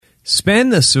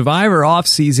Spend the Survivor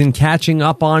off-season catching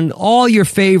up on all your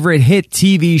favorite hit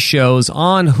TV shows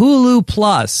on Hulu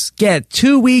Plus. Get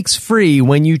 2 weeks free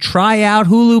when you try out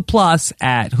Hulu Plus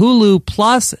at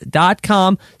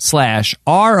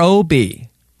huluplus.com/ROB.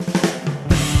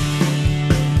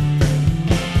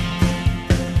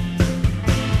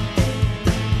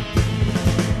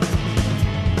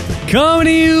 Coming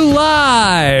to you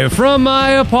live from my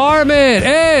apartment,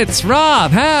 it's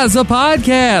Rob Has a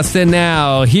Podcast. And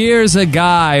now, here's a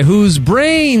guy whose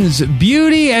brains,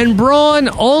 beauty, and brawn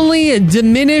only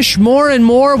diminish more and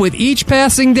more with each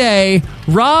passing day,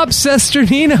 Rob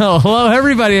Cesternino. Hello,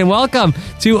 everybody, and welcome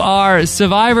to our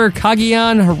Survivor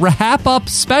Cagayan wrap-up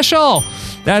special.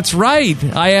 That's right,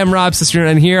 I am Rob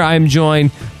Cesternino, and here I am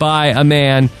joined by a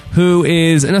man who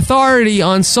is an authority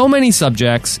on so many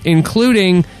subjects,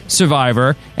 including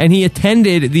Survivor, and he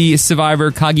attended the Survivor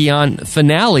Cagayan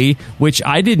finale, which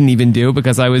I didn't even do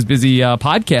because I was busy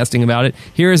podcasting about it.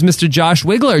 Here is Mr. Josh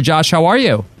Wigler. Josh, how are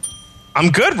you? I'm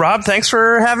good, Rob. Thanks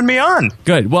for having me on.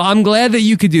 Good. Well, I'm glad that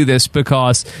you could do this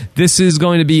because this is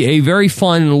going to be a very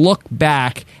fun look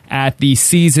back at the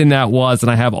season that was,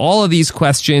 and I have all of these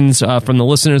questions from the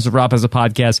listeners of Rob Has a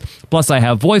Podcast, plus I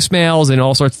have voicemails and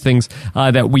all sorts of things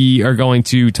that we are going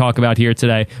to talk about here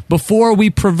today before we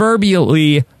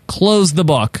proverbially close the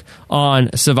book on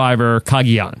Survivor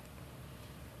Cagayan.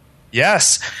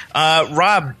 Yes.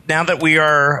 Rob, now that we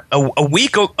are a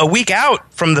week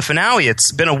out from the finale,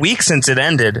 it's been a week since it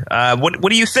ended. What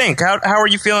do you think? How are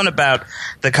you feeling about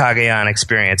the Cagayan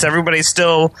experience? Everybody's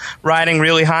still riding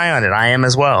really high on it. I am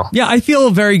as well. Yeah, I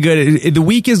feel very good. The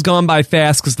week has gone by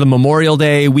fast because the Memorial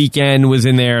Day weekend was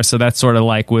in there, so that sort of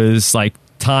was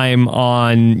time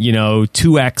on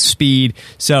 2x speed.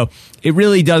 So it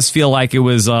really does feel like it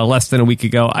was less than a week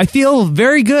ago. I feel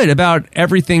very good about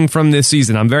everything from this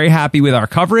season. I'm very happy with our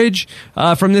coverage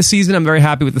from this season. I'm very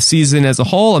happy with the season as a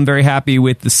whole. I'm very happy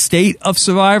with the state of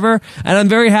Survivor. And I'm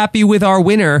very happy with our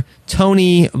winner,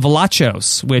 Tony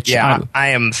Vlachos. I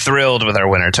am thrilled with our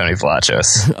winner, Tony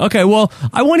Vlachos. Okay, well,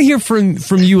 I want to hear from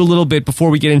you a little bit before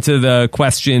we get into the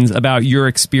questions about your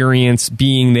experience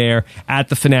being there at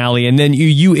the finale. And then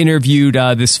you interviewed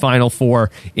this Final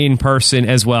Four in person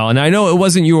as well. And I know it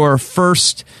wasn't your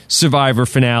first Survivor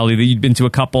finale, that you'd been to a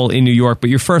couple in New York, but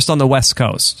your first on the West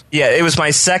Coast. Yeah, it was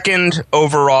my second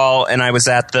overall, and I was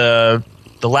at the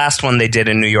last one they did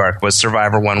in New York was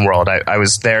Survivor One World. I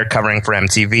was there covering for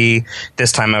MTV.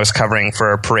 This time I was covering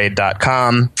for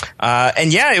Parade.com.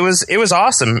 And yeah, it was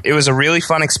awesome. It was a really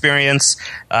fun experience.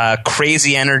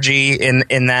 Crazy energy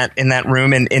in that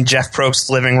room, in Jeff Probst's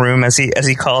living room, as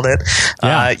he called it.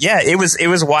 It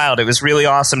was wild. It was really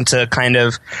awesome to kind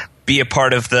of be a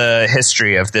part of the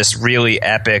history of this really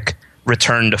epic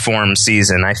return to form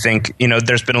season. I think,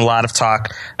 there's been a lot of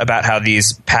talk about how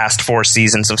these past 4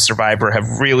 seasons of Survivor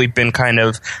have really been kind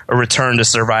of a return to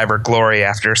Survivor glory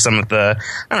after some of the,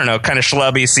 kind of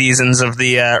schlubby seasons of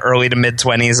the early to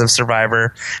mid-20s of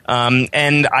Survivor.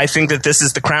 And I think that this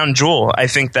is the crown jewel. I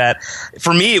think that,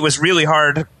 for me, it was really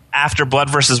hard after Blood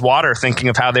versus Water, thinking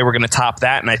of how they were going to top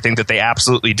that, and I think that they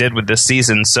absolutely did with this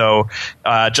season. So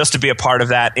just to be a part of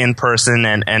that in person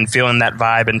and feeling that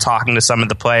vibe and talking to some of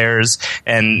the players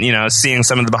and seeing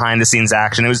some of the behind the scenes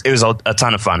action, it was a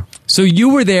ton of fun. So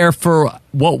you were there for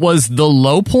what was the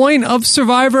low point of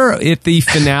Survivor at the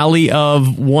finale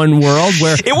of One World,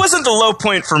 where it wasn't the low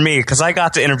point for me because I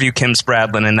got to interview Kim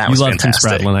Spradlin, and that was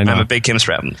fantastic. Kim Spradlin, I know. I'm a big Kim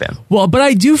Spradlin fan. Well, but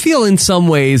I do feel in some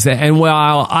ways that, and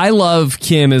while I love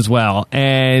Kim as well,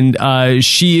 and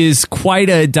she is quite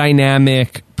a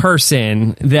dynamic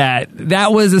person,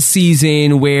 that was a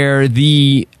season where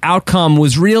the outcome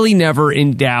was really never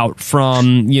in doubt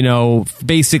from,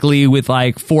 basically with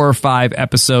 4 or 5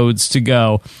 episodes to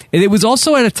go. And it was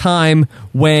also at a time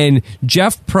when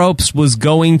Jeff Probst was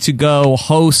going to go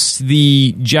host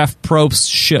the Jeff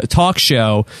Probst talk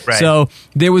show. Right. So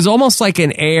there was almost like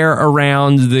an air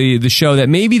around the show that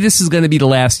maybe this is going to be the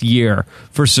last year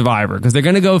for Survivor, because they're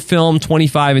going to go film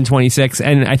 25 and 26.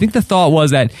 And I think the thought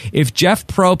was that if Jeff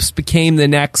Probst became the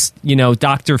next,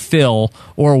 Dr. Phil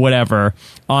or whatever,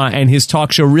 and his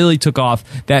talk show really took off,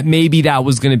 that maybe that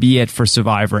was going to be it for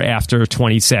Survivor after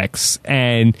 26.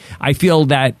 And I feel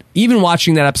that even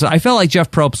watching that episode, I felt like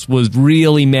Jeff Probst was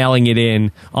really mailing it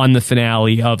in on the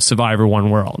finale of Survivor One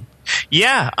World.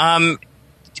 Yeah.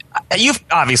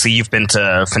 You've been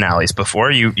to finales before.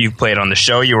 You've played on the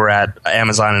show. You were at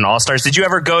Amazon and All Stars. Did you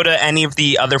ever go to any of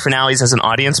the other finales as an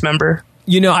audience member?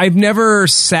 I've never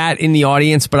sat in the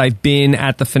audience, but I've been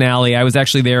at the finale. I was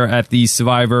actually there at the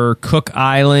Survivor Cook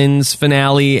Islands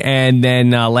finale, and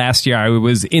then last year I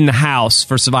was in the house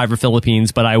for Survivor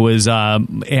Philippines, but I was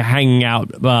hanging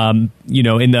out,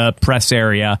 in the press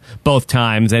area both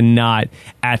times and not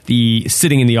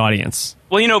sitting in the audience.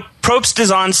 Well, Probst is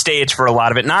on stage for a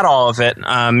lot of it, not all of it.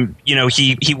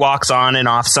 He walks on and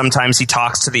off. Sometimes he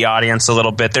talks to the audience a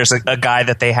little bit. There's a guy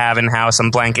that they have in-house, I'm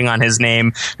blanking on his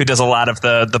name, who does a lot of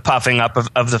the puffing up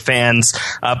of the fans.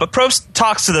 But Probst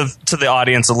talks to the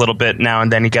audience a little bit now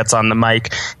and then. He gets on the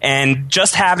mic. And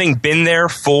just having been there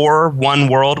for One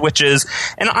World,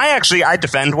 and I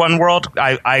defend One World.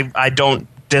 I don't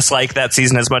dislike that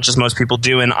season as much as most people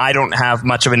do, and I don't have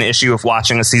much of an issue with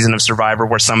watching a season of Survivor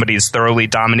where somebody is thoroughly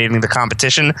dominating the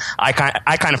competition. I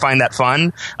kind of find that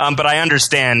fun, but I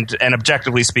understand, and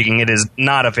objectively speaking, it is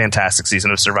not a fantastic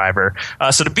season of Survivor.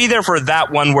 So to be there for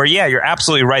that one where, yeah, you're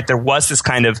absolutely right, there was this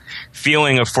kind of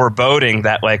feeling of foreboding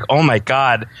that, like, oh my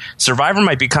God, Survivor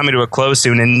might be coming to a close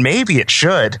soon, and maybe it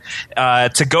should.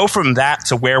 To go from that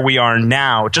to where we are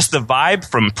now, just the vibe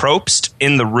from Probst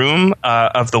in the room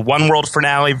of the One World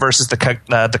finale versus the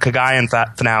Cagayan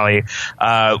finale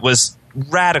was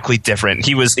radically different.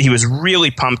 He was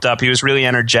really pumped up. He was really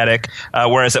energetic.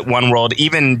 Whereas at One World,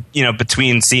 even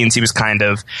between scenes, he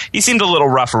seemed a little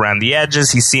rough around the edges.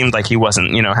 He seemed like he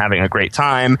wasn't having a great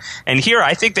time. And here,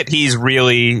 I think that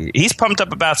he's pumped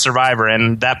up about Survivor,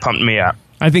 and that pumped me up.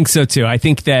 I think so too. I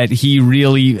think that he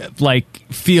really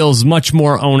feels much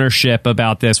more ownership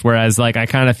about this, whereas I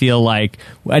kind of feel like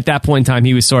at that point in time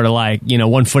he was sort of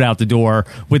 1 foot out the door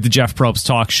with the Jeff Probst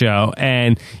talk show.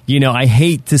 And I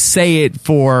hate to say it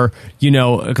because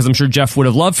I'm sure Jeff would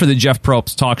have loved for the Jeff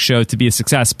Probst talk show to be a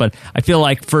success, but I feel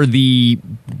like for the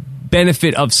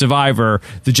benefit of Survivor,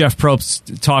 the Jeff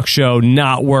Probst talk show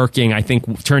not working, I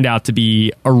think turned out to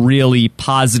be a really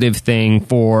positive thing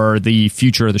for the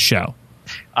future of the show.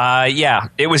 Yeah,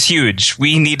 it was huge.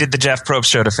 We needed the Jeff Probst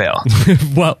show to fail.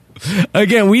 Well,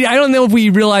 again, I don't know if we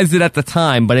realized it at the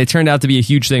time, but it turned out to be a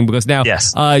huge thing because now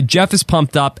Jeff is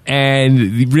pumped up,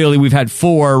 and really we've had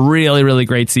 4 really, really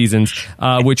great seasons,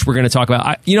 which we're going to talk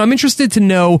about. I'm interested to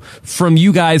know from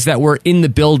you guys that were in the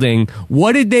building,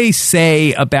 what did they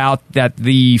say about that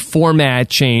the format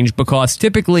changed? Because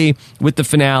typically with the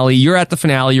finale, you're at the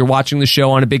finale, you're watching the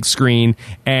show on a big screen,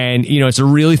 and it's a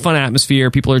really fun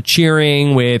atmosphere. People are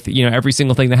cheering with every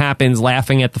single thing that happens,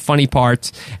 laughing at the funny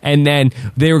parts, and then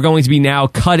they were going to be now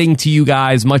cutting to you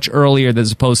guys much earlier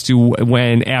as opposed to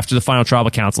after the final tribal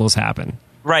council has happened.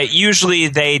 Right. Usually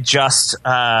they just,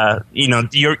 you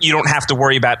don't have to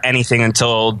worry about anything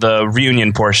until the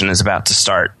reunion portion is about to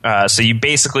start. So you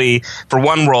basically, for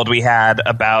One World, we had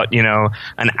about,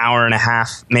 an hour and a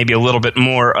half, maybe a little bit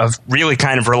more of really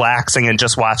kind of relaxing and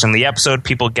just watching the episode,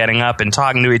 people getting up and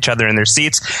talking to each other in their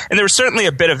seats. And there was certainly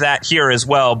a bit of that here as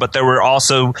well, but there were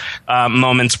also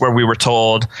moments where we were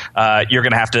told, you're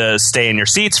going to have to stay in your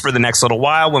seats for the next little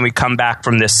while. When we come back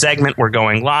from this segment, we're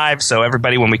going live. So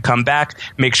everybody, when we come back,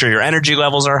 make sure your energy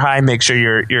levels are high. Make sure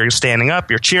you're standing up,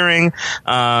 you're cheering.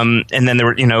 And then there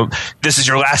were, this is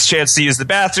your last chance to use the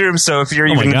bathroom. So if you're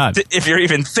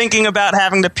even thinking about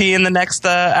having to pee in the next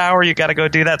hour, you got to go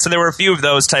do that. So there were a few of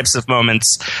those types of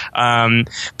moments.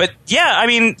 But yeah, I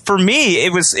mean, for me,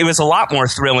 it was a lot more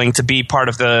thrilling to be part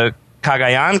of the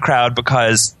Cagayan crowd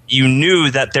because you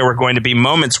knew that there were going to be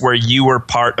moments where you were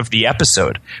part of the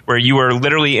episode, where you were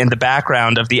literally in the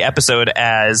background of the episode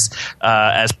as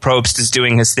Probst is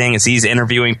doing his thing, as he's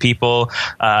interviewing people.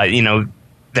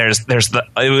 It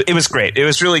was great. It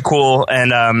was really cool,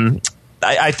 and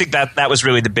I think that was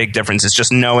really the big difference, is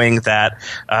just knowing that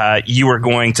you were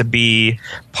going to be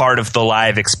part of the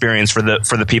live experience for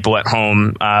the people at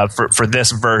home for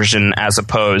this version, as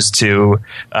opposed to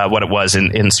what it was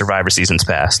in Survivor seasons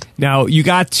past. Now, you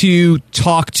got to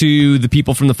talk to the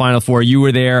people from the Final Four. You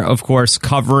were there, of course,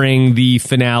 covering the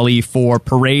finale for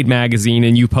Parade magazine,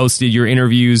 and you posted your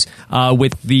interviews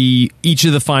with each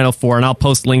of the Final Four, and I'll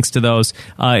post links to those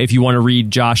if you want to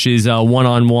read Josh's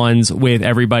one-on-ones with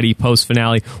everybody post-finale.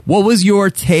 What was your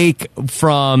take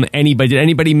from anybody? Did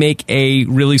anybody make a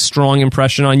really strong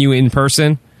impression on you in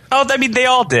person? Oh, I mean, they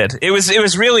all did. It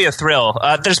was really a thrill.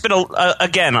 There's been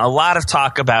a lot of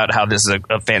talk about how this is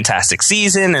a fantastic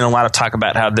season, and a lot of talk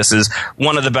about how this is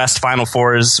one of the best Final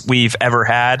Fours we've ever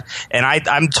had. And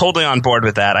I'm totally on board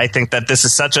with that. I think that this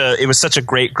is it was such a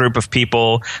great group of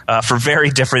people for very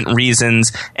different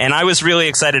reasons. And I was really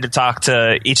excited to talk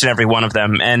to each and every one of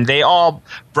them. And they all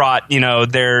brought,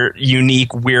 their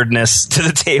unique weirdness to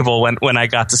the table when I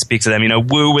got to speak to them.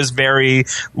 Wu was very,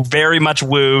 very much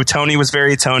Wu. Tony was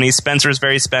very Tony. Tony. Spencer's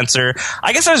very Spencer.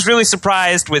 I guess I was really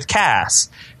surprised with Cass,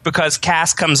 because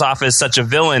Cass comes off as such a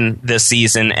villain this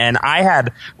season, and I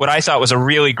had what I thought was a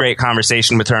really great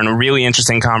conversation with her, and a really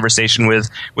interesting conversation with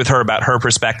her about her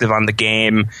perspective on the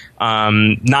game,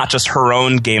 not just her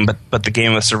own game, but the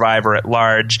game of Survivor at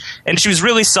large. And she was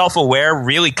really self-aware,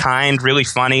 really kind, really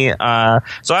funny.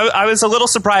 So I was a little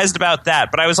surprised about that,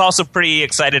 but I was also pretty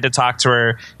excited to talk to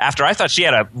her after. I thought she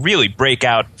had a really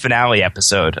breakout finale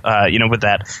episode, with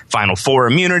that Final Four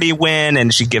immunity win,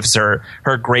 and she gives her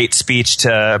great speech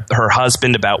to her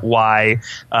husband about why,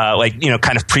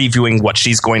 kind of previewing what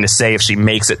she's going to say if she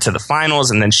makes it to the finals,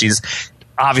 and then she's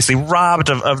obviously robbed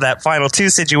of that final two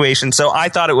situation. So I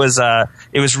thought it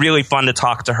was really fun to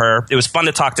talk to her. It was fun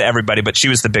to talk to everybody, but she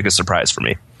was the biggest surprise for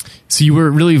me. So you were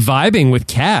really vibing with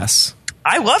Cass.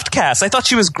 I loved Cass. I thought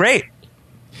she was great.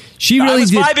 I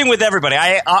was vibing with everybody.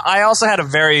 I also had a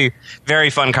very,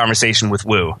 very fun conversation with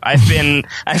Wu. I've been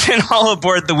all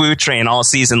aboard the Wu train all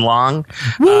season long.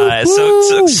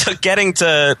 So getting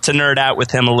to nerd out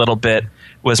with him a little bit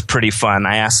was pretty fun.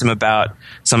 I asked him about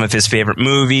some of his favorite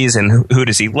movies and who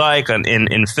does he like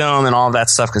in film and all that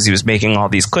stuff, because he was making all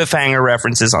these cliffhanger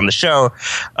references on the show,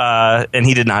 and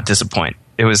he did not disappoint.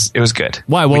 It was good.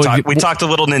 Why? We talked a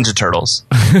little Ninja Turtles.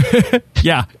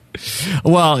 Yeah.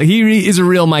 Well, he is a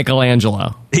real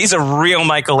Michelangelo. He's a real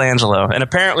Michelangelo, and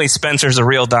apparently Spencer's a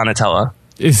real Donatello.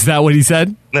 Is that what he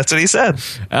said? That's what he said.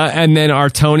 And then are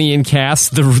Tony and Cass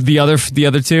the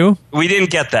other two? We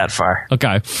didn't get that far.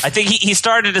 Okay. I think he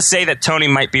started to say that Tony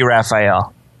might be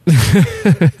Raphael.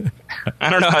 I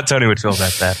don't know how Tony would feel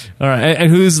about that. All right. And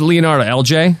who's Leonardo?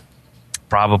 LJ?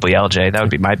 Probably LJ. That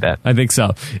would be my bet. I think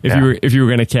so. If you were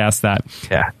going to cast that.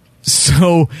 Yeah.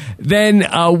 So then,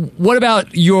 what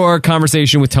about your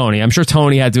conversation with Tony? I'm sure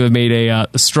Tony had to have made a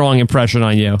strong impression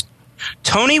on you.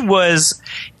 Tony was,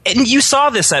 and you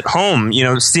saw this at home,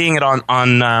 seeing it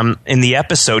on in the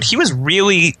episode. He was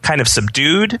really kind of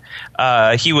subdued.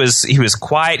 He was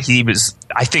quiet. He was,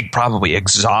 I think, probably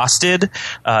exhausted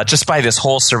just by this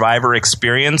whole Survivor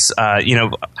experience.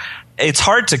 It's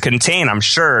hard to contain, I'm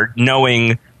sure,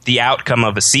 knowing the outcome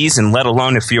of a season, let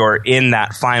alone if you're in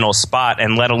that final spot,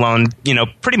 and let alone,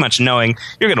 pretty much knowing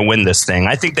you're going to win this thing.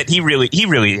 I think that he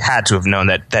really had to have known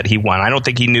that he won. I don't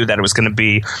think he knew that it was going to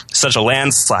be such a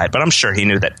landslide, but I'm sure he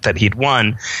knew that he'd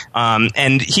won.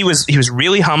 And he was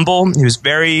really humble. He was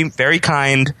very, very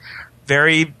kind,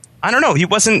 very, I don't know, he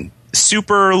wasn't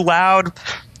super loud,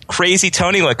 crazy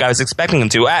Tony like I was expecting him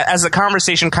to. As the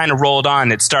conversation kind of rolled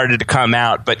on, it started to come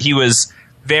out, but he was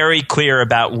very clear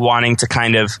about wanting to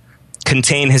kind of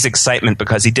contain his excitement,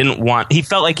 because he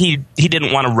felt like he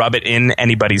didn't want to rub it in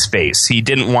anybody's face. He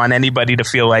didn't want anybody to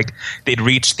feel like they'd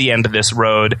reached the end of this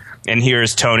road, and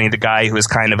here's Tony, the guy who was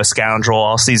kind of a scoundrel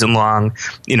all season long,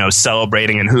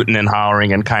 celebrating and hooting and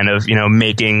hollering and kind of,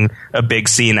 making a big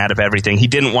scene out of everything. He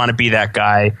didn't want to be that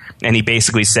guy, and he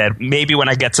basically said, maybe when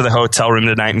I get to the hotel room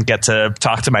tonight and get to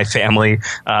talk to my family,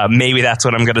 maybe that's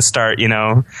when I'm going to start,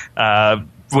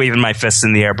 waving my fists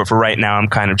in the air, but for right now, I'm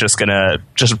kind of just gonna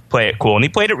play it cool. And he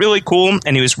played it really cool,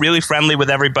 and he was really friendly with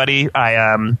everybody.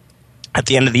 At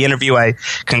the end of the interview, I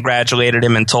congratulated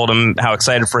him and told him how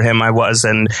excited for him I was,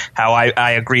 and how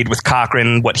I agreed with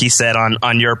Cochran, what he said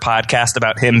on your podcast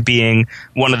about him being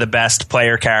one of the best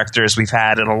player characters we've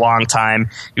had in a long time.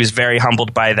 He was very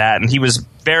humbled by that, and he was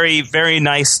very, very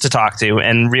nice to talk to,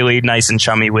 and really nice and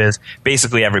chummy with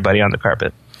basically everybody on the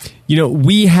carpet.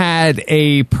 We had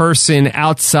a person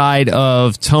outside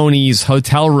of Tony's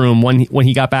hotel room when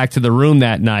he got back to the room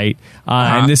that night,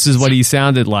 and this is what he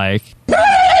sounded like.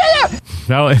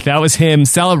 That was him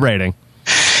celebrating.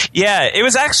 Yeah, it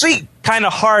was actually kind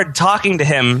of hard talking to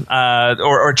him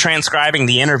or transcribing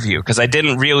the interview, because I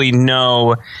didn't really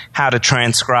know how to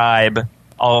transcribe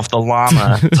all of the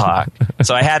llama talk.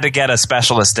 So I had to get a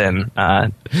specialist in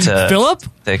to Philip?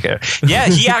 Take care. Yeah,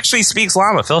 he actually speaks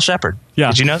llama, Phil Shepard.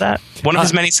 Yeah. Did you know that? One of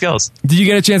his many skills. Did you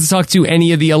get a chance to talk to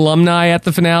any of the alumni at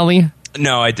the finale?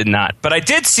 No, I did not. But I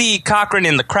did see Cochran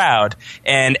in the crowd,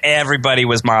 and everybody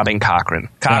was mobbing Cochran.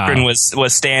 Cochran was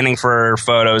standing for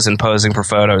photos and posing for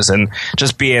photos and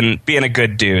just being a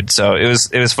good dude. So it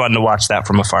was fun to watch that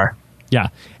from afar. Yeah.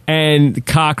 And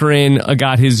Cochran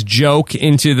got his joke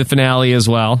into the finale as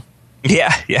well.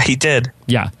 Yeah, he did.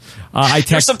 Yeah.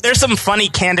 There's some funny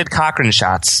candid Cochran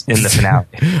shots in the finale.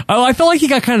 Oh, I felt like he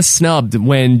got kind of snubbed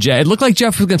when it looked like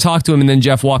Jeff was going to talk to him, and then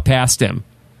Jeff walked past him.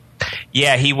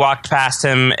 Yeah, he walked past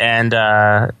him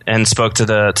and spoke to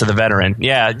the veteran.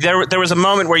 Yeah, there was a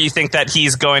moment where you think that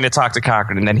he's going to talk to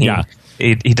Cochran, and then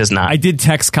he does not. I did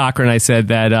text Cochran. I said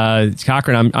that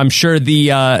Cochran, I'm sure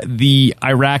the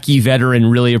Iraqi veteran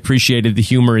really appreciated the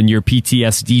humor in your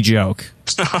PTSD joke.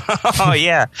 Oh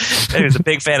yeah, he was a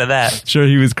big fan of that. Sure,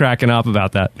 he was cracking up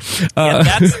about that.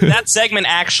 That segment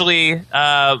actually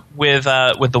with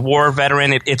the war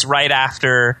veteran. It's right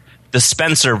after the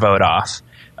Spencer vote off,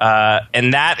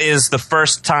 and that is the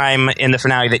first time in the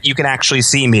finale that you can actually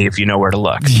see me if you know where to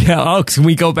look. Yeah. Oh, can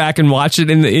we go back and watch it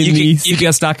in the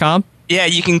CBS.com? Yeah,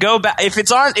 you can go back if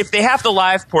it's on. If they have the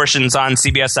live portions on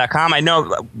CBS.com, I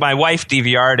know my wife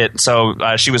DVR'd it,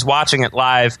 so she was watching it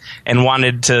live and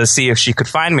wanted to see if she could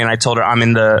find me. And I told her I'm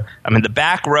in the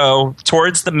back row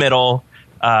towards the middle.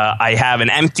 I have an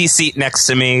empty seat next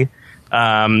to me,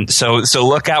 so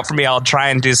look out for me. I'll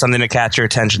try and do something to catch your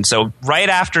attention. So right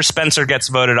after Spencer gets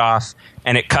voted off,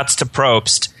 and it cuts to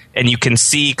Probst. And you can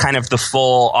see kind of the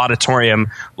full auditorium.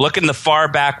 Look in the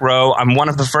far back row. I'm one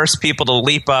of the first people to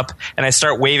leap up, and I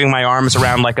start waving my arms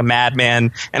around like a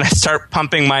madman, and I start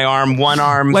pumping my arm, one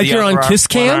arm, like the you're other on arm, Kiss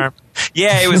Cam.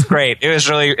 Yeah, it was great. It was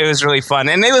really fun,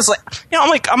 and it was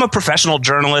like, I'm a professional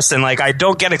journalist, and like I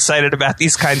don't get excited about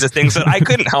these kinds of things, but I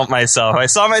couldn't help myself. I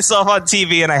saw myself on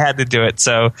TV, and I had to do it.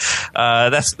 So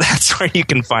that's where you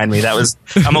can find me.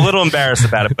 I'm a little embarrassed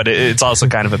about it, but it's also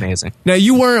kind of amazing. Now,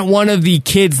 you weren't one of the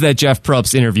kids that Jeff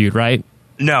Probst interviewed, right?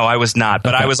 No, I was not,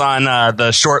 but okay. I was on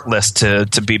the short list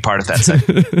to be part of that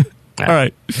segment. All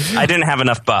right. I didn't have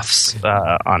enough buffs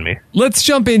on me. Let's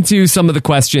jump into some of the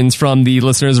questions from the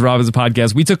listeners of Rob Has a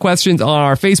Podcast. We took questions on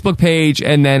our Facebook page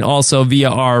and then also via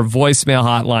our voicemail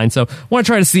hotline. So I want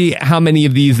to try to see how many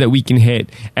of these that we can hit.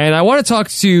 And I want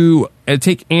to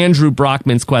take Andrew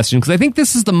Brockman's question, because I think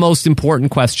this is the most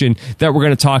important question that we're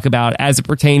going to talk about as it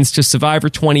pertains to Survivor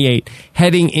 28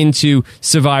 heading into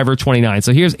Survivor 29.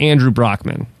 So here's Andrew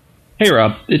Brockman. Hey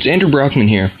Rob, it's Andrew Brockman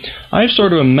here. I have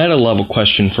sort of a meta-level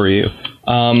question for you.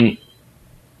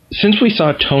 Since we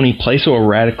saw Tony play so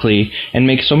erratically and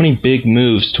make so many big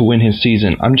moves to win his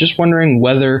season, I'm just wondering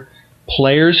whether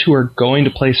players who are going to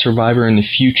play Survivor in the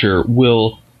future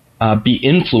will be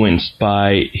influenced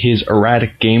by his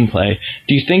erratic gameplay.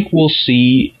 Do you think we'll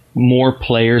see more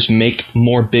players make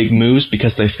more big moves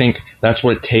because they think that's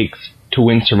what it takes to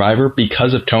win Survivor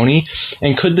because of Tony?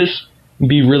 And could this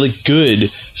be really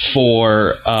good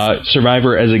for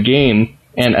Survivor as a game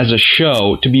and as a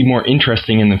show to be more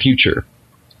interesting in the future?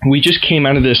 We just came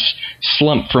out of this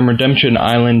slump from Redemption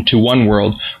Island to One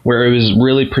World where it was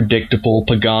really predictable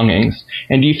pagongings.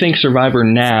 And do you think Survivor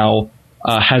now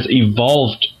has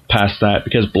evolved past that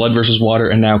because Blood vs. Water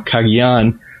and now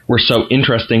Cagayan were so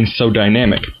interesting, so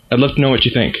dynamic? I'd love to know what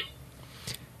you think.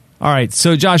 All right,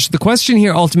 so Josh, the question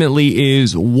here ultimately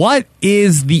is, what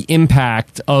is the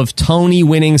impact of Tony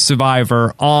winning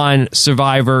Survivor on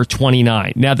Survivor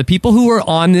 29? Now, the people who are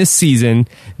on this season,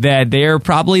 that they're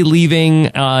probably leaving,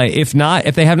 if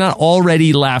they have not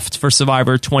already left for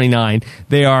Survivor 29,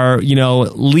 they are,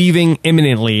 leaving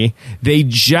imminently. They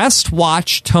just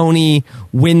watched Tony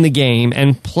win the game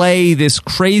and play this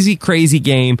crazy, crazy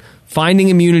game, finding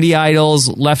immunity idols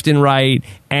left and right,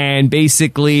 and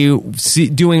basically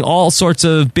doing all sorts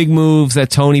of big moves that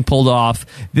Tony pulled off.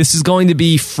 This is going to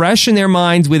be fresh in their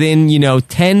minds within,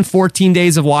 10, 14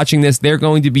 days of watching this. They're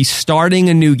going to be starting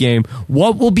a new game.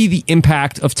 What will be the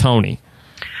impact of Tony?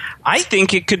 I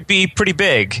think it could be pretty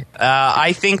big.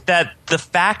 I think that the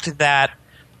fact that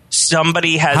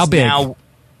somebody has How big? now...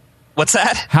 What's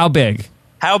that? How big?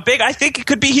 How big? I think it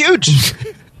could be huge.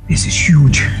 This is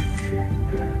huge.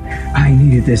 I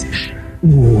needed this.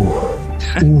 Ooh.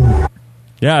 Ooh.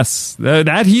 Yes.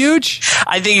 That huge?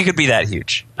 I think it could be that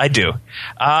huge. I do.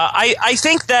 I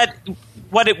think that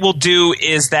what it will do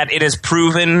is that it has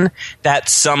proven that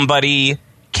somebody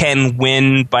can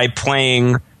win by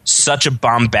playing such a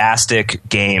bombastic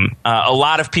game. A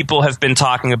lot of people have been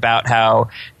talking about how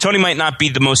Tony might not be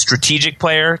the most strategic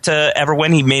player to ever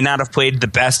win. He may not have played the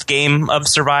best game of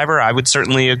Survivor. I would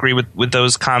certainly agree with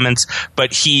those comments,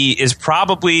 but he is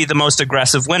probably the most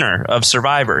aggressive winner of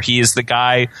Survivor. He is the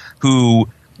guy who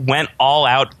went all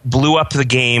out, blew up the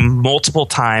game multiple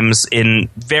times in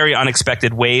very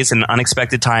unexpected ways and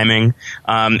unexpected timing,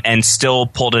 and still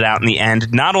pulled it out in the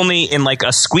end, not only in like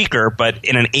a squeaker, but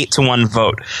in an 8-1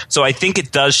 vote. So I think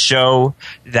it does show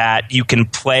that you can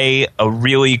play a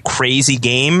really crazy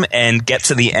game and get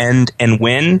to the end and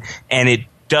win, and it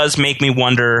does make me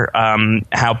wonder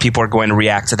how people are going to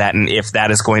react to that, and if that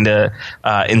is going to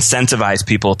incentivize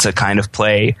people to kind of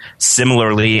play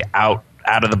similarly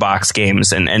out of the box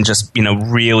games and just,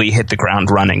 really hit the ground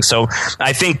running. So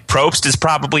I think Probst is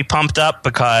probably pumped up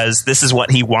because this is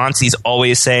what he wants. He's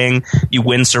always saying you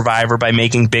win Survivor by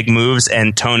making big moves,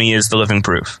 and Tony is the living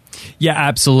proof. Yeah,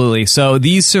 absolutely. So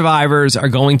these survivors are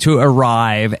going to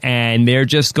arrive and they're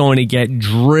just going to get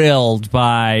drilled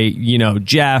by,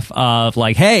 Jeff of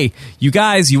like, hey, you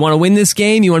guys, you want to win this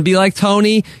game? You want to be like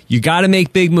Tony? You got to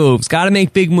make big moves. Got to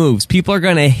make big moves. People are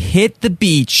going to hit the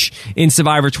beach in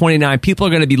Survivor 29. People are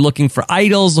going to be looking for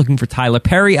idols, looking for Tyler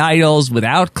Perry idols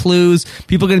without clues.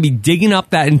 People are going to be digging up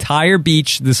that entire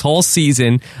beach this whole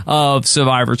season of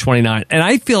Survivor 29. And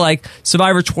I feel like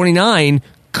Survivor 29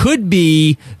 could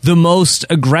be the most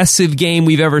aggressive game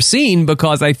we've ever seen,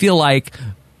 because I feel like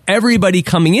everybody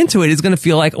coming into it is going to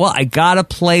feel like, well, I got to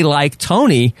play like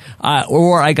Tony,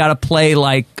 or I got to play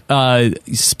like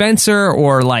Spencer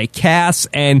or like Cass.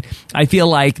 And I feel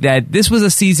like that this was a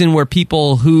season where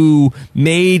people who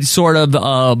made sort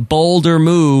of bolder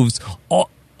moves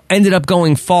ended up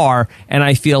going far, and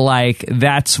I feel like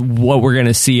that's what we're going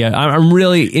to see. I'm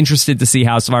really interested to see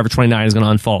how Survivor 29 is going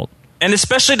to unfold. And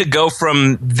especially to go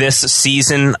from this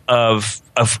season of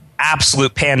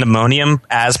absolute pandemonium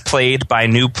as played by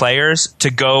new players to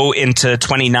go into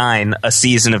 29, a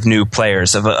season of new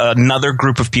players, of another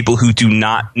group of people who do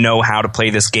not know how to play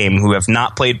this game, who have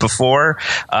not played before,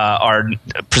 are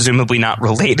presumably not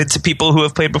related to people who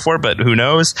have played before, but who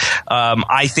knows?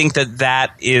 I think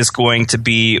that is going to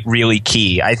be really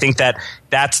key. I think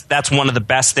that's one of the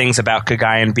best things about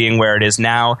Cagayan being where it is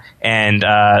now, and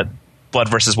Blood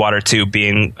vs. Water 2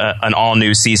 being an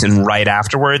all-new season right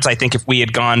afterwards. I think if we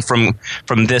had gone from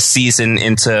this season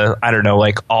into, I don't know,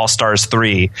 like All-Stars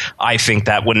 3, I think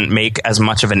that wouldn't make as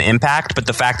much of an impact. But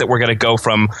the fact that we're going to go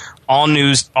from all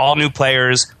new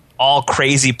players, all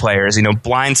crazy players,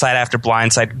 blindside after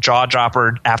blindside, jaw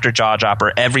dropper after jaw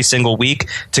dropper every single week,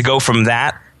 to go from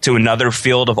that to another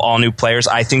field of all new players,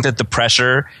 I think that the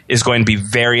pressure is going to be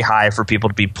very high for people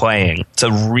to be playing, to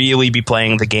really be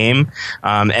playing the game.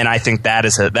 And I think that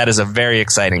is a very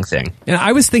exciting thing. And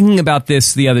I was thinking about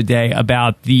this the other day,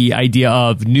 about the idea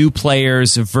of new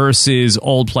players versus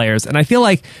old players. And I feel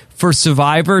like for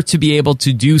Survivor to be able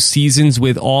to do seasons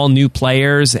with all new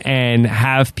players and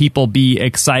have people be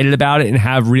excited about it and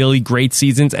have really great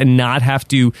seasons and not have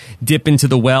to dip into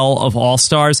the well of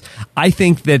All-Stars, I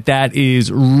think that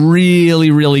is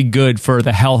really, really good for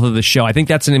the health of the show. I think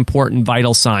that's an important,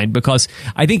 vital sign, because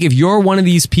I think if you're one of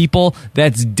these people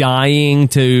that's dying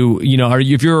to, or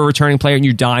if you're a returning player and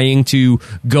you're dying to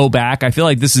go back, I feel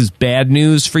like this is bad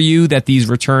news for you that these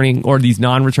returning or these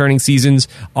non-returning seasons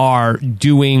are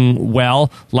doing well,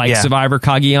 like Survivor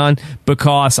Cagayan,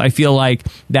 because I feel like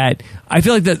that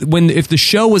if the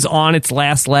show was on its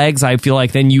last legs, I feel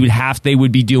like then they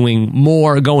would be doing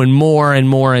more, going more and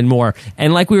more and more.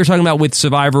 And like we were talking about with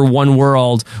Survivor One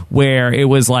World, where it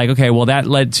was like, okay, well, that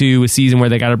led to a season where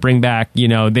they got to bring back, they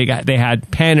had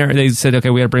Penner, they said, okay,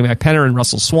 we got to bring back Penner and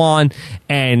Russell Swan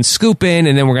and Scoopin',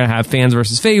 and then we're going to have fans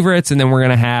versus favorites, and then we're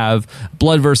going to have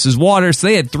Blood versus Water. So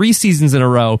they had 3 seasons in a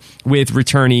row with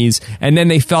returnees, and then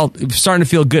they starting to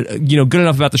feel good, good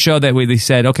enough about the show that way they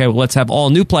said, okay, well, let's have all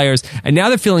new players. And now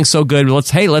they're feeling so good.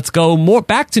 Let's go more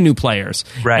back to new players.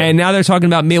 Right. And now they're talking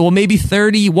about, maybe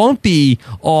 30 won't be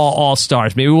all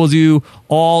stars. Maybe we'll do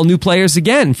all new players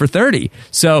again for 30.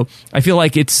 So I feel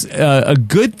like it's a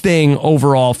good thing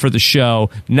overall for the show.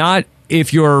 Not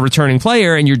if you're a returning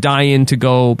player and you're dying to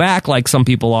go back like some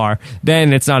people are,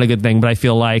 then it's not a good thing. But I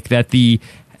feel like that the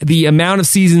amount of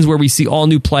seasons where we see all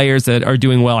new players that are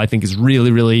doing well, I think, is really,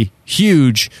 really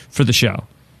huge for the show.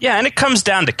 Yeah, and it comes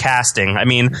down to casting. I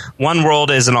mean, One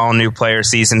World is an all-new player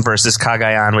season versus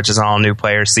Cagayan, which is an all-new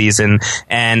player season.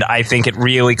 And I think it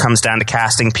really comes down to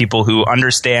casting people who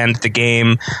understand the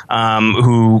game,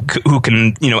 who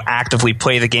can, actively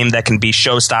play the game, that can be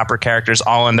showstopper characters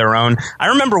all on their own. I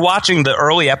remember watching the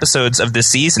early episodes of this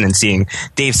season and seeing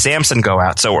Dave Sampson go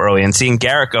out so early, and seeing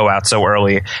Garrett go out so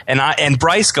early, and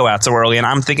Bryce go out so early. And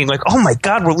I'm thinking like, oh my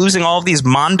God, we're losing all of these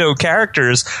Mondo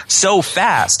characters so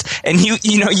fast. And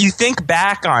you think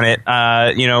back on it,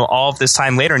 all of this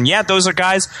time later, and those are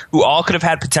guys who all could have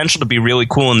had potential to be really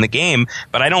cool in the game,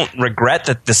 but I don't regret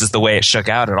that this is the way it shook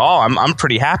out at all. I'm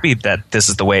pretty happy that this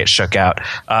is the way it shook out.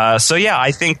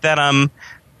 I think that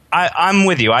I'm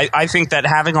with you. I think that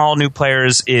having all new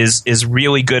players is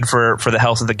really good for the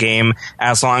health of the game,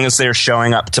 as long as they're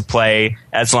showing up to play,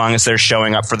 as long as they're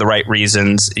showing up for the right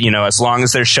reasons, as long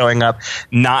as they're showing up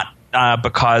not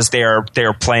because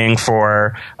they're playing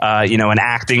for an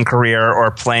acting career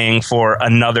or playing for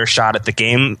another shot at the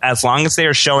game. As long as they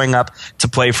are showing up to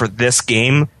play for this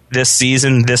game, this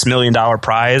season, this $1 million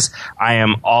prize, I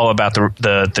am all about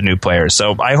the new players.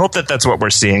 So I hope that that's what we're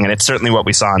seeing, and it's certainly what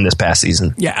we saw in this past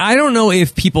season. Yeah, I don't know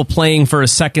if people playing for a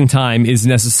second time is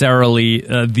necessarily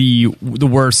the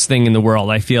worst thing in the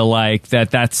world. I feel like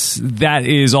that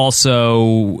is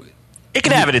also... It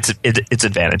can have its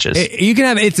advantages. You can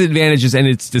have its advantages and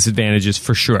its disadvantages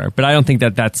for sure, but I don't think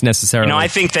that that's necessarily... I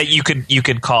think that you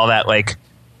could call that like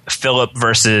Philip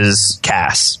versus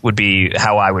Cass would be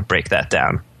how I would break that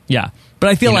down. Yeah. But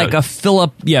I feel like a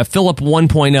Philip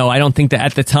 1.0, I don't think that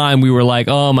at the time we were like,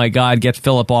 oh my God, get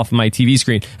Philip off my TV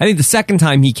screen. I think the second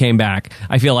time he came back,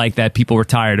 I feel like that people were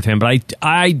tired of him. But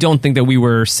I don't think that we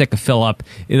were sick of Philip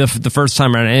the first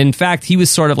time around. And in fact, he was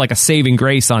sort of like a saving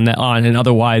grace on an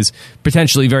otherwise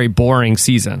potentially very boring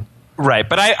season. Right,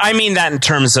 but I mean that in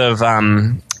terms of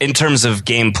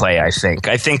gameplay.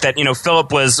 I think that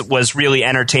Philip was really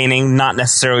entertaining, not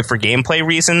necessarily for gameplay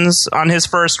reasons on his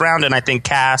first round, and I think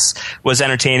Cass was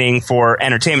entertaining for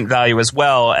entertainment value as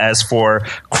well as for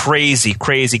crazy,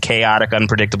 chaotic,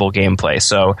 unpredictable gameplay.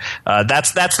 So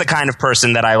that's the kind of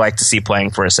person that I like to see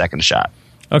playing for a second shot.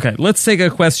 Okay, let's take a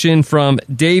question from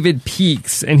David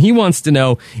Peaks, and he wants to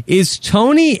know, is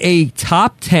Tony a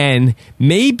top 10,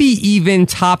 maybe even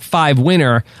top 5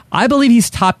 winner? I believe he's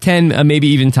top 10, maybe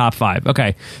even top 5.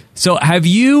 Okay, so have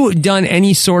you done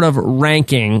any sort of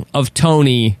ranking of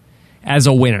Tony as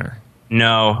a winner?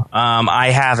 No,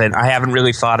 I haven't. I haven't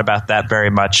really thought about that very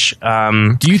much.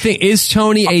 Do you think, is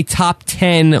Tony a top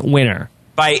 10 winner?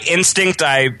 By instinct,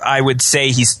 I would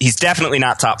say he's definitely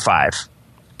not top 5.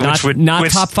 Not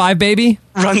top 5, baby?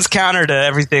 Runs counter to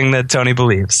everything that Tony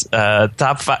believes. No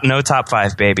top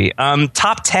 5, baby.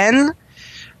 Top 10?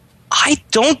 I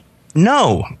don't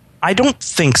know. I don't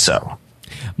think so.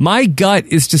 My gut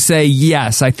is to say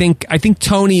yes. I think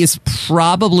Tony is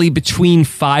probably between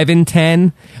 5 and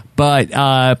 10, but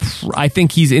I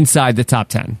think he's inside the top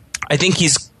 10. I think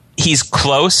he's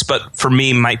close, but for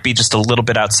me might be just a little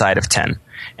bit outside of 10.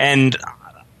 And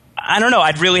I don't know.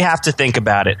 I'd really have to think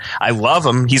about it. I love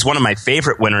him. He's one of my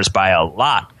favorite winners by a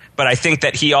lot. But I think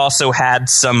that he also had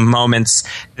some moments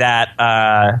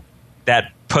that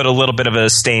put a little bit of a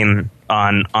stain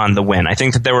on the win. I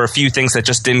think that there were a few things that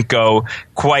just didn't go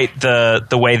quite the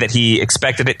way that he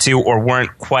expected it to, or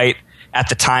weren't quite at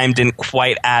the time, didn't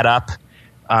quite add up.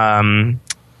 So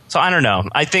I don't know.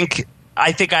 I think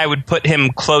I would put him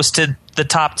close to the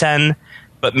top 10.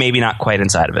 But maybe not quite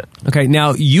inside of it. Okay,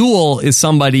 now Yule is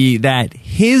somebody that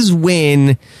his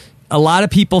win, a lot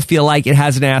of people feel like it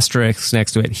has an asterisk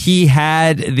next to it. He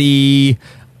had it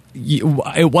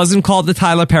wasn't called the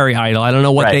Tyler Perry idol. I don't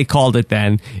know what they called it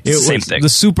then. It Same was thing. The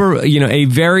super, a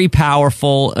very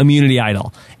powerful immunity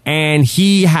idol. And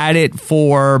he had it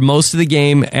for most of the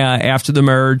game after the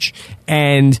merge,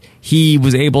 and he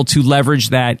was able to leverage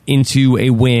that into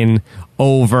a win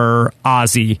over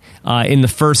Ozzy in the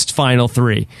first final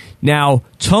 3. Now,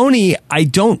 Tony,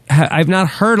 I've not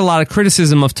heard a lot of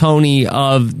criticism of Tony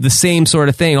of the same sort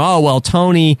of thing. Oh, well,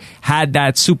 Tony had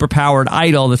that super-powered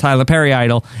idol, the Tyler Perry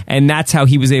idol, and that's how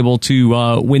he was able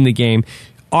to win the game.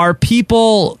 Are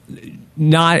people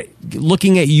not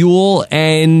looking at Yule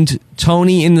and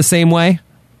Tony in the same way?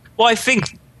 Well, I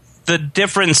think the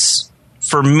difference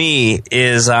for me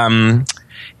is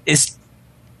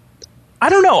I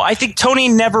don't know. I think Tony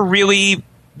never really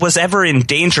was ever in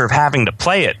danger of having to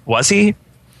play it, was he?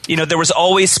 There was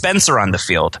always Spencer on the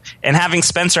field, and having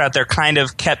Spencer out there kind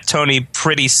of kept Tony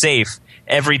pretty safe.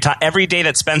 Every day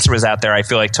that Spencer was out there, I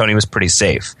feel like Tony was pretty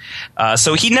safe.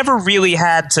 So he never really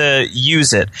had to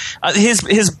use it.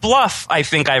 His bluff, I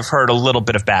think I've heard a little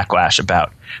bit of backlash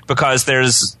about, because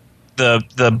there's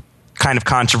the kind of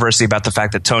controversy about the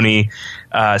fact that Tony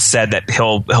said that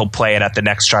he'll play it at the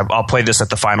next tribe. I'll play this at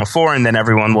the Final Four, and then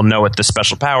everyone will know what the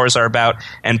special powers are about.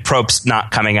 And Probst not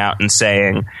coming out and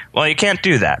saying, well, you can't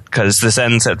do that because this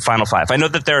ends at Final 5. I know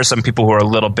that there are some people who are a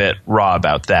little bit raw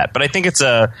about that, but I think it's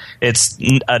a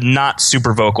not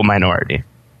super vocal minority.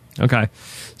 Okay.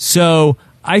 So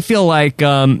I feel like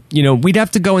we'd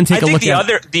have to go and take a look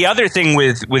at the other thing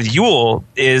with Yule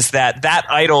is that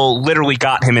idol literally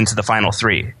got him into the Final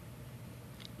 3.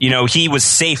 He was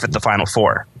safe at the Final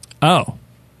 4. Oh.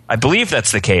 I believe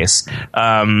that's the case.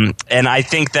 And I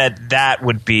think that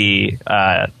would be,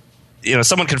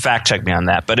 someone could fact check me on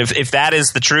that. But if that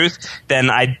is the truth, then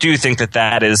I do think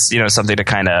that is, something to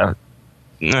kind of,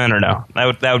 I don't know.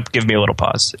 That would give me a little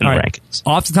pause in the rankings.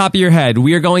 Off the top of your head,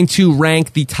 we are going to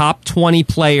rank the top 20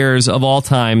 players of all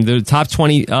time, the top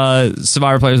 20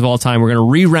 Survivor players of all time. We're going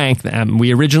to re-rank them.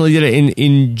 We originally did it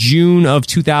in June of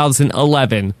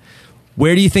 2011.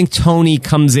 Where do you think Tony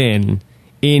comes in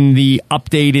in the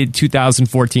updated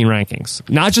 2014 rankings.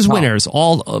 Not just winners,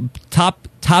 all top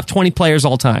 20 players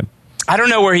all time. I don't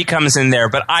know where he comes in there,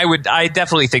 but I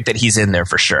definitely think that he's in there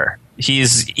for sure. He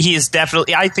is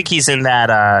definitely. I think he's in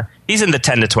that. He's in the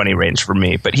 10 to 20 range for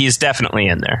me, but he's definitely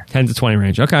in there. 10 to 20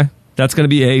 range. Okay, that's going to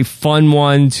be a fun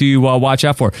one to watch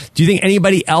out for. Do you think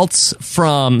anybody else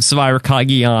from Survivor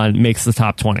Cagayan makes the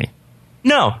top 20?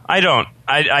 No, I don't.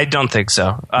 I don't think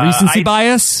so. Recency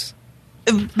bias.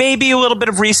 Maybe a little bit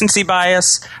of recency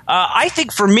bias. I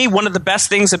think for me, one of the best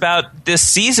things about this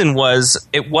season was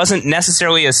it wasn't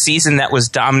necessarily a season that was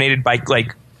dominated by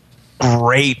like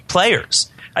great players.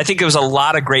 I think it was a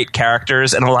lot of great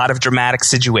characters and a lot of dramatic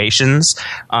situations.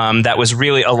 That was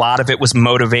really, a lot of it was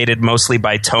motivated mostly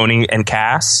by Tony and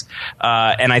Cass.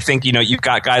 And I think, you've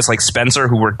got guys like Spencer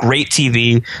who were great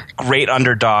TV, great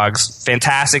underdogs,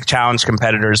 fantastic challenge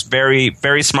competitors, very,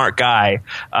 very smart guy,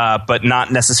 but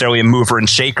not necessarily a mover and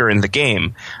shaker in the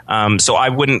game. So I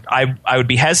would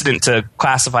be hesitant to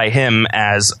classify him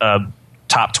as a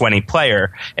top 20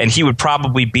 player, and he would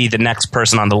probably be the next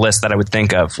person on the list that I would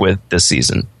think of with this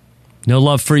season. No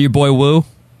love for your boy Wu?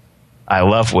 I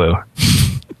love Wu,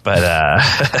 but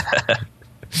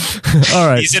all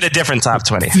right. He's in a different top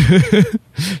 20.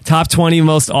 Top 20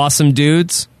 most awesome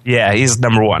dudes? Yeah, he's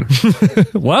number one.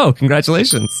 Whoa,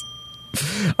 congratulations.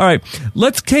 All right,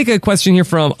 let's take a question here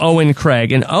from Owen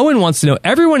Craig. And Owen wants to know,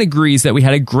 everyone agrees that we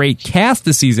had a great cast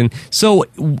this season. So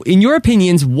in your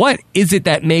opinions, what is it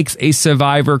that makes a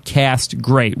Survivor cast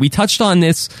great? We touched on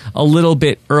this a little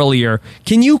bit earlier.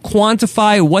 Can you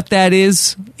quantify what that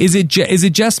is? Is it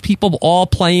just people all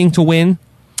playing to win?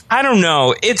 I don't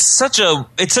know. It's such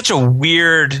a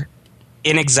weird,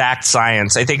 inexact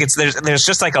science. I think there's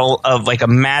just like a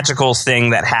magical thing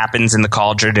that happens in the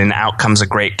cauldron and out comes a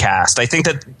great cast. I think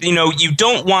that you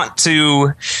don't want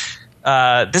to.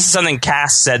 This is something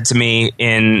Cass said to me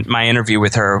in my interview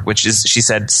with her, which is, she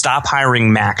said, "Stop hiring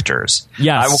mactors."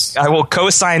 Yes, I will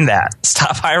co-sign that.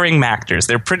 Stop hiring mactors.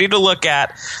 They're pretty to look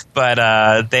at, but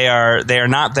they are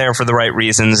not there for the right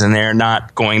reasons, and they're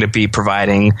not going to be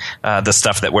providing the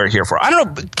stuff that we're here for. I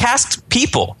don't know. Cast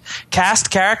people, cast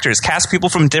characters, cast people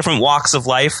from different walks of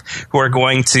life who are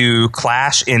going to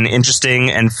clash in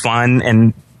interesting and fun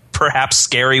and perhaps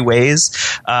scary ways,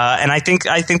 and I think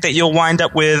that you'll wind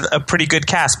up with a pretty good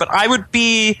cast. But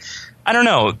I don't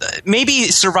know,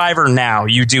 maybe Survivor now,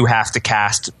 you do have to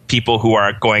cast people who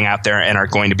are going out there and are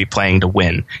going to be playing to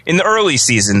win. In the early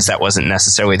seasons, that wasn't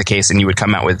necessarily the case, and you would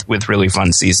come out with really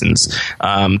fun seasons.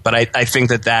 But I think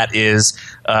that is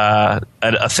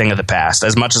a thing of the past.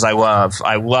 As much as I love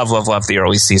the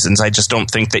early seasons, I just don't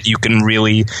think that you can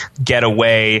really get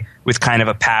away with kind of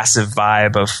a passive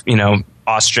vibe of,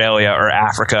 Australia or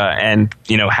Africa and,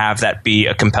 have that be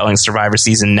a compelling Survivor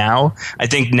season now. I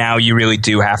think now you really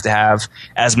do have to have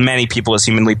as many people as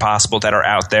humanly possible that are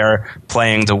out there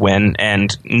playing to win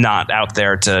and not out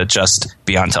there to just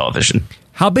be on television.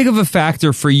 How big of a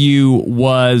factor for you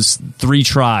was 3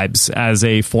 tribes as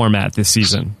a format this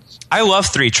season? I love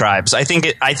 3 tribes. I think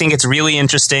it's really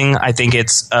interesting. I think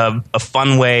it's a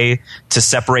fun way to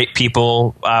separate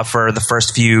people for the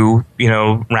first few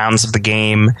rounds of the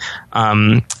game.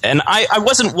 And I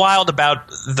wasn't wild about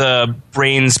the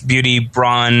brains, beauty,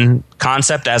 brawn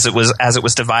concept as it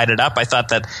was divided up. I thought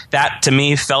that to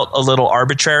me felt a little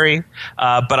arbitrary,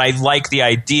 but I like the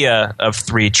idea of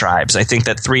 3 tribes. I think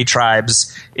that 3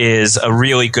 tribes is a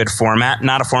really good format,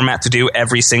 not a format to do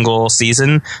every single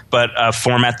season, but a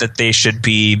format that they should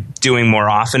be doing more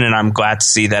often, and I'm glad to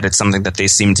see that it's something that they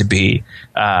seem to be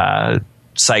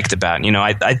psyched about.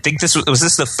 I think this was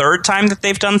the 3rd time that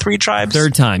they've done 3 tribes?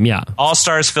 3rd time, yeah. All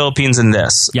Stars, Philippines, and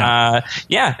this. Yeah.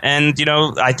 And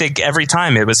I think every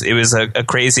time it was a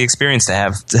crazy experience to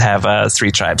have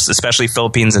 3 tribes, especially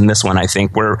Philippines and this one. I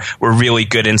think were really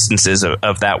good instances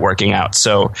of that working out.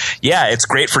 So yeah, it's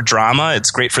great for drama. It's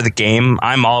great for the game.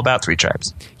 I'm all about 3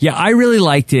 tribes. Yeah, I really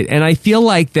liked it, and I feel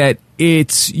like that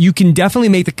you can definitely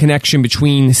make the connection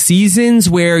between seasons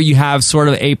where you have sort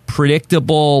of a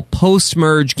predictable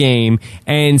post-merge game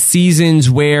and seasons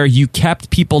where you kept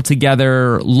people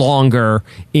together longer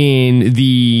in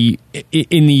the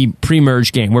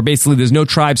pre-merge game, where basically there's no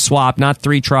tribe swap, not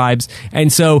 3 tribes.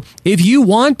 And so if you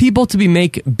want people to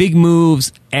make big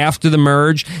moves after the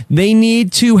merge, they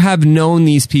need to have known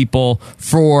these people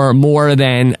for more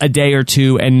than a day or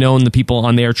two and known the people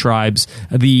on their tribes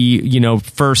the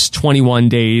first 21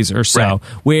 days or so. Right.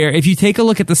 Where if you take a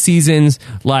look at the seasons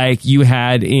like you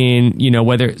had in,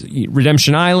 whether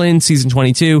Redemption Island, season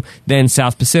 22, then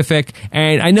South Pacific.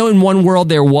 And I know in One World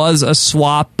there was a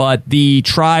swap, but the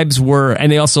tribes were,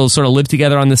 and they also sort of lived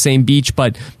together on the same beach.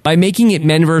 But by making it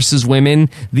men versus women,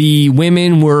 the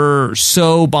women were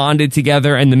so bonded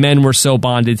together and the men were so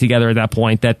bonded together at that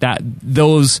point that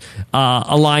those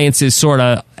alliances sort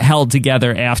of held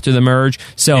together after the merge.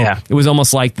 So it was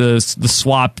almost like the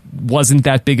swap wasn't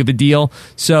that big of a deal.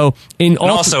 So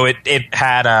also it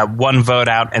had one vote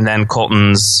out and then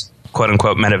Colton's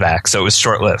quote-unquote medevac, so it was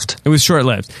short-lived. It was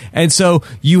short-lived. And so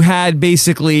you had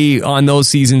basically on those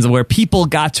seasons where people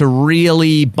got to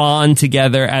really bond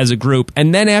together as a group.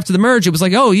 And then after the merge, it was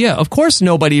like, oh, yeah, of course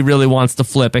nobody really wants to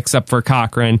flip except for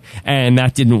Cochran, and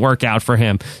that didn't work out for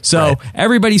him. So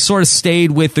everybody sort of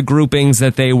stayed with the groupings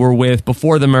that they were with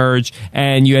before the merge,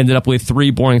 and you ended up with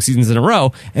 3 boring seasons in a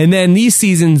row. And then these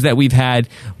seasons that we've had,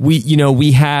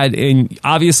 we had,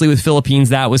 obviously with Philippines,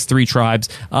 that was 3 tribes.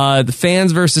 The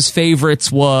fans versus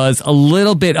favorites was a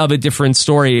little bit of a different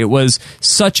story. It was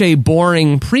such a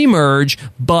boring pre-merge,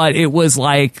 but it was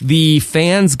like the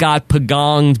fans got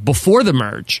pagonged before the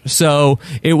merge. So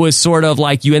it was sort of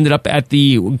like you ended up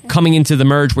coming into the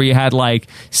merge where you had like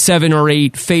 7 or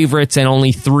 8 favorites and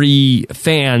only 3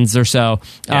 fans or so.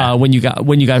 When you got,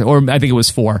 or I think it was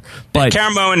 4. But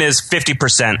Caramoan is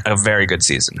 50% a very good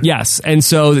season. Yes, and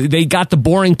so they got the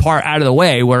boring part out of the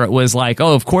way, where it was like,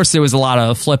 oh, of course there was a lot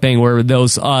of flipping where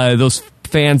those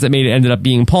fans that made it ended up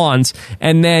being pawns.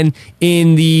 And then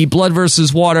in the Blood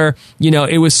versus Water,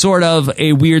 it was sort of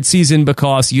a weird season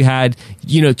because you had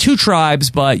 2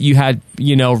 tribes, but you had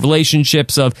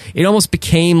relationships of, it almost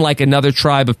became like another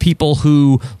tribe of people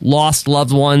who lost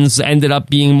loved ones ended up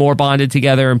being more bonded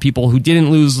together, and people who didn't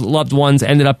lose loved ones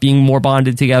ended up being more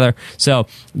bonded together. So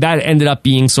that ended up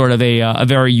being sort of a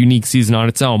very unique season on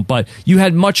its own. But you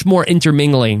had much more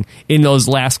intermingling in those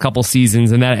last couple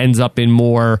seasons, and that ends up in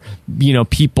more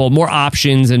people, more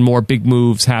options, and more big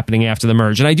moves happening after the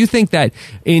merge. And I do think that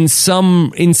in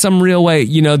some real way,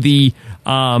 the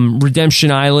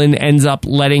Redemption Island ends up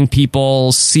letting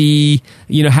people see,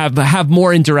 have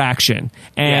more interaction.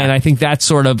 And I think that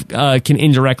sort of can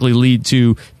indirectly lead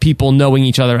to people knowing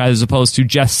each other as opposed to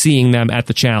just seeing them at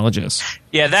the challenges.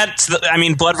 Yeah,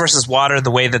 Blood versus Water,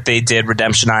 the way that they did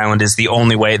Redemption Island is the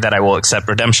only way that I will accept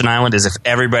Redemption Island, is if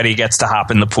everybody gets to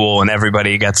hop in the pool and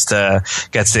everybody gets to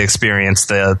experience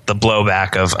the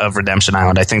blowback of Redemption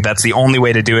Island. I think that's the only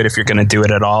way to do it if you're going to do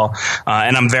it at all.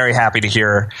 And I'm very happy to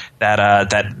hear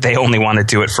that they only want to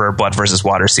do it for Blood versus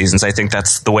Water seasons. I think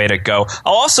that's the way to go.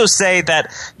 I'll also say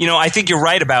that, I think you're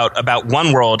right about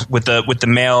One World with the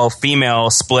male-female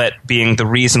split being the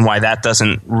reason why that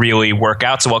doesn't really work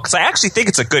out so well, because I actually think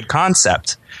it's a good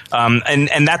concept.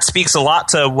 And that speaks a lot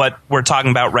to what we're talking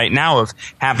about right now of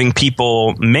having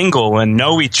people mingle and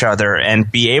know each other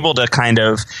and be able to kind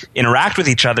of interact with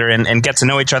each other and get to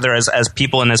know each other as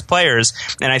people and as players.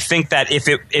 And I think that if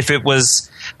it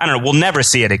was, I don't know, we'll never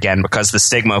see it again because the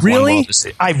stigma of really? One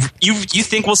World. You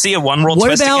think we'll see a One World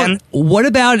twist again? What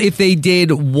about if they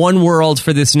did One World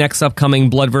for this next upcoming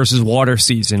Blood versus Water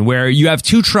season, where you have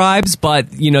 2 tribes, but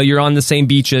you're on the same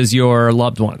beach as your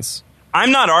loved ones?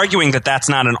 I'm not arguing that that's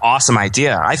not an awesome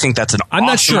idea. I think that's an awesome idea. I'm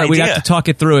not sure. We'd have to talk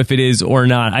it through if it is or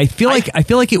not. I feel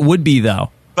like it would be,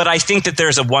 though. But I think that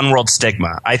there's a One World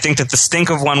stigma. I think that the stink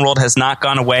of One World has not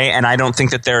gone away, and I don't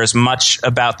think that there is much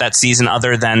about that season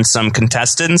other than some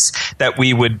contestants that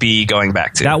we would be going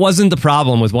back to. That wasn't the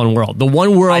problem with One World. The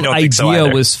One World idea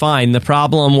was fine. The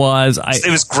problem was...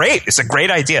 it was great. It's a great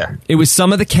idea. It was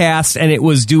some of the cast, and it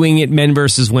was doing it men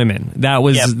versus women. That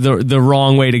was the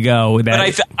wrong way to go.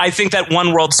 But I think that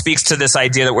One World speaks to this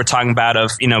idea that we're talking about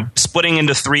of, splitting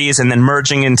into 3s and then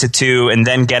merging into 2 and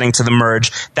then getting to the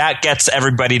merge. That gets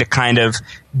everybody to kind of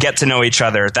get to know each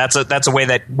other. That's a way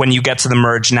that when you get to the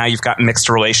merge, now you've got mixed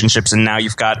relationships and now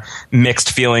you've got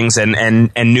mixed feelings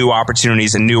and new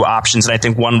opportunities and new options. And I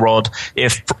think One World,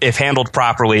 if handled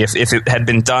properly, if it had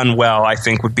been done well, I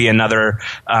think would be another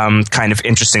kind of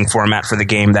interesting format for the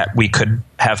game that we could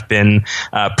have been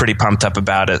pretty pumped up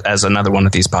about it as another one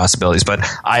of these possibilities. But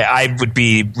I would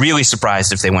be really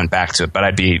surprised if they went back to it, but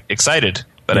I'd be excited.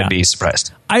 But I'd be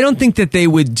surprised. I don't think that they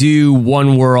would do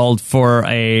One World for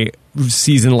a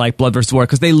season like Blood vs. Water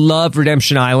because they love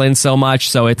Redemption Island so much.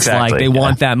 So it's like they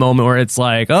want that moment where it's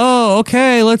like, oh,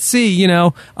 okay, let's see,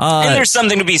 and there's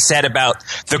something to be said about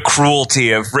the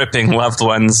cruelty of ripping loved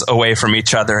ones away from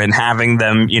each other and having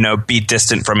them, be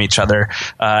distant from each other.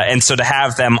 And so to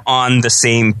have them on the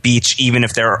same beach, even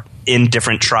if they're in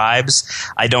different tribes,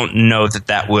 I don't know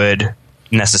that would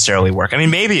necessarily work. I mean,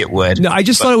 maybe it would. No, I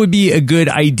just thought it would be a good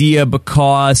idea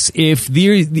because if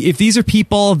these are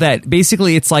people that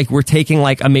basically it's like we're taking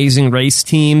like Amazing Race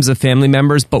teams of family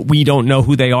members, but we don't know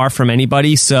who they are from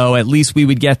anybody. So at least we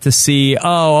would get to see,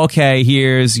 oh, okay,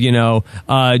 here's,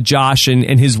 Josh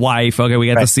and his wife. Okay, we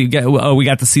got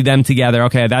to see them together.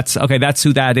 Okay, that's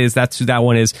who that is. That's who that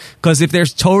one is. Because if they're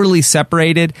totally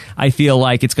separated, I feel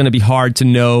like it's going to be hard to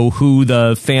know who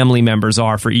the family members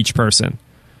are for each person.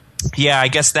 Yeah, I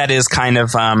guess that is kind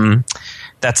of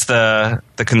that's the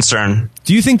concern.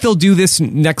 Do you think they'll do this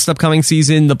next upcoming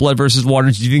season, the Blood versus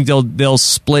Water? Do you think they'll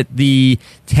split the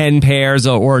 10 pairs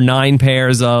or 9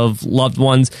 pairs of loved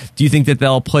ones? Do you think that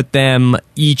they'll put them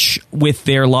each with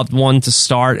their loved one to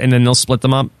start and then they'll split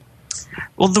them up?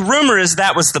 Well, the rumor is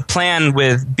that was the plan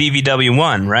with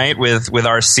BBW1, right? With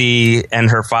RC and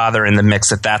her father in the mix,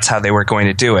 that's how they were going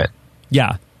to do it.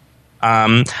 Yeah.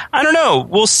 I don't know.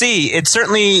 We'll see. It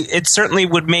certainly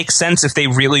would make sense if they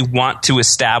really want to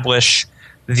establish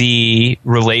the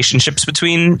relationships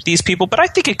between these people. But I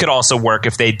think it could also work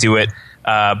if they do it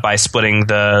by splitting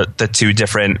the two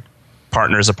different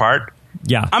partners apart.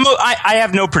 Yeah, I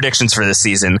have no predictions for this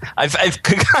season. If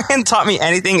Cagayan taught me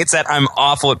anything, it's that I'm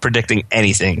awful at predicting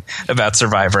anything about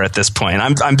Survivor at this point.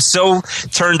 I'm so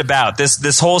turned about.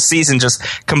 This whole season just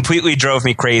completely drove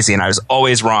me crazy, and I was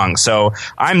always wrong. So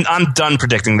I'm done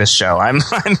predicting this show. I'm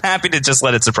happy to just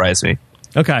let it surprise me.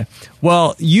 Okay.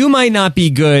 Well, you might not be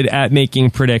good at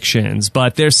making predictions,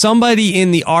 but there's somebody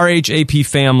in the RHAP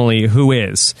family who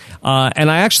is.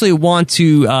 And I actually want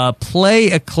to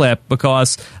play a clip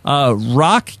because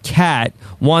Rock Cat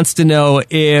wants to know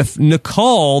if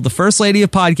Nicole, the first lady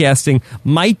of podcasting,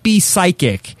 might be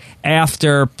psychic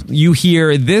after you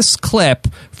hear this clip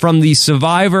from the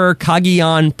Survivor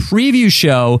Cagayan preview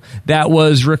show that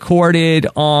was recorded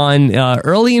on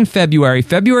early in February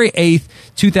 8th,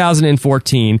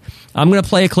 2014. I'm going to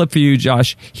play a clip for you,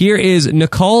 Josh. Here is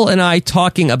Nicole and I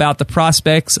talking about the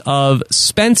prospects of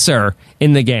Spencer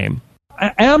in the game.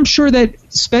 I'm sure that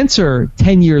Spencer,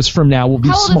 10 years from now, will be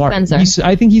How old smart. Is Spencer?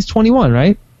 I think he's 21,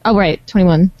 right? Oh, right,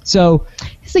 21. So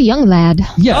he's a young lad.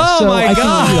 Yeah, oh so my I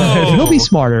God. think he'll be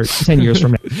smarter 10 years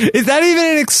from now. Is that even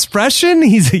an expression?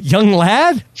 He's a young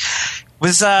lad?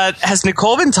 Has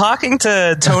Nicole been talking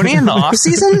to Tony in the off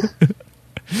season?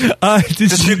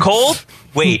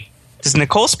 Does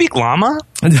Nicole speak llama?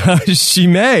 She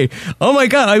may. Oh my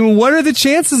God. I mean, what are the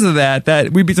chances of that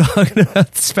we'd be talking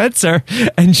about Spencer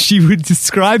and she would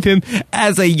describe him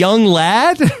as a young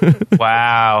lad?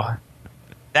 Wow.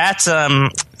 That's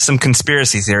some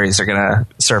conspiracy theories are going to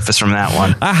surface from that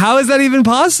one. How is that even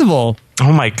possible?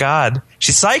 Oh my God.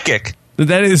 She's psychic.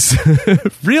 That is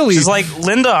really... She's like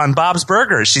Linda on Bob's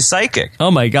Burgers. She's psychic. Oh,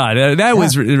 my God. That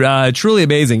was truly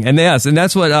amazing. And yes, and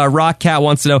that's what Rock Cat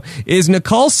wants to know. Is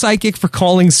Nicole psychic for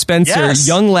calling Spencer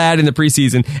young lad in the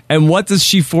preseason? And what does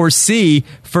she foresee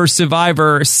for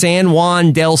Survivor San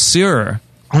Juan del Sur?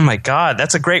 Oh, my God.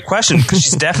 That's a great question because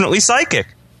she's definitely psychic.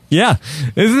 Yeah.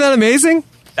 Isn't that amazing?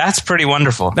 That's pretty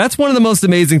wonderful. That's one of the most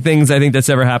amazing things I think that's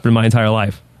ever happened in my entire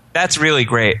life. That's really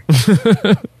great.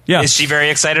 Yeah. Is she very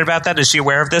excited about that? Is she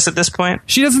aware of this at this point?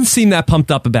 She doesn't seem that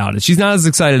pumped up about it. She's not as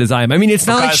excited as I am. I mean, it's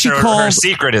not like she called... her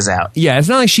secret is out. Yeah, it's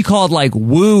not like she called, like,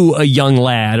 woo a young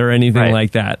lad or anything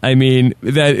like that. I mean,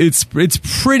 that it's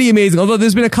pretty amazing. Although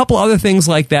there's been a couple other things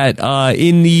like that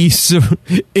in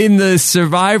the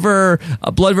Survivor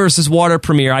Blood versus Water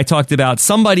premiere. I talked about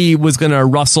somebody was going to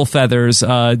rustle feathers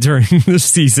during the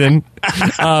season.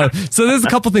 So there's a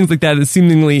couple things like that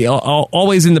seemingly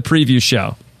always in the preview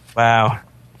show. Wow.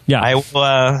 Yeah,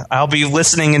 I'll be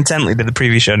listening intently to the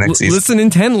preview show next season. Listen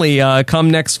intently come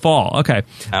next fall. Okay,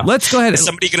 let's go ahead. Is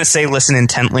somebody going to say listen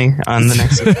intently on the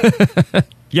next season?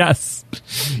 Yes.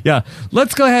 Yeah.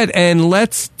 Let's go ahead and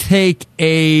let's take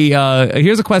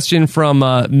here's a question from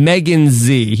Megan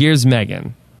Z. Here's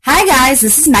Megan. Hi guys,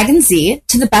 this is Megan Z.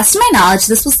 To the best of my knowledge,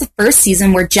 this was the first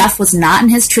season where Jeff was not in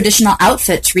his traditional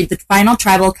outfit to read the final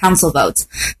tribal council votes.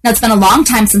 Now, it's been a long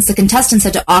time since the contestants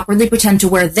had to awkwardly pretend to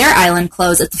wear their island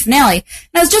clothes at the finale, and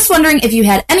I was just wondering if you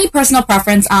had any personal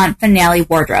preference on finale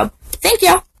wardrobe. Thank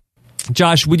you.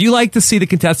 Josh, would you like to see the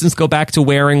contestants go back to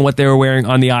wearing what they were wearing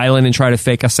on the island and try to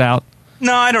fake us out?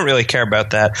 No, I don't really care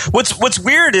about that. What's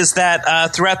weird is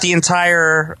that throughout the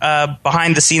entire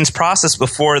behind-the-scenes process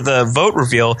before the vote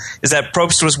reveal is that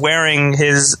Probst was wearing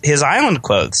his island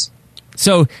clothes.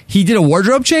 So he did a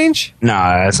wardrobe change? No,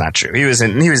 that's not true. He was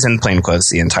in plain clothes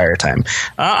the entire time.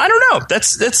 I don't know.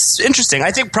 That's interesting.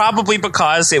 I think probably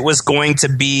because he was going to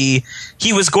be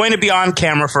on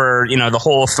camera for, the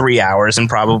whole 3 hours, and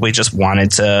probably just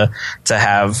wanted to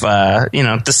have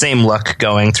the same look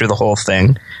going through the whole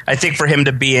thing. I think for him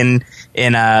to be in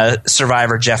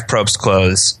Survivor Jeff Probst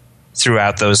clothes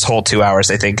throughout those whole 2 hours,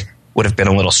 I think would have been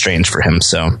a little strange for him.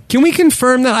 So can we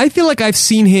confirm that? I feel like I've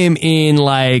seen him in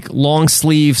like long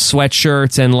sleeve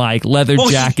sweatshirts and like leather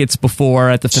jackets before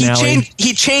at the finale.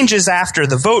 He changes after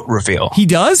the vote reveal. He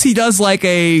does like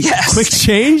a quick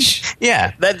change.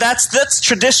 Yeah, that's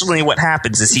traditionally what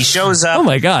happens. Is he shows up? Oh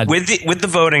my God. with the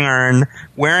voting urn,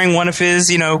 wearing one of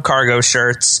his cargo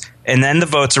shirts. And then the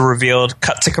votes are revealed,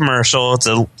 cut to commercial. It's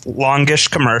a longish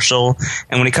commercial.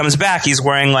 And when he comes back, he's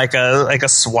wearing like a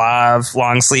suave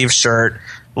long sleeve shirt,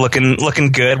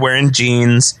 looking good, wearing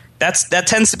jeans. That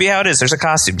tends to be how it is. There's a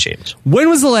costume change. When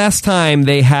was the last time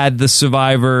they had the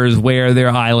survivors wear their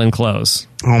island clothes?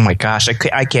 Oh my gosh,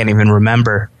 I can't even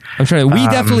remember. I'm trying to. We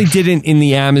definitely didn't in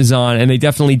the Amazon, and they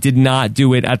definitely did not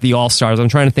do it at the All Stars. I'm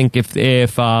trying to think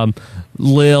if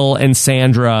Lil and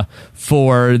Sandra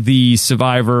for the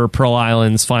Survivor Pearl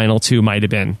Islands final 2 might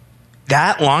have been.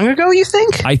 That long ago, you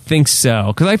think? I think so,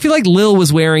 because I feel like Lil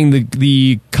was wearing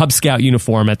the Cub Scout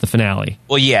uniform at the finale.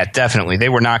 Well, yeah, definitely. They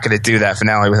were not going to do that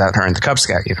finale without her in the Cub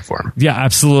Scout uniform. Yeah,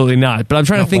 absolutely not. But I'm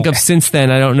trying to think of since then.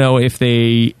 I don't know if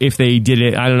they did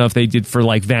it. I don't know if they did for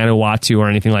like Vanuatu or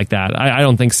anything like that. I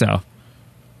don't think so.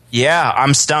 Yeah,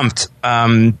 I'm stumped.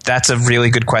 That's a really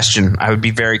good question. I would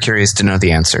be very curious to know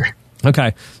the answer.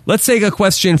 Okay, let's take a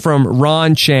question from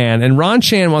Ron Chan. And Ron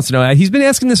Chan wants to know, he's been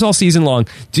asking this all season long,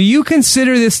 do you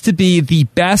consider this to be the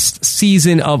best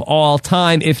season of all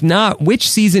time? If not, which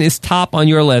season is top on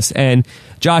your list? And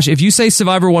Josh, if you say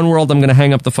Survivor One World, I'm going to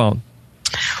hang up the phone.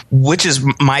 Which is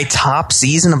my top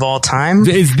season of all time?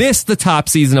 Is this the top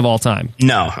season of all time?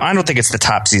 No, I don't think it's the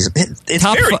top season. It's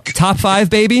top 5,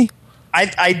 baby?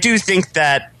 I do think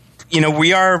that,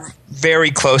 we are very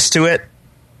close to it.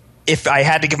 If I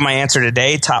had to give my answer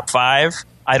today, top 5,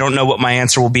 I don't know what my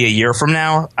answer will be a year from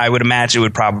now. I would imagine it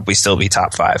would probably still be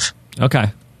top 5.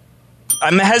 Okay.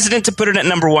 I'm hesitant to put it at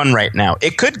number 1 right now.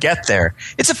 It could get there.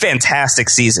 It's a fantastic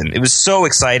season. It was so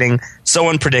exciting, so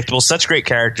unpredictable, such great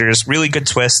characters, really good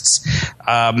twists.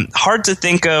 Hard to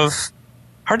think of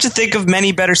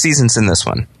many better seasons than this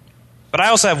one. But I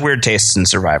also have weird tastes in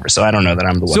Survivor, so I don't know that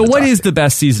I'm the one. So what is the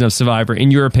best season of Survivor, in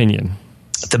your opinion?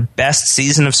 The best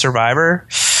season of Survivor?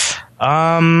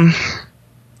 Probably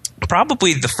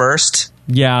the first.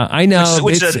 Yeah, I know.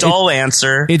 Which is a dull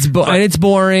answer. And it's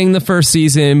boring, the first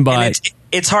season, but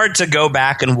it's hard to go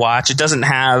back and watch. It doesn't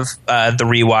have the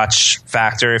rewatch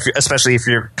factor, especially if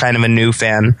you're kind of a new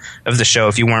fan of the show,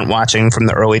 if you weren't watching from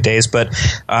the early days. But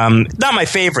not my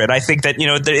favorite. I think that,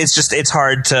 it's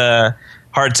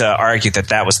hard to argue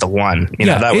that was the one.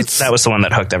 That was the one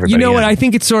that hooked everybody. You know what? I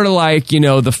think it's sort of like,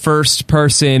 the first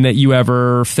person that you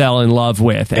ever fell in love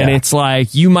with. And it's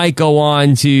like, you might go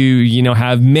on to,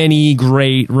 have many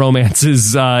great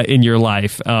romances in your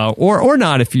life. Or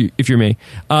not if you're me.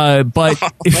 But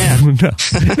I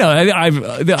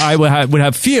would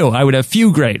have few. I would have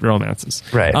few great romances.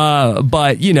 Right.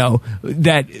 But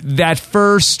that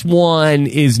first one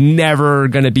is never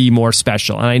going to be more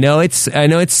special. And I know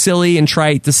it's silly and trite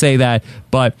to say that,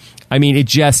 but I mean, it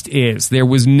just is. There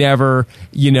was never,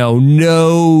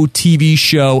 no TV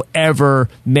show ever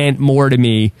meant more to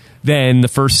me than the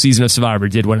first season of Survivor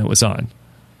did when it was on.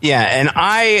 Yeah,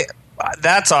 and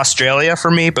that's Australia for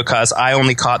me, because I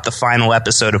only caught the final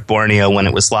episode of Borneo when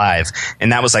it was live,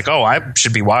 and that was like, oh, I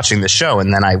should be watching the show,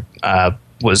 and then I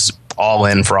was all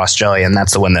in for Australia, and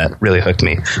that's the one that really hooked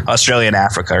me. Australia and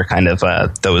Africa are kind of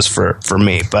those for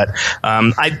me. But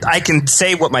I can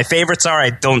say what my favorites are. I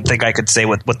don't think I could say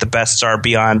what the bests are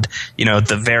beyond,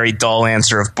 the very dull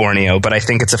answer of Borneo, but I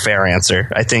think it's a fair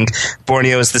answer. I think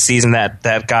Borneo is the season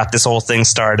that got this whole thing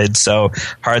started, so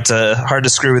hard to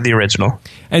screw with the original.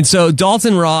 And so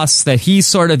Dalton Ross, that he's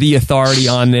sort of the authority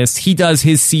on this, he does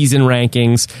his season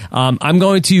rankings. I'm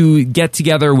going to get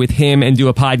together with him and do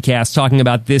a podcast talking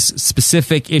about this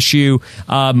specific issue.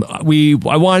 I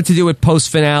wanted to do it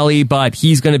post-finale, but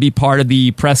he's going to be part of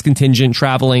the press contingent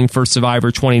traveling for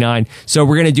Survivor 29. So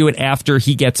we're going to do it after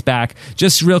he gets back.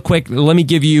 Just real quick, let me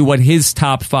give you what his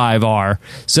top 5 are.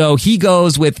 So he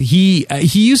goes with, he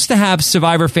used to have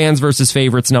Survivor fans versus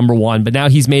favorites number 1, but now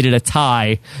he's made it a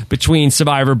tie between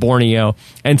Survivor Borneo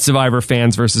and Survivor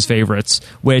fans versus favorites,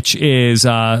 which is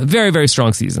a very, very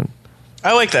strong season.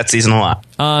 I like that season a lot.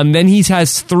 Then he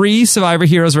has 3 Survivor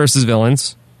heroes versus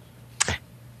villains.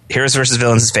 Heroes vs.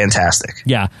 Villains is fantastic.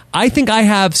 Yeah. I think I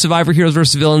have Survivor Heroes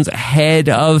vs. Villains ahead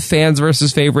of Fans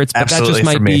vs. Favorites, but Absolutely,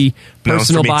 that just might be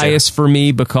personal bias too. for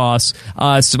me because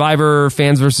Survivor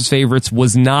Fans vs. Favorites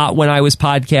was not when I was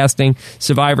podcasting.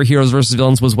 Survivor Heroes vs.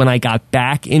 Villains was when I got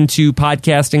back into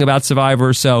podcasting about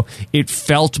Survivor, so it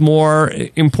felt more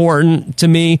important to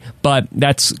me, but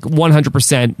that's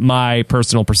 100% my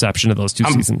personal perception of those two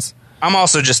seasons. I'm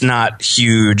also just not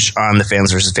huge on the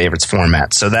Fans versus Favorites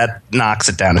format, so that knocks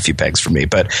it down a few pegs for me.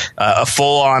 But a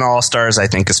full-on All-Stars, I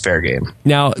think, is fair game.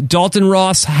 Now, Dalton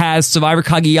Ross has Survivor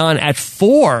Cagayan at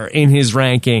 4 in his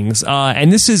rankings,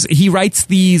 and he writes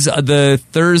these the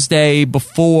Thursday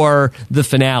before the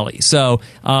finale. So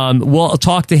we'll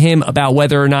talk to him about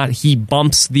whether or not he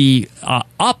bumps the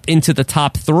up into the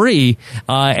top 3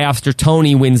 after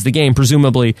Tony wins the game.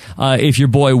 Presumably, if your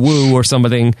boy Wu or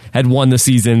something had won the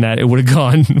season, that it would have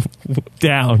gone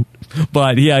down.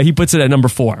 But yeah, he puts it at number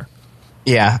 4.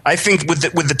 Yeah, I think with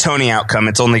the Tony outcome,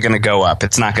 it's only going to go up.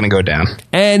 It's not going to go down.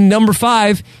 And number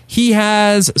 5, he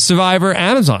has Survivor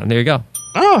Amazon. There you go.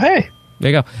 Oh, hey.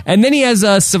 There you go. And then he has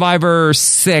Survivor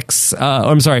 6.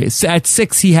 I'm sorry. At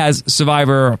 6, he has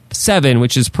Survivor 7,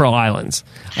 which is Pearl Islands.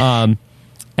 And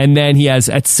then he has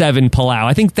at 7 Palau.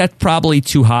 I think that's probably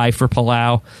too high for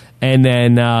Palau. And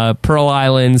then Pearl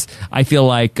Islands, I feel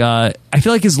like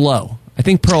is low. I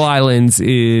think Pearl Islands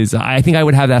is. I think I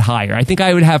would have that higher. I think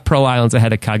I would have Pearl Islands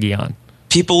ahead of Cagayan.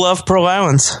 People love Pearl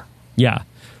Islands. Yeah.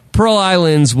 Pearl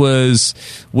Islands was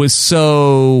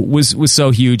so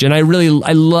huge, and I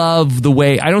love the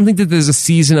way. I don't think that there's a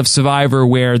season of Survivor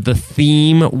where the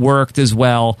theme worked as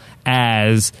well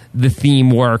as the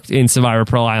theme worked in Survivor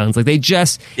Pearl Islands. Like they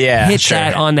just hit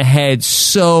that on the head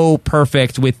so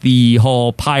perfect with the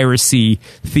whole piracy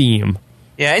theme.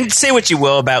 Yeah, and say what you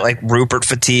will about like Rupert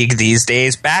fatigue these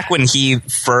days. Back when he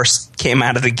first came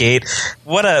out of the gate,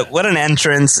 what an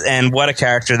entrance and what a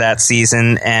character that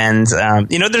season. And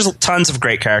there's tons of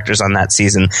great characters on that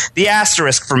season. The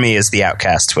asterisk for me is the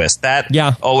Outcast twist. That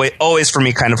always for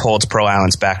me kind of holds Pearl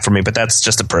Islands back for me. But that's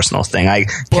just a personal thing. I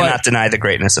cannot deny the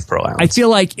greatness of Pearl Islands. I feel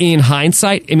like in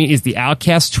hindsight, is the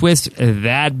Outcast twist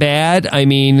that bad?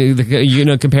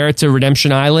 Compare it to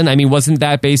Redemption Island. Wasn't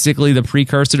that basically the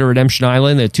precursor to Redemption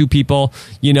Island? That 2 people,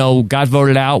 got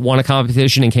voted out, won a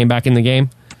competition, and came back in the game?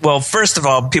 Well, first of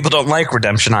all, people don't like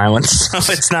Redemption Island, so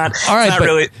it's not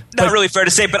really fair to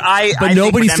say. But I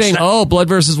nobody's saying, Blood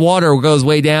versus Water goes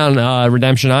way down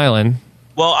Redemption Island.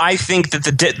 Well, I think that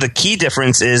the key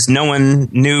difference is no one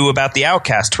knew about the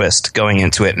Outcast twist going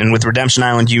into it. And with Redemption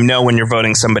Island, when you're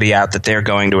voting somebody out that they're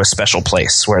going to a special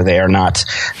place where they are not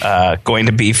going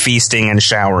to be feasting and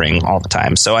showering all the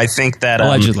time. So I think that...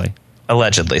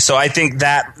 Allegedly. So I think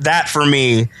that for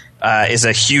me is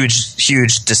a huge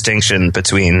distinction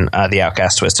between the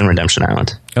Outcast twist and Redemption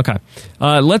Island. Okay.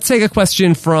 Let's take a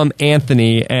question from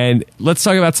Anthony, and let's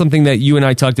talk about something that you and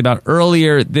I talked about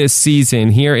earlier this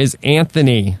season. Here is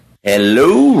Anthony.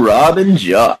 Hello, Rob and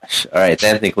Josh. All right, it's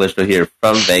Anthony Callisto here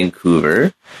from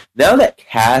Vancouver. Now that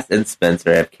Cass and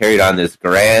Spencer have carried on this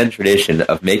grand tradition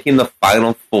of making the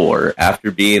Final Four after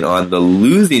being on the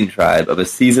losing tribe of a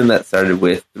season that started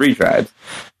with 3 tribes,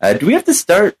 do we have to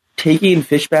start taking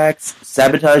Fishback's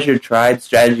sabotage your tribe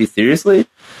strategy seriously?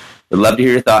 Would love to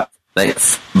hear your thoughts.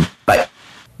 Thanks. Bye.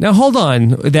 Now, hold on.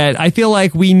 That I feel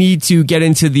like we need to get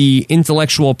into the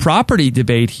intellectual property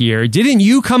debate here. Didn't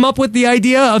you come up with the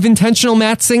idea of intentional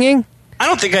mat singing? I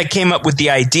don't think I came up with the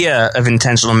idea of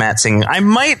intentional mat singing. I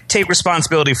might take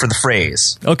responsibility for the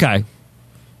phrase. Okay.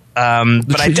 But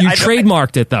you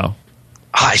trademarked it, though.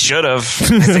 I should have.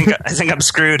 I think I'm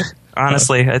screwed.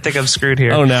 Honestly, I think I'm screwed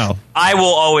here. Oh, no. I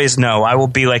will always know. I will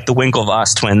be like the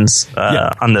Winklevoss twins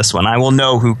on this one. I will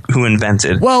know who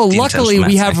invented. Well, luckily,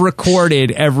 we have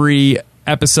recorded every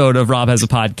episode of Rob Has a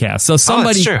Podcast. So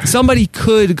somebody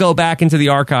could go back into the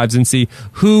archives and see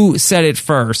who said it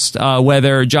first,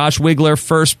 whether Josh Wigler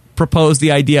first proposed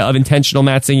the idea of intentional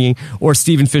mat singing or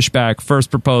Stephen Fishback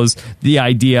first proposed the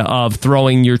idea of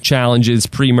throwing your challenges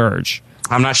pre-merge.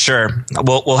 I'm not sure.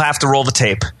 We'll have to roll the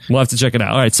tape. We'll have to check it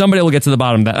out. All right, somebody will get to the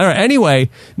bottom of that. All right, anyway,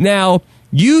 now,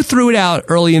 you threw it out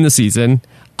early in the season.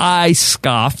 I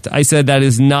scoffed. I said that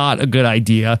is not a good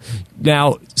idea.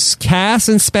 Now, Cass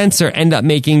and Spencer end up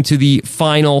making to the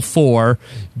Final Four.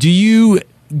 Do you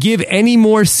give any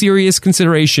more serious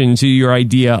consideration to your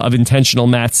idea of intentional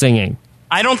mat singing?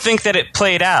 I don't think that it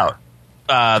played out.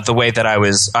 the way that I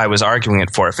was arguing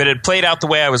it for. If it had played out the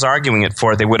way I was arguing it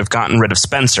for, they would have gotten rid of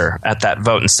Spencer at that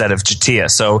vote instead of Jatia.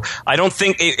 So I don't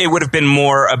think it would have been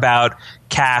more about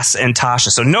Cass and Tasha.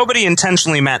 So nobody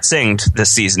intentionally Matt Singed this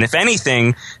season. If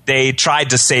anything, they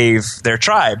tried to save their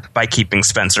tribe by keeping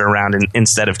Spencer around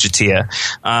instead of Jatia.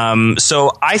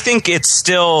 So I think it's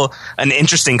still an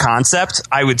interesting concept.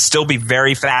 I would still be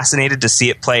very fascinated to see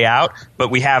it play out,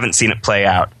 but we haven't seen it play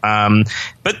out.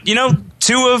 But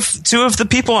two of the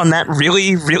people on that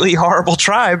really, really horrible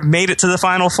tribe made it to the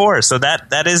Final Four, so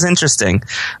that is interesting.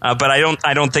 But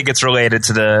I don't think it's related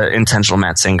to the intentional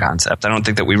Matt Singh concept. I don't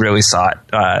think that we really saw it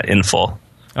in full.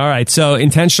 All right, so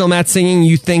intentional Matt singing,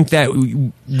 you think that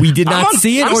we did not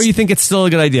see it, or you think it's still a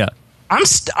good idea?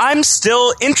 I'm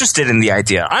still interested in the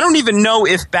idea. I don't even know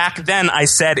if back then I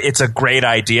said it's a great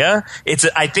idea.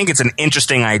 I think it's an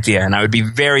interesting idea, and I would be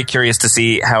very curious to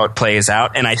see how it plays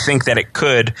out. And I think that it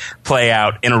could play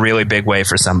out in a really big way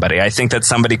for somebody. I think that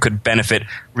somebody could benefit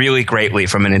really greatly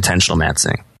from an intentional Matt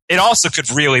Singh. It also could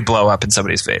really blow up in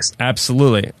somebody's face.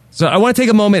 Absolutely. So I want to take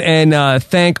a moment and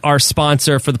thank our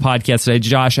sponsor for the podcast today,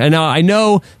 Josh. And I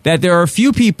know that there are a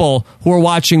few people who are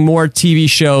watching more TV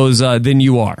shows than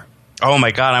you are. Oh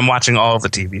my God, I'm watching all of the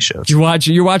TV shows.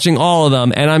 You're watching all of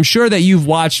them, and I'm sure that you've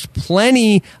watched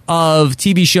plenty of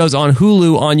TV shows on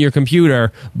Hulu on your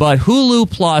computer, but Hulu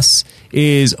Plus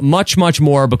is much, much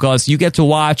more because you get to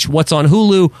watch what's on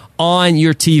Hulu on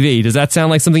your TV. Does that sound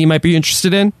like something you might be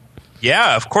interested in?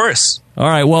 Yeah, of course. All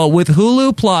right. Well, with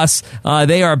Hulu Plus,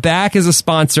 they are back as a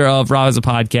sponsor of Rob as a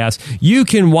Podcast. You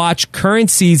can watch current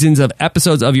seasons of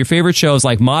episodes of your favorite shows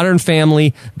like Modern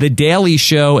Family, The Daily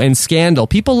Show, and Scandal.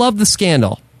 People love the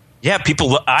Scandal. Yeah,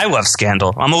 I love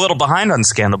Scandal. I'm a little behind on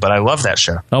Scandal, but I love that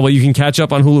show. Oh, well, you can catch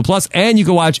up on Hulu Plus, and you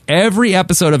can watch every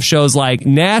episode of shows like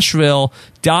Nashville,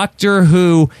 Doctor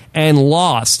Who, and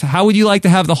Lost. How would you like to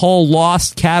have the whole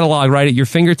Lost catalog right at your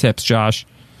fingertips, Josh?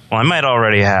 Well, I might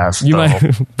already have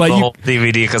the whole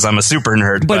DVD because I'm a super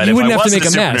nerd. But you wouldn't have to make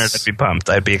a mess. Nerd, I'd be pumped.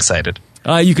 I'd be excited.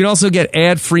 You can also get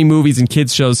ad-free movies and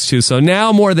kids shows too. So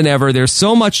now more than ever, there's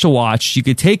so much to watch. You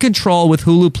could take control with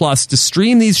Hulu Plus to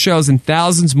stream these shows and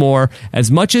thousands more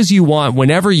as much as you want,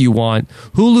 whenever you want.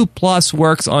 Hulu Plus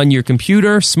works on your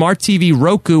computer, smart TV,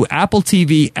 Roku, Apple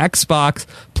TV, Xbox,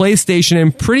 PlayStation,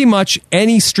 and pretty much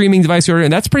any streaming device you order.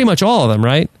 And that's pretty much all of them,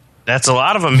 right? That's a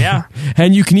lot of them, yeah.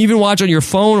 And you can even watch on your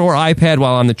phone or iPad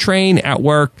while on the train, at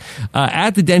work,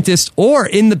 at the dentist, or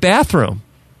in the bathroom.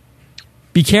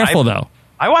 Be careful, though.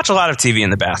 I watch a lot of TV in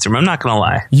the bathroom. I'm not going to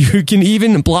lie. You can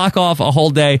even block off a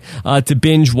whole day to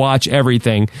binge watch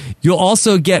everything. You'll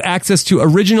also get access to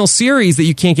original series that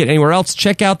you can't get anywhere else.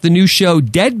 Check out the new show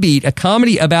Deadbeat, a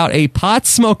comedy about a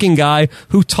pot-smoking guy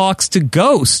who talks to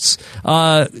ghosts.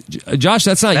 Josh,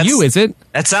 that's you, is it?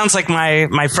 That sounds like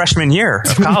my freshman year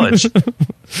of college.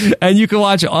 And you can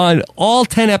watch on all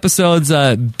 10 episodes,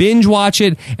 binge watch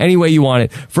it any way you want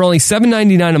it. For only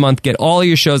 $7.99 a month, get all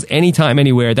your shows anytime,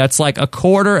 anywhere. That's like a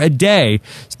quarter a day.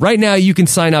 Right now, you can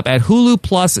sign up at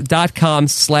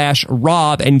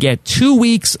huluplus.com/Rob and get 2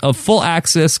 weeks of full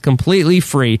access completely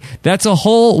free. That's a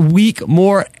whole week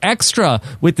more extra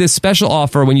with this special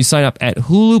offer when you sign up at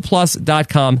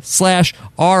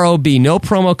huluplus.com/ROB. No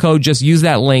promo code, just use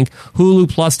that link,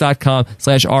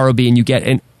 huluplus.com/ROB, and you get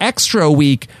an extra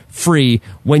week free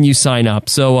when you sign up.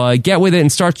 So get with it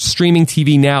and start streaming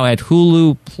TV now at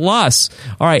Hulu Plus.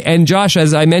 All right, and Josh,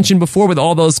 as I mentioned before, with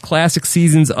all those classic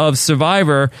seasons of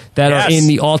Survivor that are in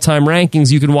the all-time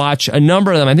rankings, you can watch a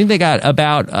number of them. I think they got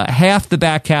about half the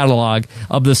back catalog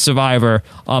of the Survivor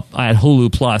up at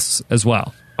Hulu Plus as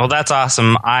well. Well, that's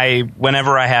awesome.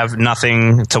 Whenever I have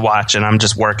nothing to watch and I'm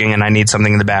just working and I need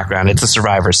something in the background, it's a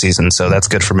Survivor season, so that's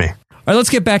good for me. All right,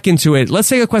 let's get back into it. Let's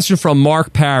take a question from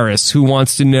Mark Paris, who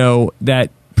wants to know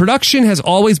that production has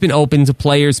always been open to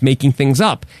players making things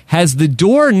up. Has the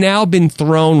door now been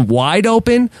thrown wide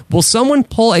open? Will someone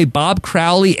pull a Bob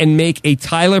Crowley and make a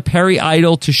Tyler Perry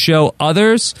idol to show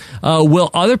others?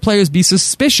 Will other players be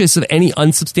suspicious of any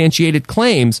unsubstantiated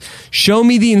claims? Show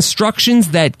me the instructions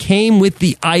that came with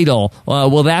the idol.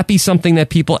 Will that be something that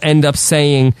people end up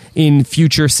saying in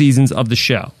future seasons of the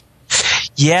show?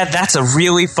 Yeah, that's a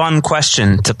really fun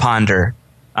question to ponder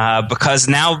because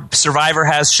now Survivor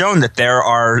has shown that there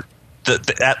are,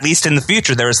 at least in the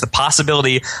future, there is the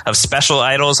possibility of special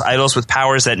idols with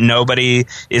powers that nobody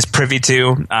is privy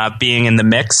to being in the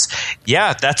mix.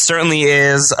 Yeah, that certainly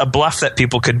is a bluff that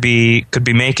people could be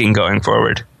making going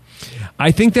forward. I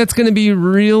think that's going to be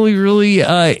really, really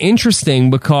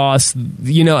interesting because,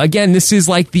 again, this is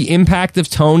like the impact of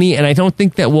Tony, and I don't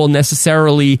think that we'll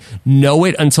necessarily know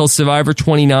it until Survivor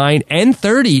 29 and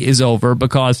 30 is over,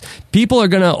 because people are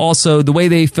going to also, the way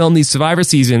they film these Survivor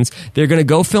seasons, they're going to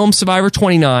go film Survivor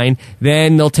 29,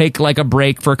 then they'll take like a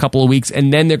break for a couple of weeks,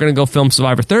 and then they're going to go film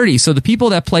Survivor 30. So the people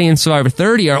that play in Survivor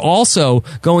 30 are also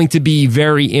going to be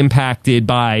very impacted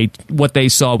by what they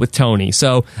saw with Tony.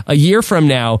 So a year from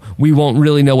now, we won't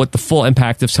really know what the full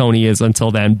impact of Tony is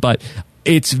until then, but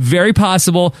it's very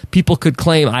possible people could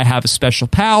claim I have a special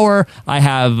power. I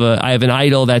have an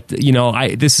idol that,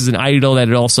 this is an idol that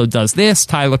it also does this.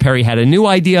 Tyler Perry had a new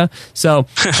idea. So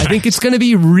I think it's going to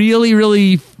be really,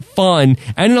 really fun.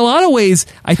 And in a lot of ways,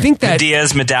 I think that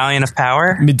Medea's Medallion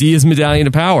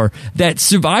of Power. That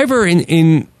Survivor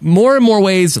in more and more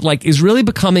ways, like, is really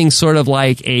becoming sort of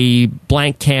like a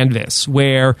blank canvas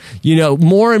where,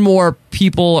 more and more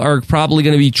people are probably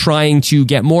going to be trying to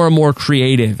get more and more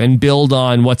creative and build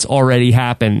on what's already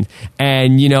happened.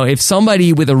 And, if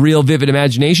somebody with a real vivid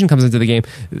imagination comes into the game,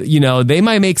 they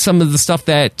might make some of the stuff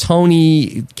that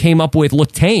Tony came up with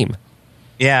look tame.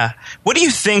 Yeah. What do you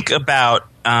think about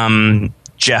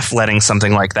Jeff letting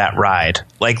something like that ride?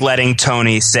 Like letting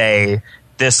Tony say,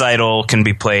 this idol can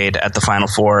be played at the Final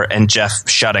Four, and Jeff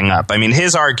shutting up. I mean,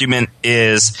 his argument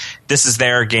is, this is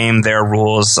their game, their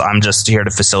rules. I'm just here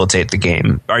to facilitate the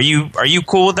game. Are you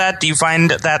cool with that? Do you find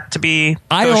that to be kosher?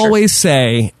 I always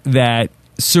say that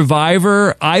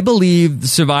Survivor, I believe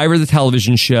Survivor, the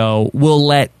television show, will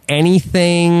let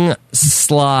anything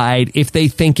slide if they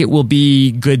think it will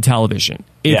be good television.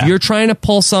 If you're trying to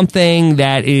pull something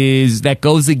that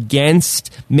goes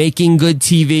against making good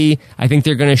TV, I think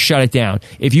they're going to shut it down.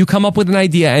 If you come up with an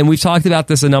idea, and we've talked about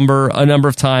this a number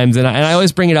of times, and I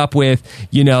always bring it up with,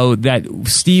 that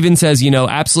Steven says,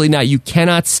 absolutely not. You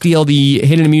cannot steal the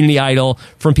hidden immunity idol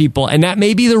from people. And that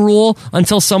may be the rule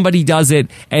until somebody does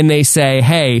it and they say,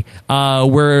 hey,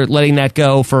 we're letting that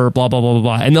go for blah, blah, blah, blah,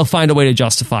 blah. And they'll find a way to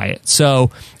justify it.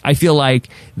 So I feel like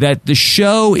that the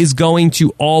show is going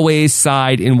to always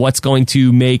side in what's going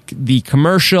to make the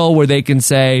commercial, where they can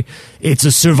say it's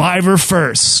a Survivor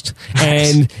first.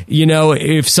 And,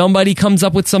 if somebody comes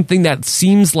up with something that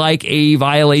seems like a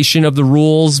violation of the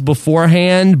rules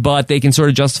beforehand, but they can sort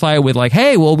of justify it with like,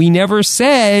 hey, well, we never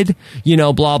said,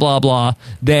 blah, blah, blah,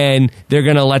 then they're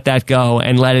going to let that go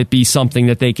and let it be something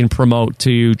that they can promote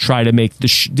to try to make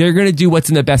they're going to do what's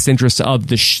in the best interest of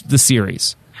the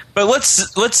series. But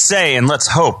let's say and let's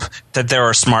hope that there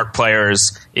are smart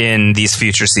players in these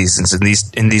future seasons,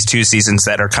 in these two seasons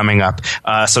that are coming up.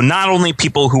 So not only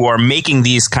people who are making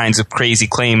these kinds of crazy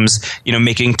claims,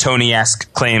 making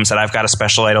Tony-esque claims that I've got a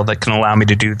special idol that can allow me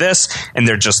to do this, and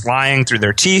they're just lying through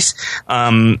their teeth.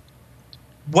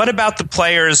 What about the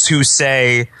players who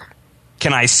say,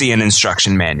 "Can I see an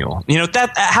instruction manual?"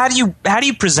 How do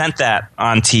you present that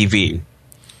on TV?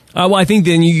 Well, I think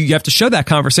then you have to show that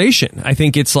conversation. I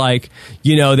think it's like,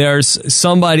 there's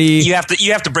somebody... You have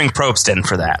to bring Probst in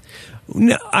for that.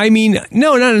 No,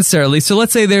 no, not necessarily. So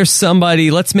let's say there's somebody,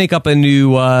 let's make up a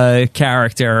new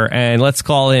character, and let's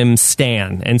call him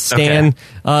Stan. And Stan,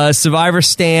 Survivor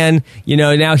Stan,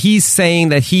 now he's saying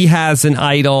that he has an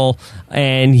idol,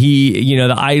 and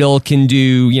the idol can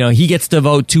do, he gets to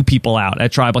vote 2 people out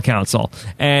at tribal council.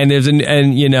 And there's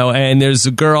there's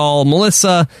a girl,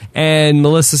 Melissa, and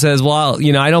Melissa says, well,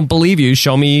 I don't believe you.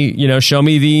 Show me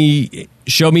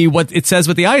what it says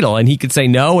with the idol. And he could say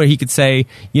no, or he could say,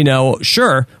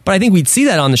 sure. But I think we'd see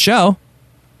that on the show.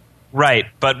 Right.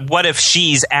 But what if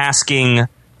she's asking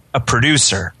a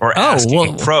producer or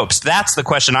asking Probst? That's the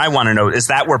question I want to know. Is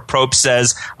that where Probst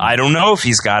says, I don't know if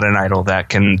he's got an idol that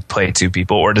can play 2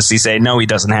 people, or does he say, no, he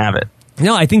doesn't have it?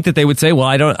 No, I think that they would say, well,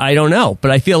 I don't know.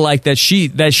 But I feel like that she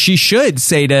should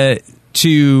say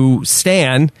to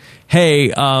Stan,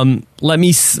 hey, let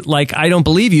me, I don't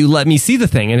believe you, let me see the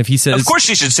thing. And if he says... Of course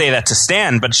she should say that to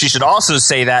Stan, but she should also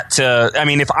say that to...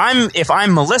 if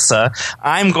I'm Melissa,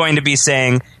 I'm going to be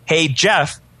saying, hey,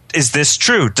 Jeff, is this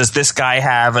true? Does this guy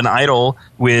have an idol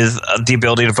with the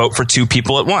ability to vote for 2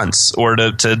 people at once, or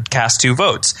to cast 2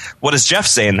 votes? What does Jeff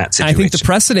say in that situation? I think the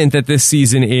precedent that this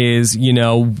season is,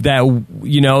 that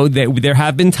there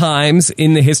have been times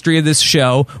in the history of this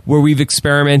show where we've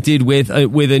experimented with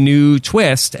a new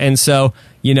twist, and so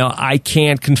I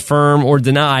can't confirm or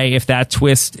deny if that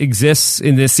twist exists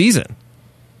in this season.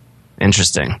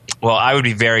 Interesting. Well, I would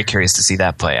be very curious to see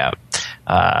that play out.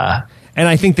 And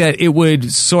I think that it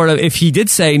would sort of, if he did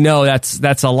say, no,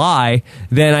 that's a lie,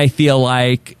 then I feel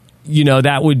like,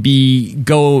 that would be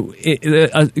go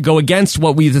against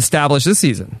what we've established this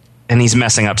season. And he's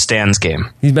messing up Stan's game.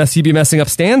 He'd be messing up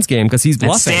Stan's game because he's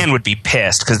bluffing. And Stan would be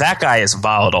pissed because that guy is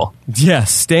volatile. Yeah,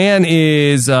 Stan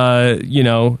is,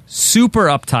 super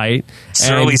uptight.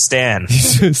 Surly Stan.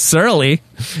 Surly.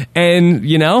 And,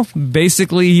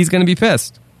 basically he's going to be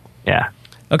pissed. Yeah.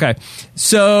 Okay.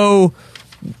 So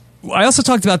I also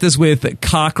talked about this with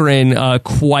Cochran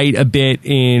quite a bit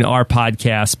in our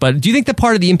podcast, but do you think that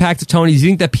part of the impact of Tony, do you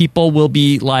think that people will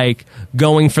be like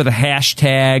going for the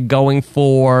hashtag, going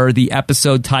for the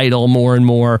episode title more and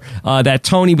more, that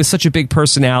Tony was such a big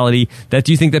personality that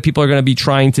do you think that people are going to be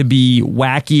trying to be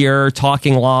wackier,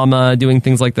 talking llama, doing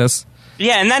things like this?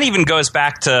 Yeah, and that even goes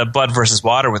back to Blood versus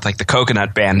Water with like the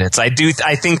Coconut Bandits. I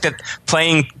think that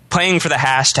playing for the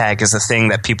hashtag is a thing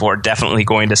that people are definitely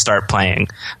going to start playing.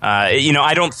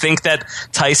 I don't think that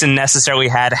Tyson necessarily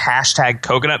had hashtag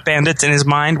Coconut Bandits in his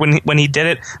mind when he did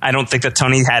it. I don't think that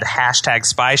Tony had hashtag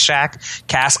Spy Shack.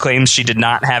 Cass claims she did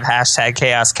not have hashtag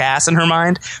Chaos Cass in her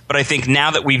mind. But I think now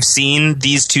that we've seen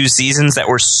these 2 seasons that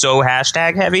were so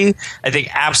hashtag heavy, I think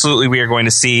absolutely we are going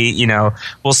to see,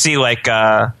 we'll see like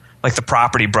the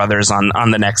Property Brothers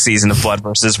on the next season of Blood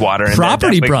versus Water. And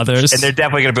Property Brothers? And they're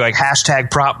definitely going to be like,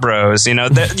 hashtag Prop Bros.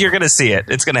 You're going to see it.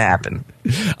 It's going to happen.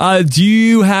 Do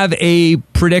you have a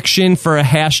prediction for a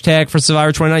hashtag for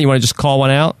Survivor 29? You want to just call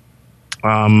one out?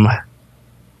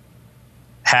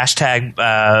 Hashtag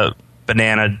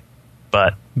banana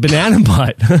butt. Banana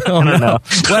butt? Oh, I don't know.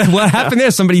 What happened there?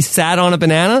 Somebody sat on a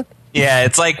banana? Yeah,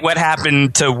 it's like what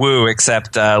happened to Woo,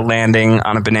 except landing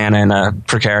on a banana in a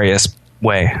precarious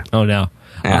way. Oh, no.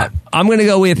 Yeah. I'm going to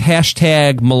go with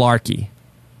hashtag malarkey.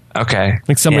 Okay.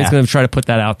 Like somebody's going to try to put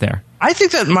that out there. I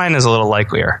think that mine is a little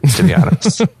likelier, to be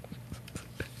honest.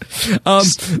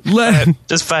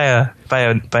 Just by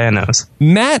a nose.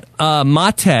 Matt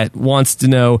Matet wants to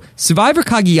know, Survivor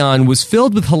Cagayan was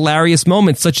filled with hilarious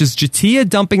moments such as Jatia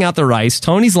dumping out the rice,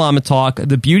 Tony's llama talk,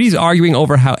 the beauties arguing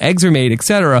over how eggs are made,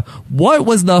 etc. What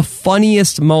was the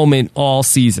funniest moment all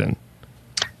season?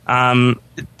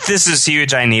 This is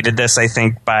huge. I needed this, I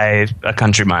think, by a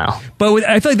country mile. But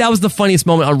I feel like that was the funniest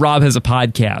moment on Rob Has a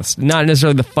Podcast, not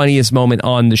necessarily the funniest moment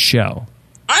on the show.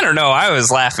 I don't know. I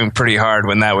was laughing pretty hard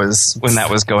when that was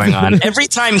going on. Every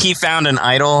time he found an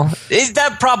idol,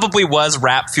 that probably was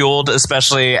RHAP fueled,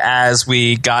 especially as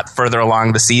we got further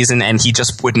along the season, and he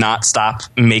just would not stop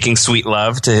making sweet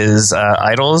love to his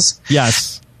idols.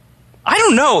 Yes. I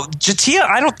don't know. Jatia,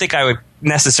 I don't think I would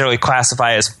necessarily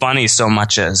classify as funny so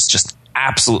much as just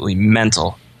absolutely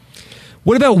mental.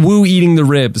 What about Woo eating the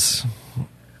ribs?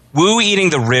 Woo eating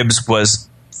the ribs was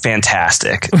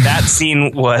fantastic. That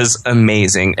scene was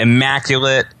amazing,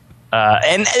 immaculate,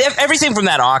 and everything from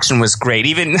that auction was great.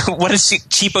 Even what is she,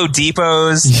 Cheapo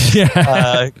Depots,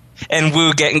 yeah. And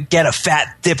Woo get a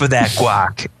fat dip of that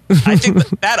guac. I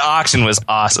think that auction was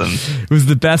awesome. It was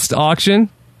the best auction.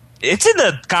 It's in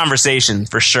the conversation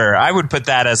for sure. I would put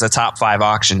that as a top 5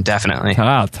 auction, definitely.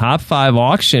 Wow, top 5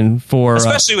 auction for...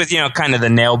 Especially with, kind of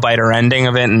the nail-biter ending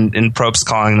of it and Probst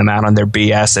calling them out on their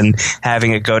BS and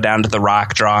having it go down to the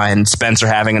rock draw and Spencer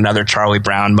having another Charlie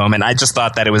Brown moment. I just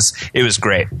thought that it was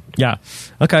great. Yeah.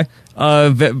 Okay.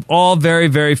 All very,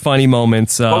 very funny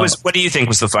moments. What do you think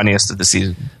was the funniest of the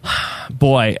season?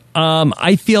 Boy,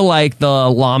 I feel like the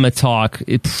llama talk,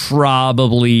 it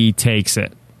probably takes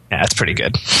it. Yeah, that's pretty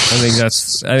good.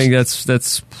 I think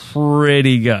that's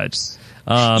pretty good.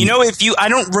 I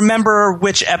don't remember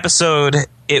which episode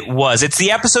it was. It's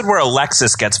the episode where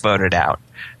Alexis gets voted out,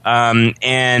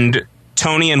 and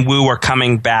Tony and Woo are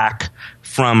coming back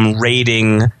from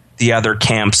raiding the other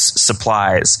camp's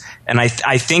supplies, and I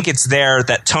think it's there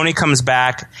that Tony comes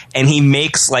back and he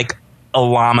makes like a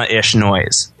llama-ish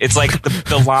noise. It's like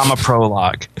the llama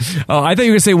prologue. Oh, I thought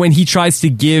you were going to say when he tries to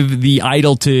give the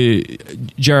idol to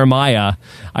Jeremiah.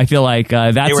 I feel like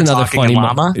that's another funny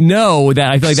moment. No,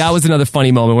 I feel like that was another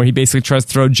funny moment where he basically tries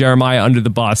to throw Jeremiah under the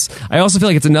bus. I also feel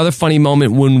like it's another funny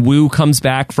moment when Woo comes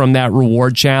back from that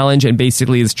reward challenge and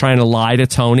basically is trying to lie to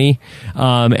Tony.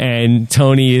 And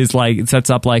Tony is like, sets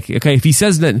up like, okay, if he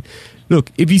says that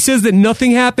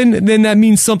nothing happened, then that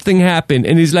means something happened.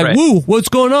 And he's like, right. Woo, what's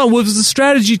going on? What was the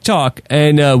strategy talk?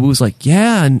 And Woo's like,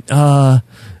 yeah,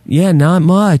 not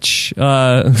much.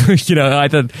 I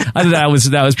thought that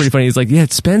was pretty funny. He's like, yeah,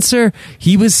 Spencer,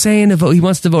 he was saying he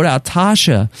wants to vote out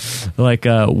Tasha. Like,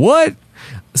 what?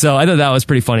 So I thought that was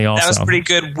pretty funny also. That was pretty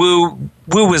good. Woo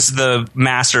was the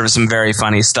master of some very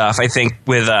funny stuff. I think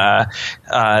with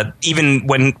even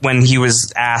when he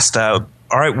was asked,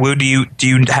 all right, Woo, do you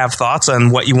have thoughts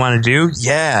on what you want to do?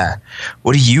 Yeah.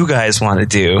 What do you guys want to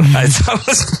do? I thought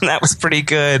that was pretty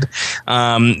good.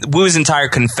 Woo's entire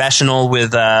confessional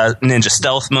with Ninja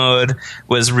Stealth Mode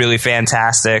was really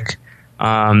fantastic.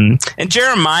 And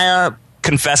Jeremiah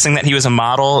confessing that he was a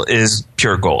model is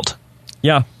pure gold.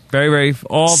 Yeah, very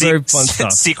fun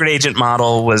stuff. Secret agent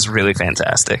model was really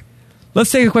fantastic. Let's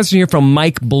take a question here from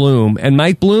Mike Bloom. And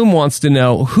Mike Bloom wants to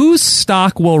know, whose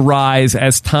stock will rise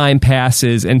as time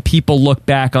passes and people look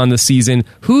back on the season?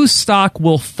 Whose stock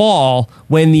will fall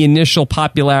when the initial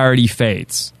popularity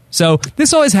fades? So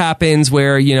this always happens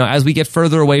where, as we get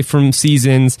further away from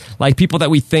seasons, like people that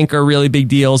we think are really big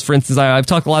deals. For instance, I've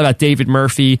talked a lot about David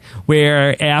Murphy,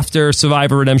 where after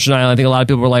Survivor Redemption Island, I think a lot of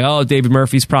people were like, oh, David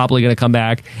Murphy's probably going to come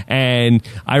back. And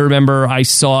I remember I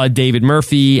saw David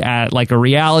Murphy at like a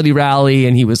reality rally,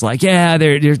 and he was like, yeah,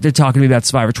 they're talking to me about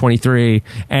Survivor 23.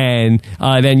 And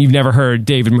then you've never heard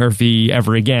David Murphy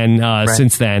ever again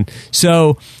since then.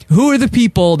 So who are the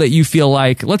people that you feel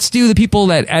like, let's do the people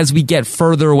that as we get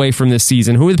further away from this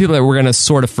season, who are the people that we're going to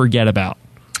sort of forget about?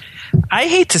 I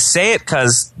hate to say it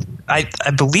because I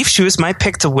believe she was my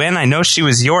pick to win. I know she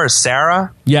was yours,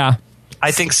 Sarah. Yeah.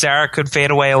 I think Sarah could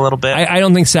fade away a little bit. I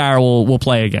don't think Sarah will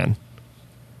play again.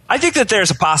 I think that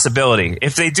there's a possibility.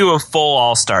 If they do a full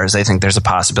All-Stars, I think there's a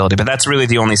possibility. But that's really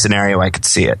the only scenario I could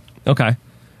see it. Okay.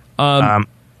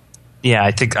 Yeah,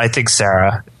 I think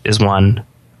Sarah is one.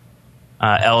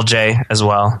 LJ as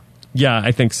well. Yeah,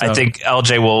 I think so. I think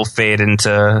LJ will fade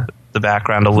into the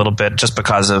background a little bit just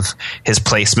because of his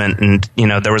placement. And,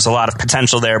 there was a lot of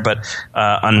potential there, but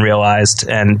unrealized.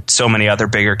 And so many other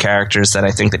bigger characters that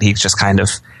I think that he just kind of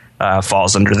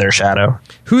falls under their shadow.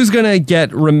 Who's going to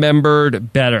get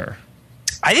remembered better?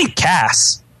 I think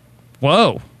Cass.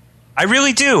 Whoa. I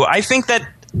really do. I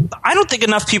don't think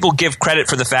enough people give credit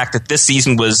for the fact that this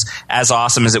season was as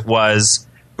awesome as it was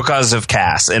because of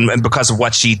Cass and because of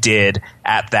what she did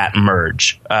at that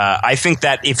merge. I think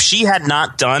that if she had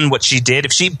not done what she did,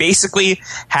 if she basically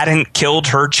hadn't killed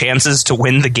her chances to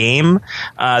win the game,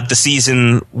 the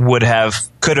season could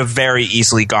have very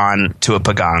easily gone to a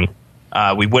pagong.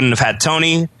 We wouldn't have had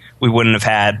Tony. We wouldn't have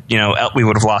had, we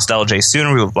would have lost LJ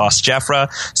sooner. We would have lost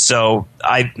Jeffra. So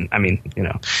I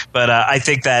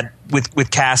think that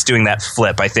with Cass doing that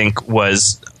flip, I think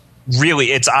was really,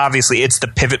 it's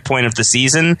the pivot point of the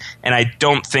season. And I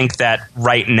don't think that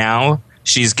right now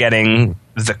she's getting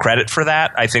the credit for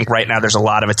that. I think right now there's a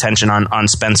lot of attention on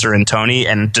Spencer and Tony,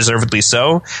 and deservedly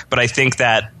so. But I think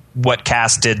that what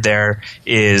Cass did there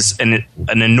is an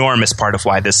enormous part of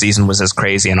why this season was as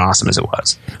crazy and awesome as it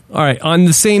was. All right, on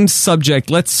the same subject,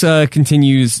 let's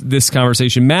continue this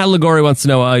conversation. Matt Ligori wants to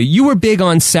know, you were big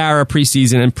on Sarah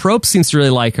preseason, and Probst seems to really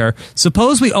like her.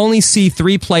 Suppose we only see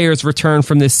 3 players return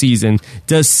from this season.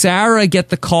 Does Sarah get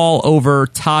the call over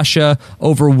Tasha,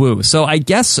 over Wu? So I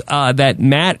guess that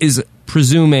Matt is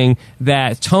presuming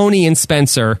that Tony and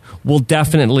Spencer will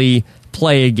definitely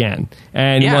play again,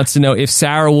 and wants to know if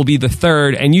Sarah will be the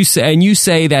third, and you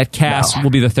say that Cass will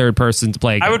be the third person to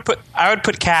play again. I would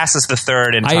put Cass as the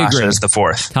third and Tasha as the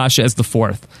fourth. Tasha as the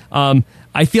fourth.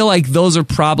 I feel like those are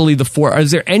probably the 4.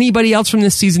 Is there anybody else from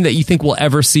this season that you think we'll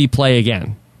ever see play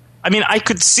again? I mean, I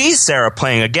could see Sarah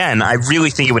playing again. I really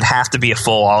think it would have to be a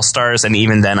full All-Stars, and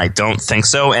even then I don't think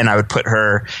so, and I would put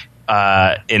her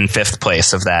in 5th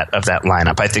place of that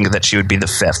lineup. I think that she would be the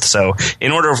 5th. So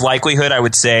in order of likelihood, I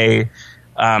would say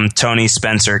Tony,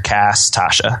 Spencer, Cass,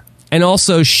 Tasha. And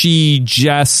also, she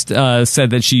just said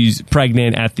that she's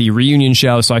pregnant at the reunion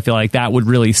show, so I feel like that would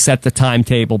really set the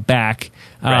timetable back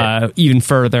even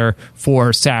further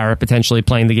for Sarah potentially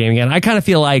playing the game again. I kind of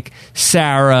feel like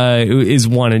Sarah is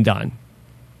one and done.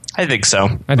 I think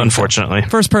so, unfortunately. So.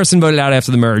 First person voted out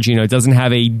after the merge, doesn't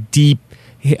have a deep,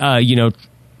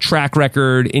 track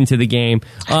record into the game.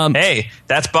 Hey,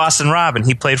 that's Boston Rob, and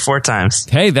he played 4 times.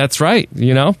 Hey, that's right,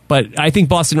 But I think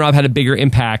Boston Rob had a bigger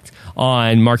impact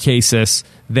on Marquesas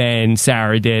than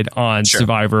Sarah did on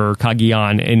Survivor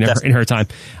Cagayan in her time.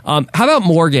 How about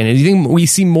Morgan? Do you think we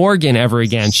see Morgan ever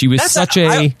again? She was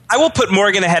I will put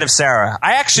Morgan ahead of Sarah.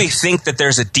 I actually think that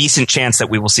there's a decent chance that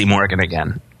we will see Morgan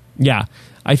again. Yeah.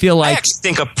 I actually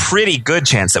think a pretty good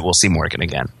chance that we'll see Morgan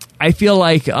again. I feel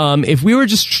like if we were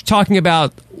just talking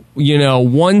about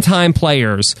one-time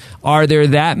players, are there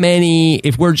that many?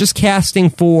 If we're just casting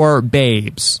for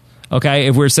babes, okay.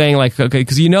 If we're saying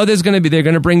because there's going to be, they're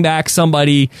going to bring back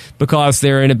somebody because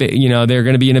they're in they're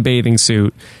going to be in a bathing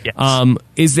suit. Yes.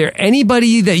 Is there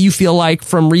anybody that you feel like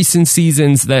from recent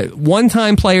seasons that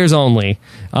one-time players only?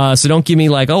 So don't give me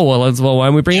why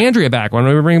don't we bring Andrea back? Why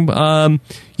don't we bring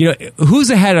who's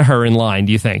ahead of her in line?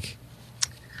 Do you think?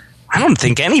 I don't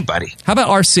think anybody. How about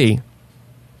RC?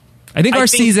 I think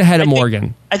RC's ahead of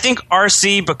Morgan. I think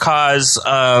RC because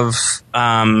of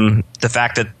the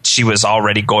fact that she was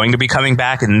already going to be coming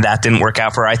back and that didn't work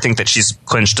out for her. I think that she's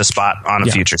clinched a spot on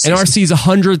a future season. And RC's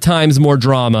 100 times more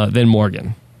drama than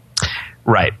Morgan.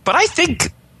 Right. But I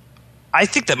think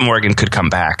that Morgan could come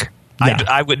back. Yeah.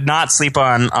 I would not sleep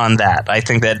on that. I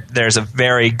think that there's a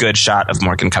very good shot of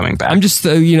Morgan coming back. I'm just,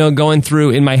 going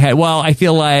through in my head. Well, I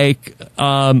feel like,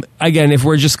 again, if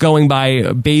we're just going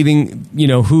by bathing,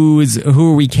 who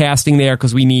are we casting there?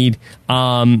 Because we need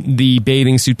the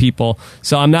bathing suit people.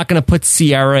 So I'm not going to put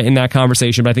Sierra in that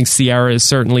conversation, but I think Sierra is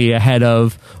certainly ahead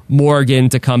of Morgan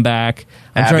to come back.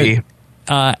 Abby.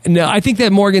 No, I think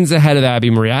that Morgan's ahead of Abby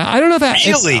Marie. I don't know if that.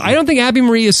 Really? I don't think Abby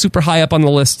Marie is super high up on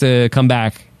the list to come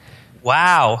back.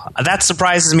 Wow, that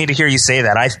surprises me to hear you say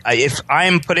that. If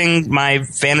I'm putting my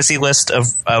fantasy list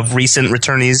of recent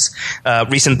returnees,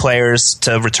 recent players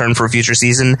to return for a future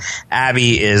season,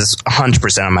 Abby is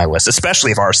 100% on my list,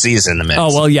 especially if RC is in the mix. Oh,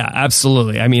 well, yeah,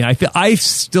 absolutely. I mean, I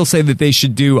still say that they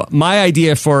should do. My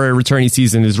idea for a returning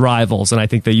season is Rivals, and I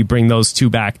think that you bring those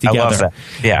two back together. I love that.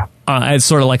 Yeah. It's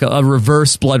sort of like a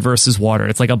reverse blood versus water.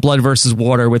 It's like a blood versus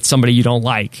water with somebody you don't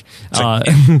like.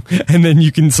 And then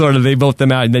you can they vote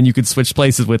them out, and then you could switch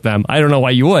places with them. I don't know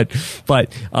why you would,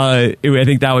 but I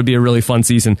think that would be a really fun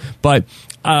season. But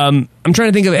I'm trying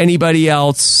to think of anybody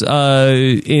else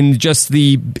in just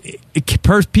the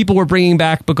people we're bringing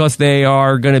back because they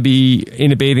are going to be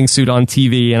in a bathing suit on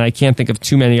TV, and I can't think of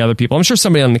too many other people. I'm sure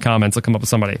somebody in the comments will come up with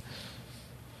somebody.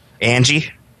 Angie?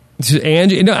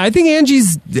 No, I think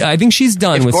she's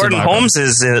done with Gordon Survivor. Holmes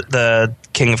is the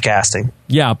king of casting.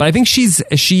 Yeah, but I think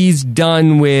she's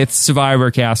done with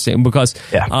Survivor casting because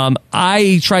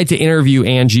I tried to interview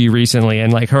Angie recently,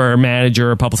 and like her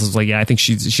manager or publicist was like, yeah, I think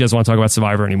she doesn't want to talk about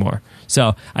Survivor anymore.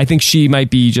 So I think she might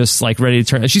be just like ready to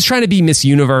turn. She's trying to be Miss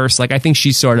Universe. Like I think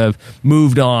she's sort of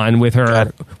moved on with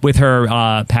her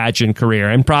pageant career,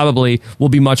 and probably will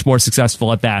be much more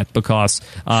successful at that because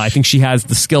I think she has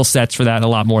the skill sets for that a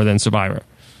lot more than Survivor.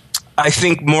 I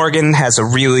think Morgan has a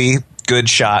really good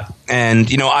shot, and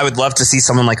I would love to see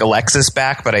someone like Alexis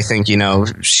back, but I think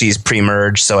she's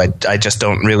pre-merged, so I just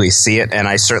don't really see it, and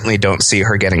I certainly don't see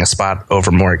her getting a spot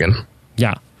over Morgan.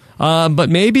 Yeah, but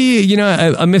maybe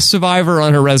a Miss Survivor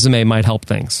on her resume might help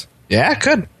things. Yeah, it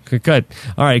could. Good.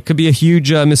 All right. Could be a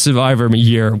huge Miss Survivor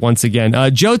year once again.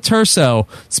 Joe Terso,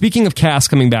 speaking of Cass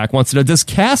coming back, wants to know, does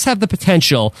Cass have the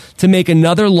potential to make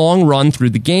another long run through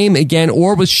the game again,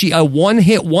 or was she a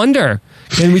one-hit wonder?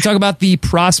 Can we talk about the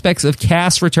prospects of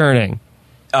Cass returning?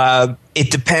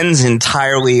 It depends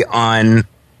entirely on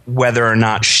whether or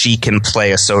not she can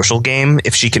play a social game.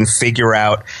 If she can figure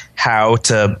out how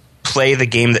to play the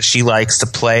game that she likes to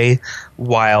play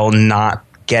while not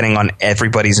getting on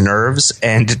everybody's nerves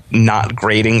and not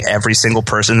grading every single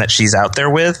person that she's out there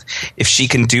with. If she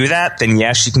can do that, then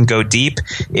yes, she can go deep.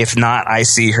 If not, I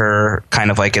see her kind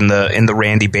of like in the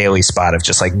Randy Bailey spot of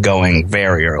just like going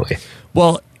very early.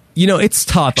 Well, it's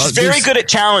tough. She's very good at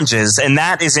challenges, and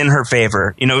that is in her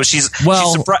favor. She's good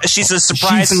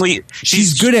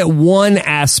at one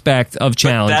aspect of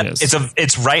challenges.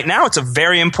 It's right now. It's a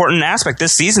very important aspect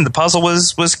this season. The puzzle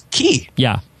was key.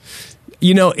 Yeah.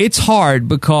 It's hard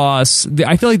because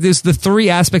I feel like there's the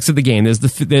three aspects of the game. There's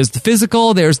the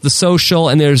physical, there's the social,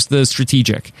 and there's the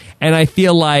strategic. And I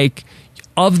feel like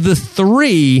of the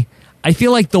three, I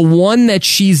feel like the one that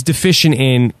she's deficient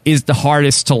in is the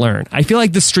hardest to learn. I feel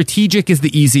like the strategic is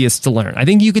the easiest to learn. I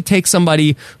think you could take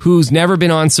somebody who's never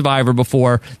been on Survivor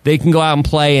before, they can go out and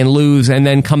play and lose and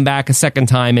then come back a second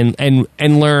time and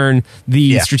learn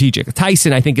the strategic.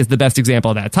 Tyson, I think, is the best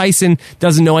example of that. Tyson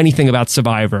doesn't know anything about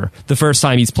Survivor the first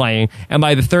time he's playing, and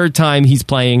by the third time he's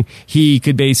playing, he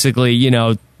could basically,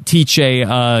 teach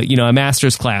a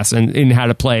master's class in how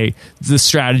to play the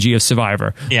strategy of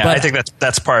Survivor. Yeah, but I think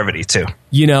that's Parvati too.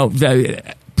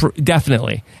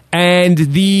 Definitely. And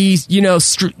the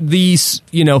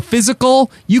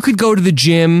physical, you could go to the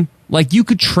gym. Like, you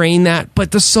could train that,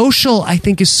 but the social, I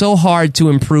think, is so hard to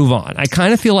improve on. I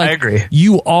kind of feel like I agree.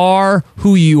 You are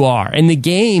who you are. And the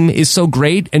game is so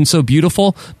great and so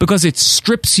beautiful because it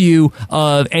strips you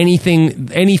of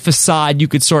anything, any facade you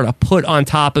could sort of put on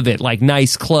top of it, like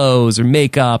nice clothes or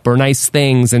makeup or nice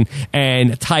things and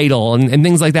a title and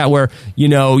things like that, where,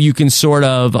 you can sort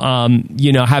of,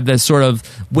 have the sort of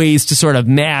ways to sort of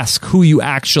mask who you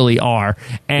actually are.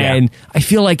 And I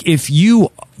feel like if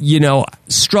you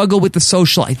struggle with the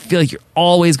social, I feel like you're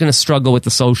always going to struggle with the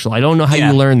social. I don't know how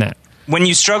you learn that. when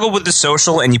you struggle with the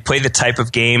social and you play the type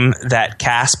of game that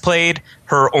Cass played,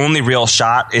 her only real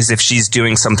shot is if she's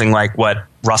doing something like what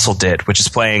Russell did, which is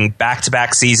playing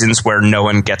back-to-back seasons where no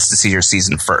one gets to see your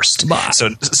season first.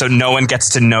 So no one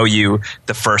gets to know you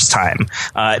the first time.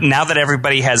 Now that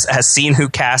everybody has seen who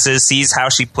Cass is, sees how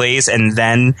she plays, and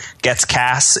then gets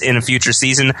Cass in a future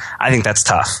season, I think that's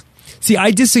tough. See,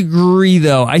 I disagree,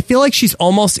 though. I feel like she's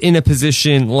almost in a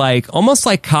position almost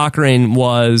like Cochran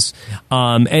was,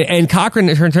 and Cochran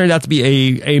turned out to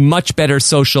be a much better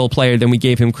social player than we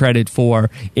gave him credit for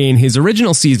in his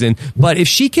original season. But if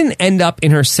she can end up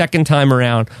in her second time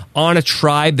around on a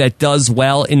tribe that does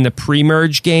well in the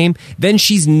pre-merge game, then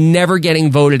she's never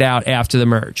getting voted out after the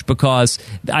merge, because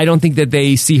I don't think that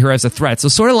they see her as a threat. So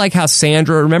sort of like how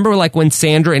Sandra, remember like when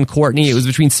Sandra and Courtney, it was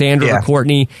between Sandra and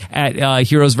Courtney at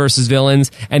Heroes versus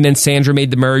Villains, and then Sandra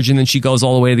made the merge, and then she goes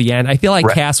all the way to the end. I feel like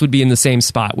Cass would be in the same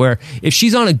spot, where if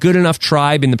she's on a good enough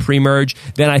tribe in the pre-merge,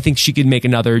 then I think she could make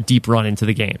another deep run into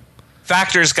the game.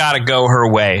 Factor's got to go her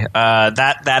way.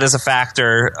 That is a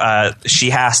factor. She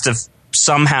has to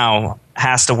somehow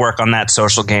work on that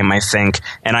social game, I think,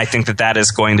 and I think that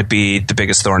is going to be the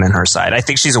biggest thorn in her side. I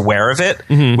think she's aware of it,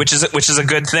 which is a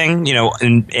good thing. You know,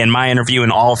 in my interview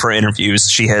and all of her interviews,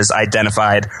 she has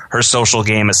identified her social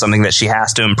game as something that she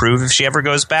has to improve if she ever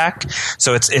goes back.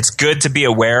 So it's good to be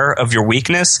aware of your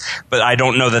weakness, but I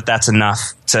don't know that that's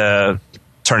enough to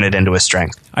turn it into a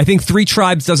strength. I think 3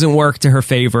 tribes doesn't work to her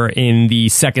favor in the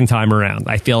second time around.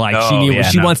 I feel like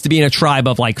she wants to be in a tribe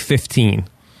of like 15.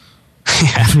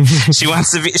 Yeah. She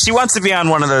wants to be on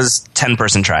one of those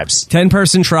 10-person tribes.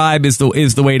 10-person tribe is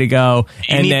the way to go.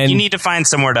 You need to find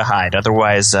somewhere to hide.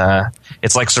 Otherwise,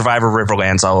 it's like Survivor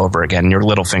Riverlands all over again. Your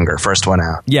little finger, first one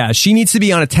out. Yeah, she needs to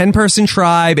be on a 10-person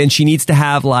tribe, and she needs to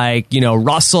have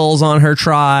Russells on her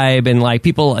tribe, and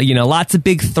people, lots of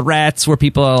big threats where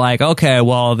people are like, okay,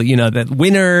 well, the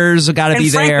winners got to be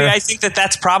frankly, there. I think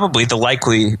that's probably the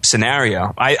likely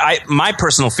scenario. My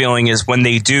personal feeling is when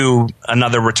they do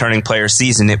another returning player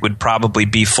season, it would probably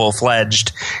be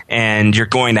full-fledged, and you're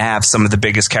going to have some of the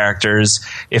biggest characters,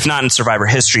 if not in Survivor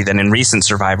history, then in recent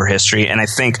Survivor history. And I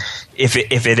think if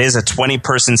it is a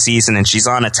 20-person season and she's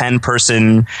on a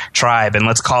 10-person tribe, and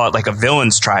let's call it like a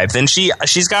villain's tribe, then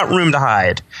she's got room to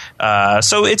hide.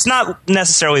 So it's not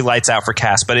necessarily lights out for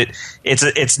Cass, but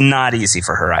it's not easy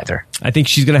for her either. I think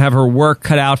she's going to have her work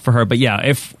cut out for her. But yeah,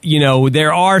 if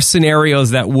there are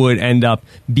scenarios that would end up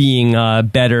being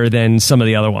better than some of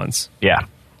the other ones. Yeah.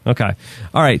 Okay.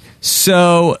 All right.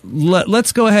 So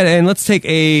let's go ahead and let's take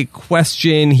a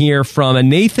question here from a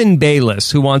Nathan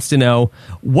Bayless, who wants to know,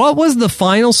 what was the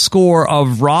final score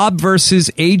of Rob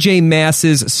versus AJ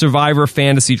Mass's Survivor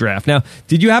Fantasy Draft? Now,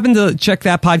 did you happen to check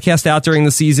that podcast out during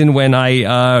the season when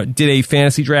I did a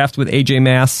fantasy draft with AJ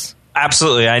Mass?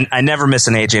 Absolutely. I never miss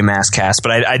an AJ Mass cast,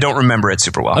 but I don't remember it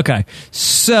super well. Okay.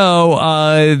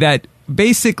 So that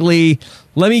basically,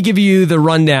 let me give you the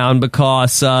rundown,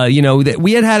 because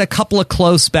we had a couple of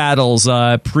close battles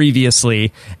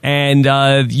previously, and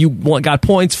you got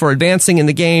points for advancing in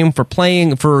the game, for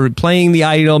playing the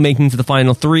idol, making to the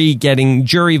final 3, getting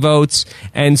jury votes,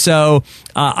 and so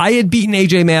I had beaten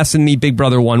AJ Mass in the Big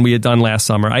Brother one we had done last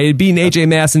summer. I had beaten AJ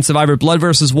Mass in Survivor Blood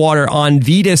versus Water on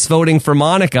Vetus voting for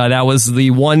Monica. That was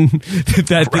the one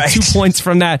that the 2 points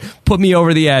from that put me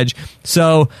over the edge.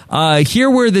 So here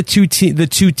were the two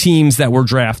teams that were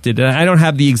drafted. I don't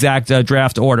have the exact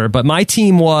draft order, but my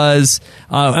team was,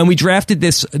 and we drafted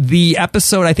the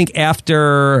episode, I think,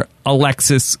 after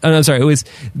Alexis. I'm sorry, it was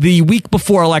the week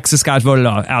before Alexis got voted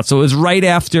out. So it was right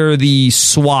after the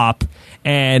swap,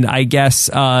 and I guess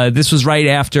this was right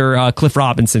after Cliff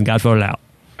Robinson got voted out.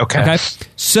 Okay.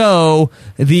 So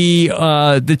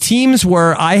the teams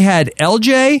were, I had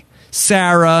LJ,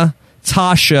 Sarah,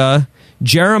 Tasha,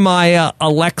 Jeremiah,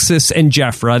 Alexis, and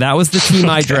Jeffra. That was the team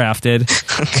I drafted.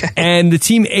 Okay. And the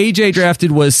team AJ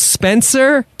drafted was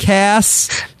Spencer, Cass,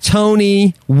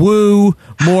 Tony, Woo,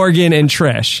 Morgan, and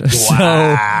Trish.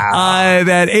 Wow. So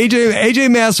that AJ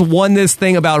Mass won this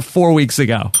thing about 4 weeks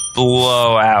ago.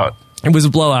 Blowout. It was a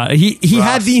blowout. He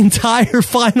had the entire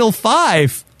final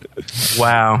 5.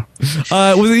 Wow.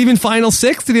 Was it even final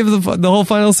 6? Did he have the whole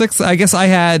final 6? I guess I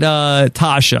had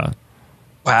Tasha.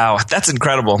 Wow, that's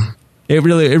incredible. It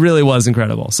really was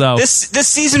incredible. So this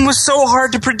season was so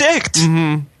hard to predict.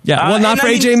 Mm-hmm. Yeah, well, not for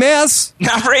AJ Mass.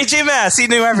 Not for AJ Mass. He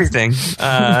knew everything.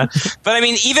 But I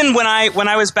mean, even when I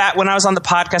was on the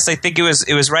podcast, I think it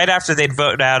was right after they'd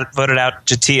voted out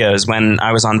Jatia's, when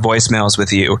I was on voicemails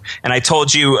with you, and I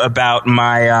told you about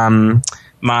my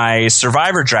my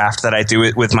Survivor draft that I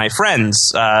do with my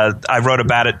friends. I wrote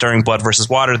about it during Blood versus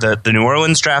Water, the New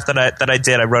Orleans draft that I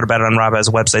did. I wrote about it on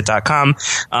RHAPhasawebsite.com.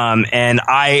 And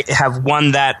I have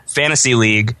won that fantasy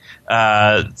league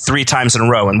 3 times in a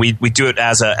row, and we do it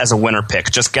as a winner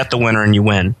pick. Just get the winner and you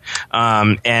win.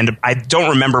 And I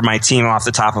don't remember my team off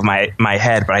the top of my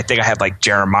head, but I think I had like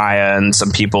Jeremiah and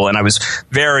some people, and I was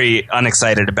very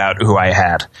unexcited about who I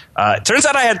had. It turns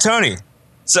out I had Tony.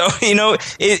 So, you know,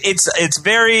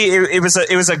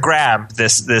 it was a grab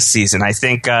this season. I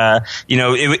think, you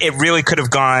know, it really could have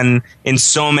gone in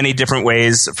so many different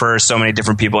ways for so many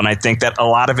different people. And I think that a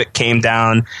lot of it came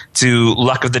down to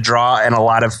luck of the draw and a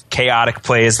lot of chaotic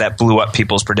plays that blew up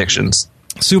people's predictions.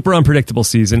 Super unpredictable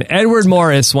season. Edward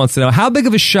Morris wants to know, how big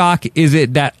of a shock is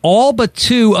it that all but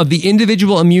 2 of the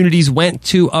individual immunities went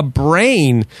to a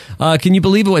brain? Can you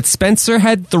believe it? What, Spencer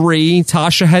had 3,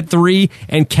 Tasha had 3,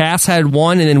 and Cass had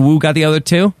 1, and then Wu got the other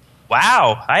 2?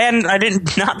 Wow. I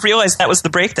did not realize that was the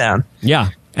breakdown. Yeah.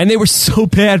 And they were so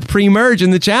bad pre-merge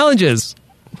in the challenges.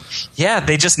 Yeah,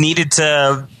 they just needed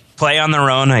to play on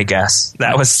their own, I guess.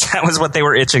 That was what they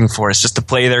were itching for, is just to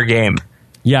play their game.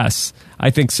 Yes, I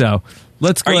think so.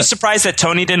 Let's go. Are you surprised that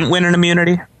Tony didn't win an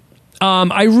immunity?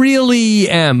 I really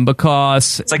am,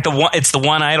 because it's like the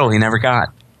one idol he never got.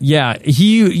 Yeah,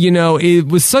 it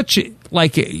was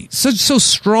so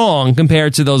strong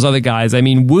compared to those other guys. I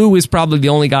mean, Wu is probably the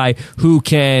only guy who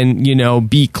can,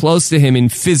 be close to him in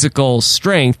physical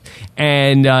strength.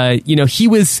 And, he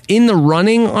was in the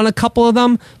running on a couple of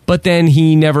them, but then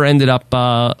he never ended up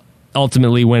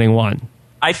ultimately winning one.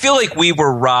 I feel like we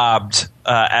were robbed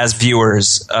as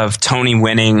viewers of Tony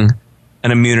winning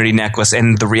an immunity necklace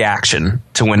and the reaction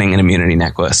to winning an immunity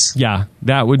necklace. Yeah,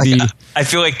 that would be... I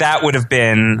feel like that would have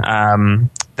been...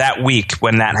 that week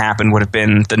when that happened would have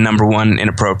been the number 1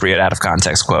 inappropriate out of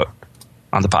context quote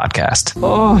on the podcast.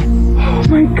 Oh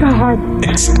my God.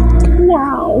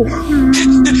 Wow.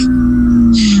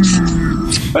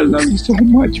 I love you so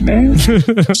much, man.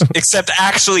 Except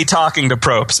actually talking to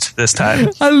Probst this time.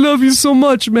 I love you so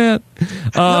much, man.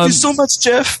 I love you so much,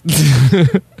 Jeff.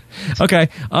 Okay,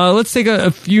 let's take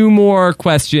a few more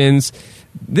questions.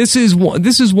 This is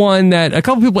one that a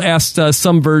couple people asked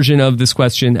some version of this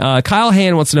question. Kyle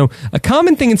Han wants to know, a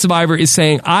common thing in Survivor is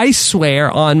saying, I swear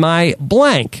on my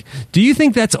blank. Do you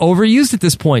think that's overused at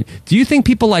this point? Do you think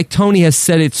people like Tony has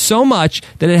said it so much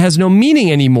that it has no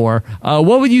meaning anymore?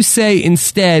 What would you say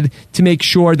instead to make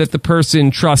sure that the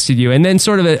person trusted you? And then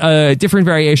sort of a different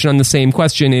variation on the same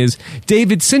question is,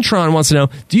 David Cintron wants to know,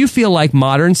 do you feel like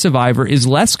modern Survivor is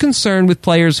less concerned with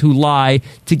players who lie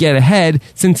to get ahead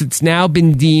since it's now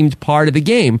been deemed part of the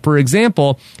game? For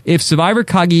example, if Survivor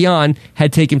Cagayan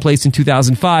had taken place in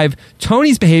 2005,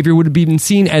 Tony's behavior would have been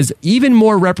seen as even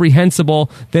more reprehensible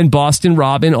than Boston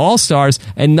Robin All-Stars,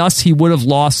 and thus he would have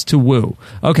lost to Wu.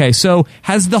 Okay, so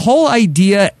has the whole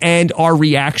idea and our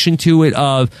reaction to it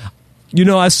of,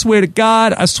 I swear to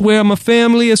God, I swear I'm a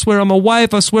family, I swear I'm a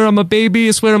wife, I swear I'm a baby,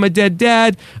 I swear I'm a dead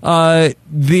dad,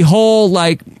 the whole,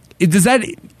 does that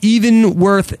even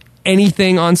worth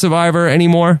anything on Survivor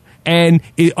anymore? And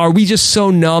are we just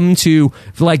so numb to,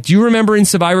 do you remember in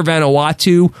Survivor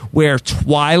Vanuatu where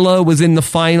Twyla was in the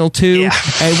final 2? Yeah.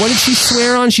 And what did she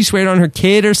swear on? She swear on her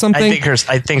kid or something?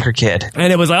 I think her kid.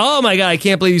 And it was like, oh my God, I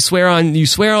can't believe you swear on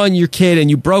your kid and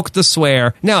you broke the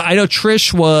swear. Now, I know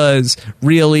Trish was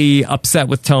really upset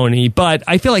with Tony, but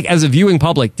I feel like as a viewing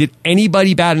public, did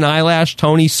anybody bat an eyelash?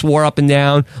 Tony swore up and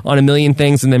down on a million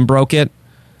things and then broke it?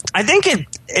 I think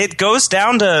it goes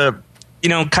down to,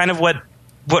 kind of what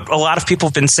a lot of people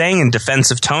have been saying in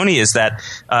defense of Tony is that,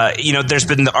 there's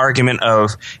been the argument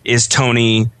of, is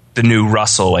Tony the new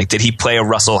Russell? Did he play a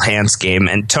Russell Hantz game?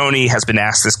 And Tony has been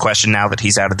asked this question now that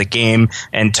he's out of the game.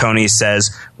 And Tony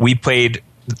says,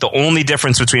 the only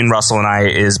difference between Russell and I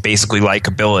is basically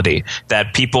likability,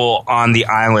 that people on the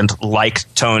island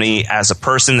liked Tony as a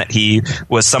person, that he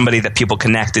was somebody that people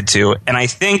connected to. And I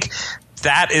think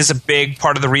that is a big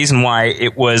part of the reason why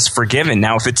it was forgiven.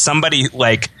 Now, if it's somebody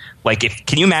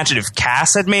can you imagine if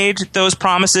Cass had made those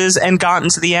promises and gotten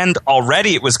to the end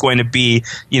already? It was going to be,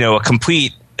 a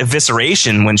complete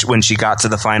evisceration when she got to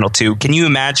the final 2. Can you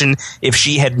imagine if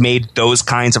she had made those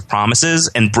kinds of promises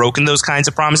and broken those kinds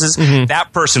of promises? Mm-hmm.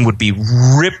 That person would be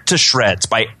ripped to shreds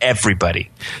by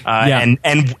everybody, and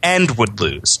would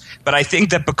lose. But I think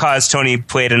that because Tony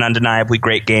played an undeniably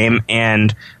great game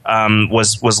and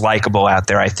was likable out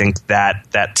there, I think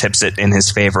that tips it in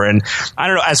his favor. And I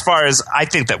don't know, as far as I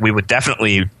think that we would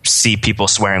definitely see people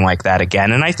swearing like that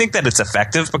again. And I think that it's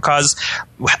effective because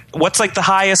what's the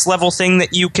highest level thing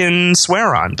that you can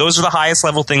swear on. Those are the highest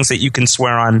level things that you can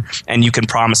swear on and you can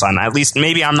promise on. At least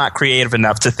maybe I'm not creative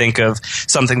enough to think of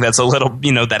something that's a little,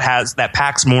 that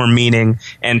packs more meaning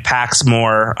and packs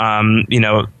more,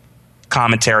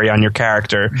 commentary on your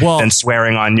character than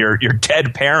swearing on your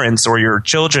dead parents or your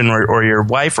children or your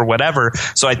wife or whatever.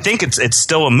 So I think it's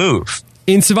still a move.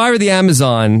 In Survivor the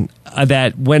Amazon,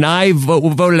 that when I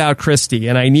voted out Christy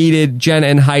and I needed Jen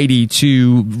and Heidi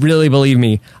to really believe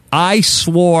me, I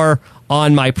swore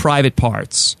on my private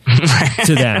parts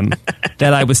to them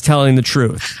that I was telling the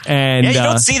truth. And you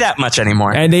don't see that much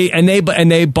anymore. And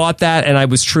they bought that, and I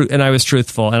was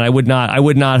truthful, and I would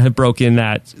not have broken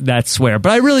that swear.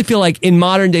 But I really feel like in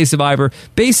modern day Survivor,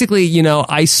 basically,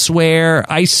 I swear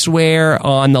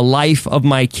on the life of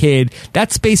my kid.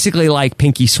 That's basically like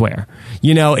pinky swear.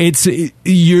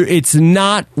 It's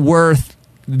not worth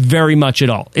very much at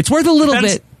all. It's worth a little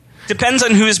bit. Depends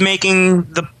on who's making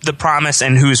the promise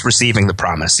and who's receiving the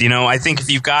promise. I think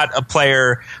if you've got a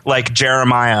player like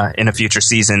Jeremiah in a future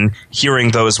season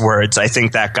hearing those words, I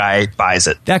think that guy buys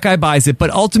it. But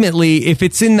ultimately, if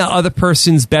it's in the other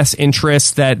person's best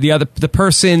interest, that the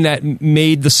person that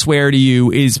made the swear to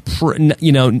you is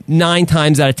 9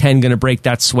 times out of 10 going to break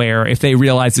that swear if they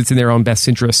realize it's in their own best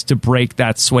interest to break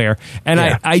that swear. And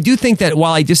yeah. I do think that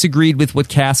while I disagreed with what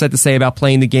Cass had to say about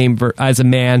playing the game as a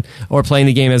man or playing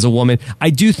the game as a woman, I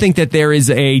do think that there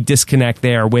is a disconnect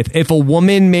there with if a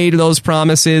woman made those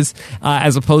promises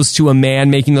as opposed to a man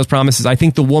making those promises. I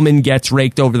think the woman gets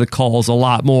raked over the coals a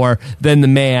lot more than the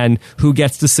man who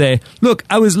gets to say, look,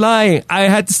 I was lying. I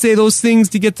had to say those things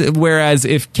to get to. Whereas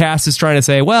if Cass is trying to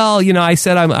say, well, I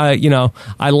said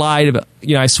I lied about,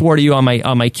 I swore to you on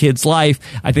my kid's life.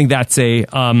 I think that's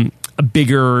a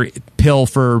bigger pill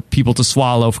for people to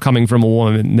swallow coming from a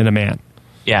woman than a man.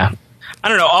 Yeah. I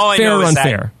don't know. All I Fair know or is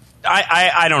unfair?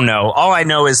 I don't know. All I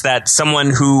know is that someone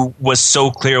who was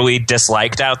so clearly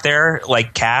disliked out there,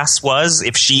 like Cass was,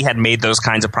 if she had made those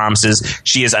kinds of promises,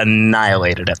 she is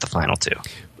annihilated at the final 2.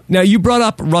 Now, you brought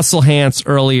up Russell Hantz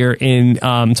earlier in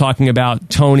talking about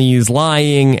Tony's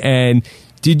lying, and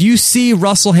did you see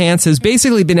Russell Hantz has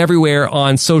basically been everywhere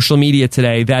on social media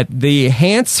today that the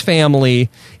Hantz family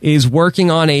is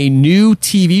working on a new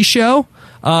TV show?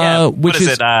 What is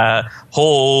it?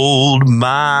 Hold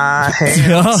my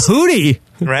hands. Hootie.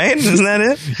 Right? Isn't that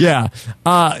it? Yeah.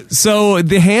 So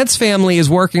the Hantz family is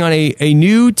working on a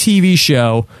new TV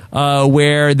show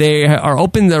where they are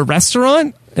opening the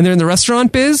restaurant, and they're in the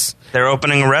restaurant biz. They're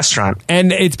opening a restaurant.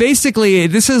 And it's basically,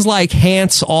 this is like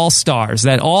Hantz All-Stars,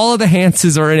 that all of the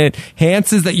Hantzes are in it.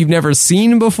 Hantzes that you've never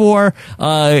seen before.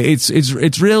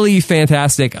 It's really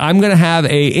fantastic. I'm going to have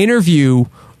a interview,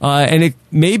 and it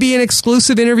may be an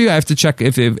exclusive interview. I have to check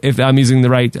if I'm using the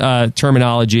right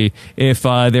terminology, if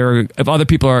other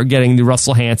people are getting the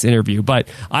Russell Hantz interview. But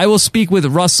I will speak with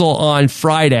Russell on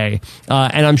Friday,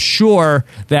 and I'm sure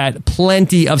that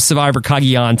plenty of Survivor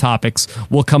Cagayan topics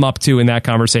will come up too in that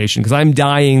conversation, because I'm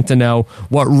dying to know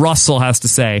what Russell has to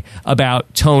say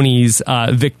about Tony's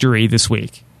victory this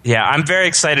week. Yeah, I'm very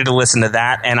excited to listen to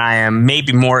that, and I am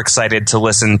maybe more excited to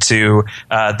listen to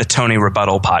the Tony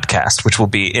Rebuttal podcast, which will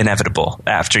be inevitable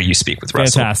after you speak with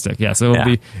Russell. Fantastic. Yeah, so it'll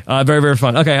be very, very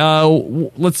fun. Okay,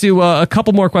 let's do a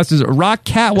couple more questions. Rock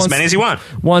Cat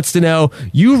wants to know,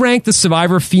 you rank the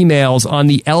Survivor females on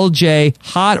the LJ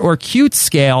hot or cute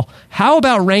scale. How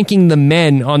about ranking the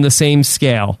men on the same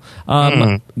scale?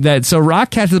 So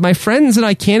Rock Cat says, my friends and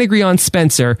I can't agree on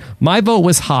Spencer. My vote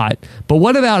was hot, but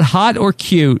what about hot or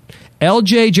cute?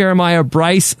 LJ, Jeremiah,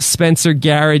 Bryce, Spencer,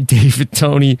 Garrett, David,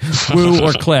 Tony, Woo,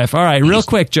 or Cliff. All right, real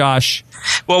quick, Josh.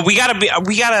 Well, we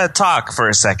gotta talk for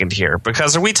a second here,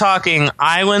 because are we talking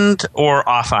island or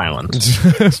off island?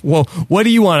 Well, what do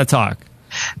you want to talk?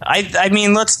 I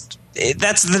mean, that's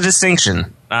the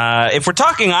distinction. If we're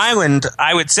talking island,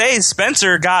 I would say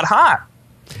Spencer got hot.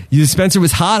 Spencer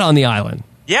was hot on the island.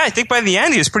 Yeah, I think by the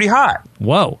end he was pretty hot.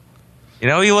 Whoa.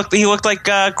 He looked like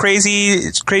a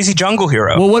crazy jungle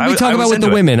hero. Well, what did we talk about with the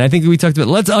women? I think we talked about.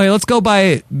 Let's go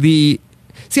by the.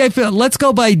 See, let's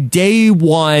go by day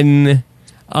one.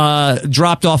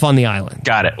 Dropped off on the island.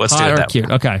 Got it. Let's do it. Hot or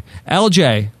cute? Okay.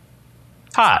 LJ.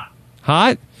 Hot.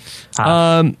 I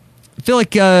feel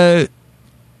like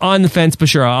on the fence, but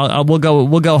sure. We'll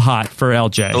go hot for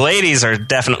LJ. The ladies are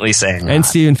definitely saying. And hot.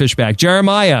 Steven Fishback.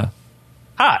 Jeremiah.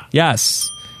 Hot. Yes.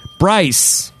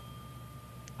 Bryce.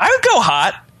 I would go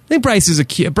hot. I think Bryce is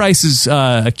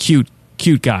a cute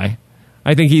guy.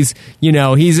 I think he's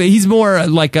more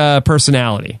like a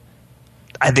personality.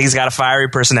 I think he's got a fiery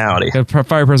personality.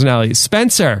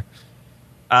 Spencer.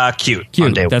 Cute.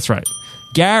 On day one. That's right.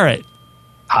 Garrett.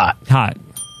 Hot.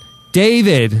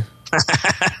 David.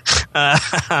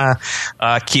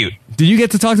 Cute. Did you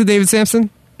get to talk to David Sampson?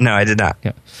 No, I did not.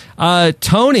 Yeah.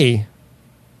 Tony.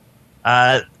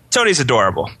 Tony's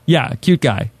adorable. Yeah, cute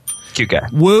guy. Cute guy.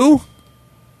 Woo.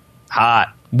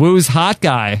 Hot. Woo's hot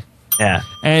guy. Yeah.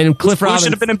 And Cliff Woo Robinson.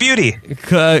 should have been a beauty.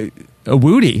 A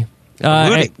Woody.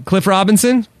 Woody. Cliff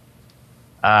Robinson.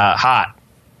 Hot.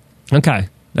 Okay,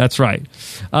 that's right.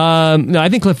 No, I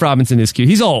think Cliff Robinson is cute.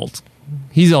 He's old.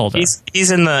 He's older.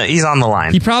 He's on the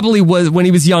line. He probably was when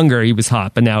he was younger. He was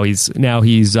hot, but now he's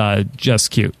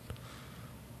just cute.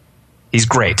 He's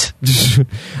great.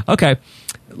 Okay.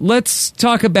 Let's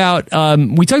talk about,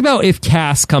 we talked about if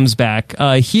Cass comes back.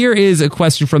 Here is a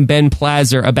question from Ben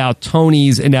Plazer about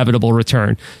Tony's inevitable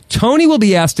return. Tony will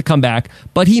be asked to come back,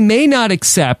 but he may not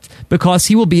accept because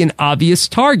he will be an obvious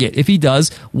target. If he does,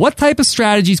 what type of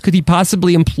strategies could he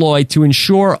possibly employ to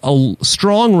ensure a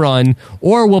strong run,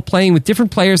 or will playing with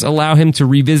different players allow him to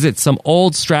revisit some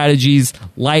old strategies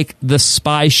like the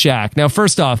Spy Shack? Now,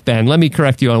 first off, Ben, let me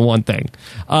correct you on one thing.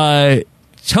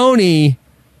 Tony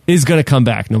is going to come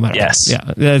back no matter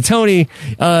what. Yeah. Tony,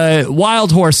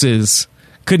 wild horses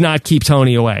could not keep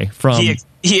Tony away from...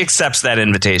 He accepts that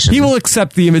invitation. He will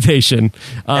accept the invitation.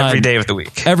 Every day of the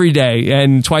week. Every day,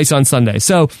 and twice on Sunday.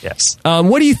 So, yes.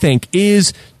 What do you think?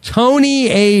 Is Tony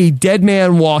a dead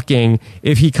man walking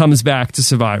if he comes back to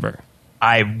Survivor?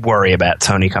 I worry about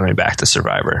Tony coming back to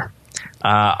Survivor.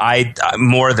 I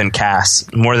more than Cass,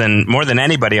 more than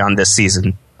anybody on this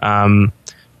season.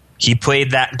 He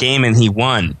played that game and he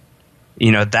won.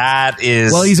 You know, that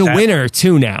is... Well, he's a winner,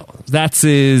 too, now. That's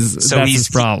his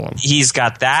problem. He's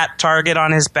got that target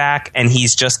on his back, and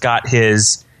he's just got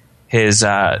his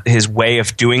way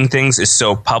of doing things is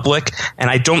so public, and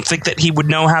I don't think that he would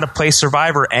know how to play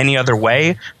Survivor any other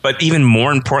way, but even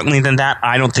more importantly than that,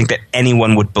 I don't think that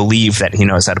anyone would believe that he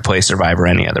knows how to play Survivor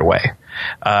any other way.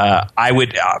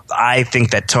 I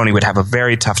think that Tony would have a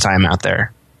very tough time out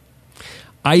there.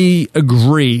 I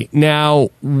agree. Now,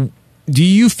 do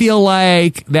you feel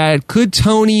like that could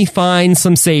Tony find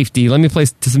some safety? Let me play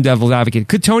to some devil's advocate.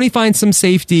 Could Tony find some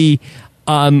safety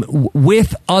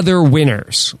with other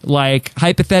winners? Like,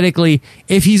 hypothetically,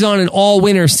 if he's on an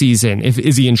all-winner season,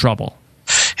 is he in trouble?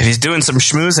 If he's doing some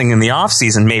schmoozing in the off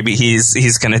season, maybe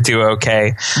he's going to do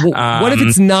okay. What if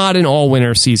it's not an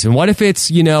all-winner season? What if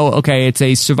it's, it's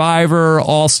a Survivor,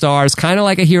 All-Stars, kind of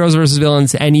like a Heroes versus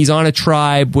Villains, and he's on a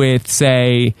tribe with,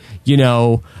 say,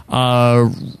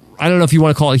 I don't know if you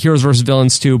want to call it Heroes versus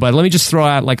Villains too, but let me just throw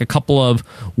out like a couple of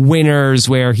winners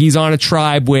where he's on a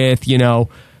tribe with,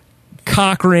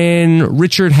 Cochran,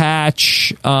 Richard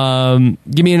Hatch.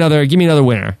 Give me another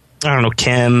winner. I don't know,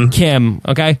 Kim.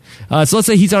 Okay. So let's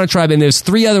say he's on a tribe and there's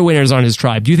 3 other winners on his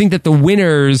tribe. Do you think that the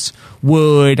winners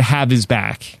would have his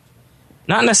back?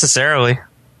 Not necessarily.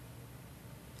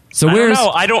 So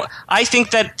I think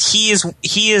that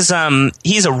he's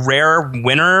a rare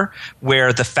winner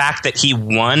where the fact that he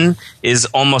won is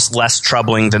almost less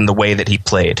troubling than the way that he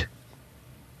played.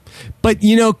 But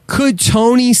could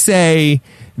Tony say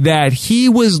that he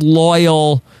was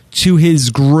loyal to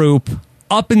his group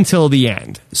up until the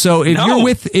end? So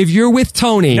if you're with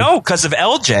Tony, no, because of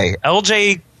LJ.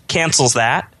 LJ cancels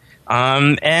that,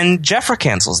 and Jeffra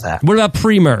cancels that. What about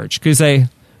pre-merge? Because look.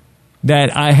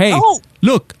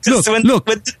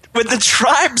 When the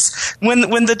tribes,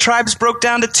 when the tribes broke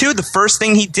down to 2, the first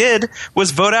thing he did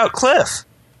was vote out Cliff.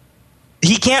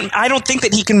 He can't. I don't think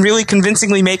that he can really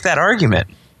convincingly make that argument.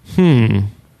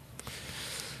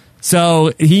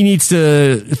 So he needs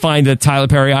to find a Tyler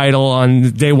Perry idol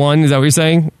on day 1. Is that what you're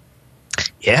saying?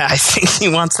 Yeah, I think he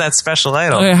wants that special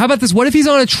idol. Okay, how about this? What if he's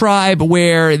on a tribe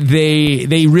where they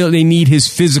need his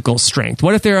physical strength?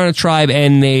 What if they're on a tribe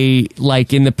and they,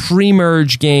 like in the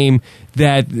pre-merge game,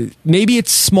 that maybe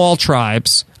it's small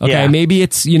tribes, okay? Yeah. Maybe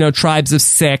it's, tribes of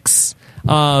 6,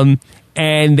 and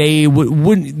they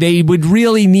would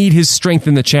really need his strength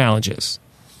in the challenges.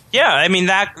 Yeah, I mean,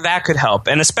 that could help.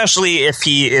 And especially if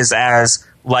he is as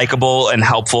likable and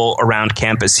helpful around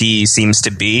camp as he seems to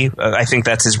be. I think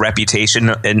that's his reputation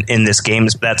in this game.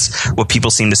 That's what people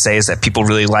seem to say, is that people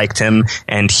really liked him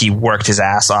and he worked his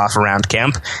ass off around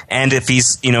camp. And if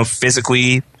he's,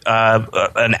 physically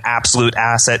an absolute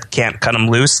asset, can't cut him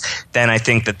loose, then I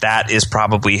think that is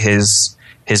probably his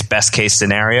best case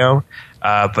scenario.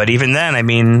 But even then, I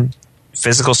mean,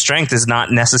 physical strength is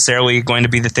not necessarily going to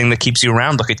be the thing that keeps you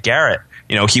around. Look at Garrett.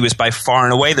 He was by far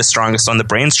and away the strongest on the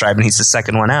Brains tribe, and he's the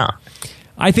second one out.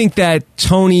 I think that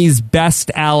Tony's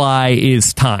best ally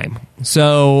is time.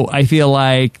 So I feel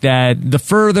like that the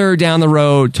further down the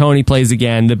road Tony plays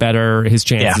again, the better his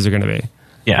chances are going to be.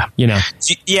 Yeah. You know?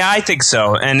 Yeah, I think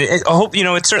so. And I hope,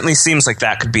 it certainly seems like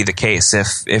that could be the case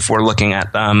if we're looking at,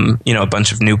 a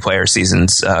bunch of new player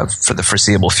seasons for the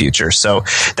foreseeable future. So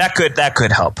that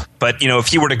could help. But, if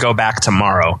he were to go back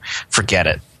tomorrow, forget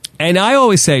it. And I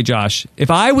always say, Josh,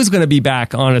 if I was going to be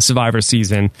back on a Survivor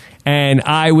season and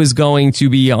I was going to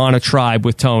be on a tribe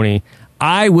with Tony,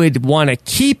 I would want to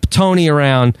keep Tony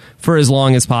around for as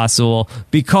long as possible,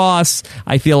 because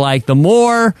I feel like the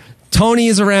more Tony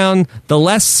is around, the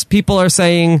less people are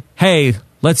saying, hey,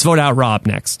 let's vote out Rob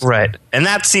next. Right. And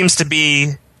that seems to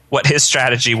be what his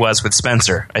strategy was with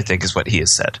Spencer, I think, is what he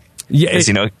has said.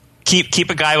 Yeah, keep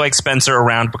a guy like Spencer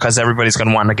around because everybody's going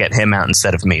to want to get him out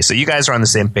instead of me. So you guys are on the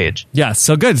same page. Yeah,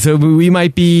 so good. So we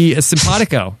might be a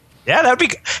simpatico. Yeah, that would be.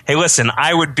 Hey, listen,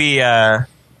 I would be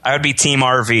Team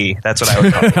RV. That's what I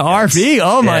would call it. RV?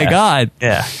 Oh my God.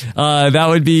 Yeah. That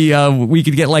would be. We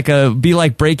could get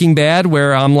like Breaking Bad,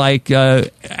 where I'm like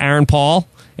Aaron Paul,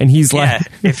 and he's like.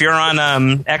 If you're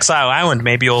on Exile Island,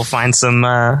 maybe you'll find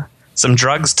some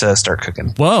drugs to start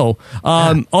cooking. Whoa.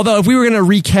 Although if we were going to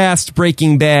recast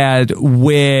Breaking Bad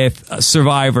with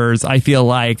survivors, I feel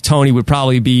like Tony would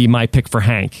probably be my pick for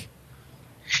Hank.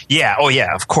 Yeah. Oh,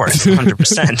 yeah. Of course.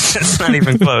 100%. It's not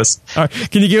even close. All right.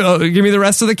 Can you give me the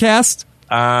rest of the cast?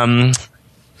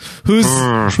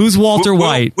 Who's Walter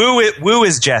White? Woo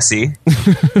is Jesse.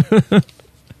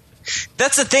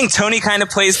 That's the thing. Tony kind of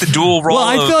plays the dual role. Well,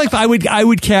 I feel like I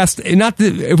would cast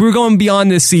if we were going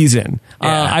beyond this season.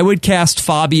 I would cast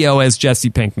Fabio as Jesse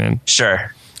Pinkman.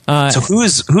 Sure. So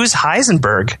who's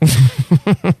Heisenberg?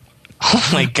 Oh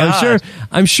my God!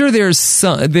 I'm sure there's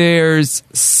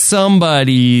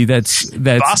somebody that's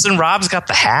Boston Rob's got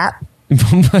the hat.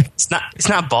 It's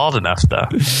not bald enough though.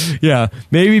 Yeah,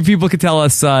 maybe people could tell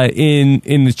us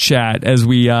in the chat as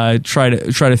we try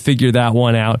to figure that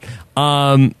one out.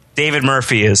 David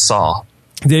Murphy is Saul.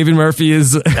 David Murphy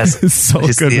is so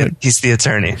good. He's the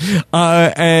attorney.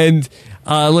 And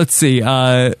let's see,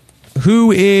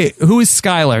 who is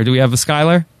Skylar? Do we have a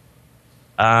Skylar?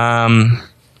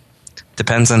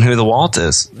 Depends on who the Walt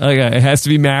is. Okay, it has to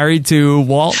be married to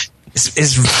Walt.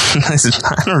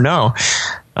 I don't know.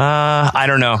 I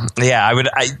don't know. Yeah,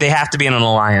 they have to be in an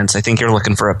alliance. I think you're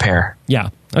looking for a pair. Yeah.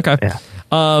 Okay. Yeah.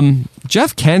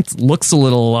 Jeff Kent looks a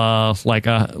little like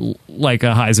a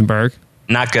Heisenberg.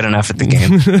 Not good enough at the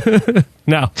game.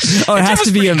 No. Oh, it has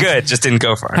to be good. Just didn't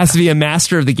go far. Has to be a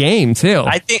master of the game too.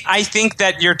 I think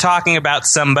that you're talking about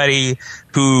somebody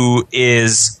who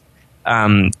is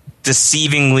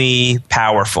deceivingly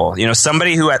powerful.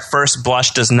 Somebody who at first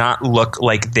blush does not look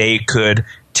like they could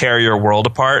tear your world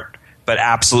apart, but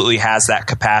absolutely has that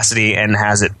capacity and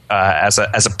has it as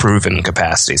a proven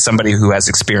capacity. Somebody who has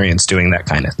experience doing that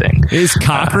kind of thing. Is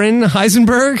Cochran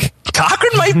Heisenberg?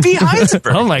 Cochran might be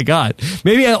Heisenberg. Oh my God.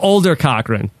 Maybe an older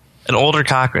Cochran. An older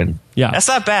Cochran. Yeah. That's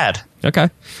not bad. Okay.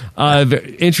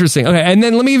 Interesting. Okay, and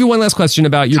then let me give you one last question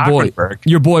about your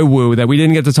boy Wu, that we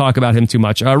didn't get to talk about him too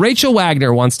much. Rachel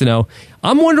Wagner wants to know,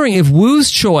 I'm wondering if Wu's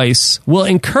choice will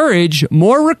encourage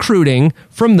more recruiting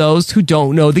from those who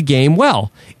don't know the game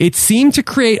well. It seemed to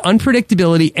create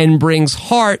unpredictability and brings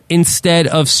heart instead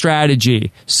of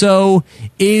strategy. So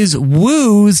is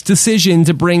Wu's decision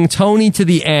to bring Tony to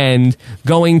the end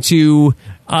going to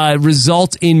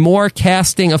result in more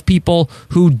casting of people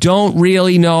who don't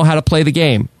really know how to play the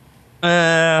game?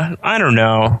 I don't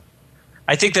know.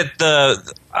 I think that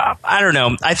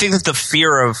I think that the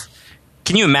fear of,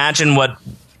 can you imagine what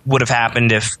would have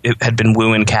happened if it had been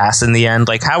Wu and Cass in the end?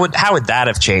 Like, how would that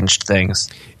have changed things?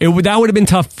 That would have been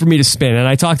tough for me to spin. And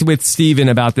I talked with Steven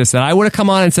about this, that I would have come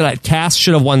on and said that Cass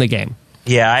should have won the game.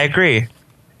 Yeah, I agree.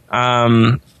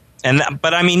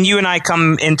 But I mean, you and I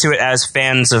come into it as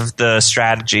fans of the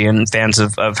strategy and fans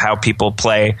of how people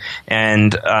play,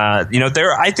 and I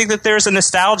think that there's a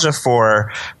nostalgia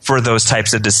for those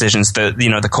types of decisions.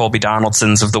 The Colby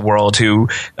Donaldsons of the world who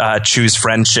choose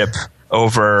friendship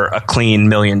over a clean $1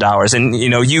 million. And,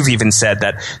 you've even said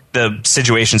that the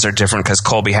situations are different because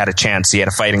Colby had a chance. He had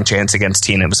a fighting chance against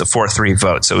Tina. It was a 4-3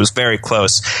 vote. So it was very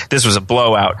close. This was a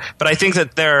blowout. But I think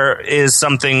that there is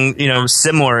something,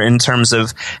 similar in terms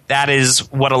of that is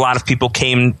what a lot of people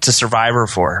came to Survivor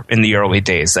for in the early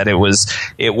days, that it was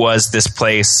this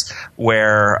place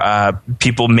where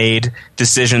people made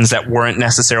decisions that weren't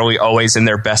necessarily always in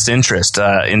their best interest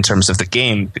in terms of the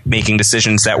game, making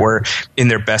decisions that were in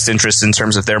their best interest in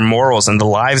terms of their morals and the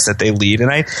lives that they lead.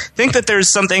 And I think that there's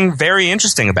something something very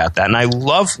interesting about that. And I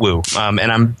love Wu.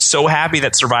 And I'm so happy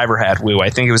that Survivor had Wu. I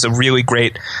think it was a really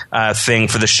great thing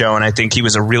for the show. And I think he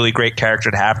was a really great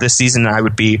character to have this season. And I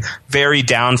would be very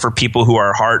down for people who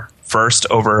are heart first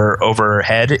over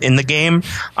head in the game.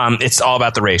 It's all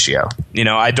about the ratio.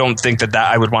 I don't think that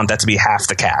I would want that to be half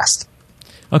the cast.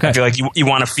 Okay. I feel like you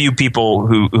want a few people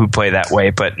who play that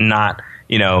way, but not,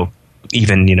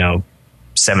 even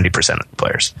 70% of the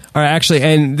players. All right, actually,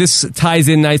 and this ties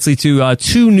in nicely to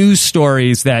two news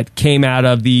stories that came out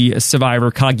of the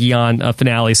Survivor Cagayan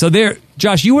finale. So there,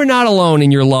 Josh, you were not alone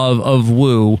in your love of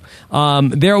Wu.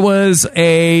 There was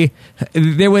a,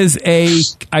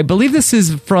 I believe this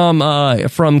is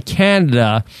from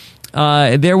Canada.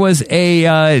 There was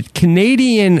a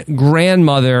Canadian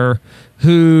grandmother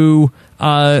who.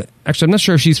 Actually, I'm not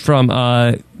sure if she's from.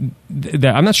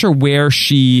 I'm not sure where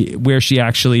she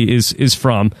actually is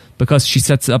from, because she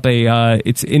sets up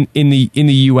it's in the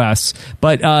U.S.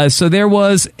 But so there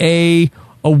was a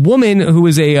woman who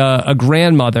was a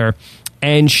grandmother,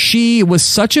 and she was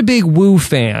such a big Wu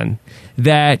fan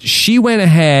that she went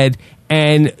ahead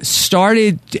and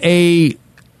started a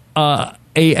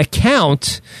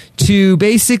account to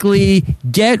basically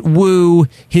get Wu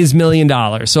his $1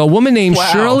 million. So a woman named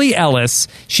Shirley Ellis,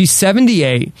 she's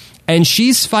 78, and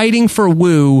she's fighting for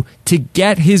Wu to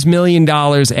get his $1 million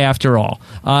after all.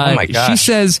 Oh my gosh. She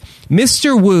says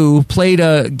Mr. Wu played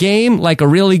a game like a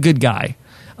really good guy.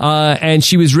 And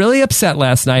she was really upset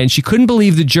last night, and she couldn't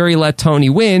believe the jury let Tony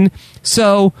win.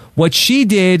 So what she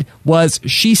did was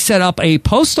she set up a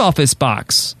post office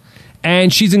box.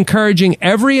 And she's encouraging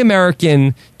every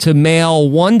American to mail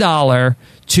 $1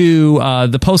 to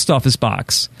the post office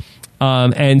box.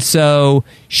 And so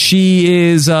she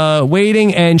is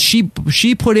waiting, and she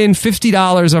put in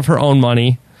 $50 of her own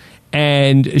money,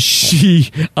 and she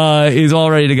is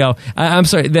all ready to go. I'm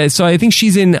sorry. So I think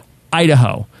she's in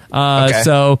Idaho. Okay.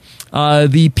 So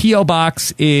the P.O.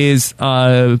 Box is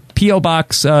P.O.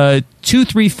 Box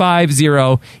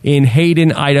 2350 in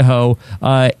Hayden, Idaho,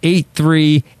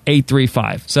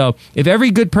 83835. So if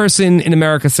every good person in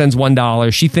America sends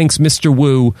 $1, she thinks Mr.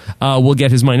 Wu will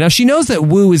get his money. Now, she knows that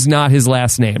Wu is not his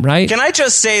last name, right? Can I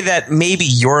just say that maybe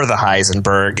you're the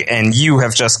Heisenberg and you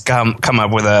have just come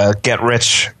up with a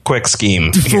get-rich-quick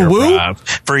scheme For Wu? Rob.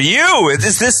 For you?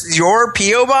 Is this your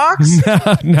P.O. Box?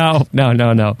 No.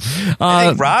 I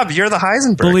think, Rob, you're the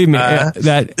Heisenberg. Believe me,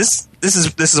 that This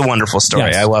is a wonderful story.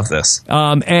 Yes. I love this.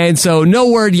 And so no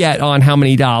word yet on how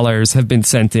many dollars have been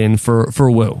sent in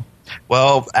for Wu.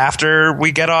 Well, after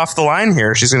we get off the line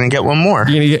here, she's going to get one more.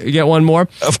 You're going to get one more?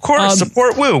 Of course,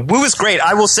 support Wu. Wu is great.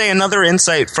 I will say another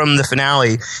insight from the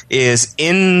finale is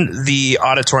in the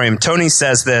auditorium. Tony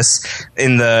says this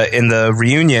in the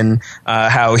reunion,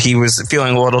 how he was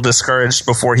feeling a little discouraged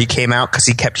before he came out because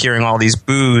he kept hearing all these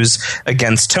boos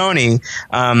against Tony.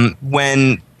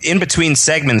 When in between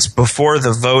segments before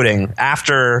the voting,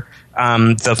 after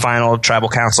the final tribal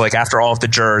council, like after all of the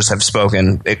jurors have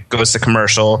spoken, it goes to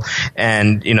commercial,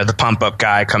 and the pump up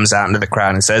guy comes out into the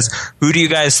crowd and says, "Who do you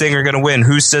guys think are going to win?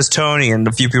 Who says Tony?" And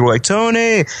a few people are like,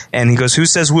 "Tony," and he goes, "Who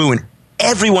says Wu?" And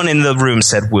everyone in the room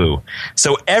said Wu.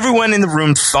 So everyone in the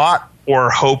room thought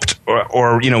or hoped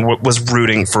or was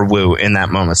rooting for Wu in that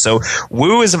moment. So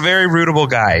Wu is a very rootable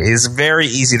guy. He's very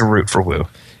easy to root for Wu.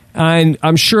 And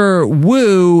I'm sure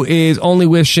Wu is only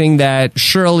wishing that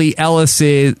Shirley Ellis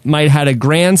might have had a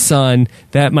grandson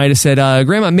that might have said,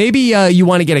 Grandma, maybe you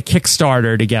want to get a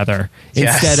Kickstarter together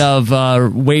instead of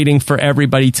waiting for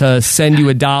everybody to send you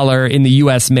 $1 in the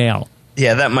U.S. mail.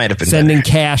 Yeah, that might have been sending better.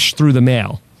 cash through the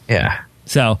mail. Yeah.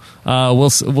 So we'll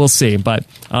see, but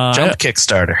jump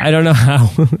Kickstarter. I don't know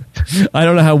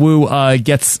how Wu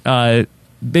gets that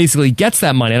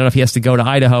money. I don't know if he has to go to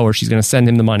Idaho or she's going to send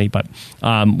him the money, but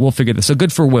we'll figure this. So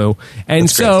good for Wu. And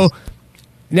That's so great.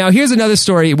 Now here's another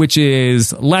story which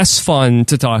is less fun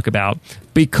to talk about,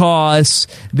 because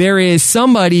there is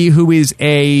somebody who is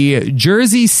a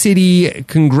Jersey City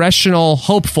congressional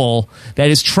hopeful that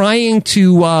is trying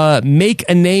to make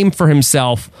a name for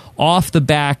himself off the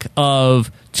back of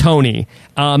Tony.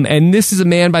 And this is a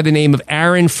man by the name of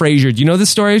Aaron Frazier. Do you know this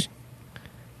story?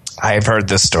 I've heard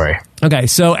this story. Okay,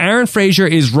 so Aaron Frazier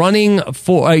is running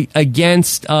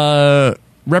against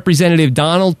Representative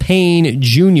Donald Payne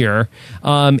Jr.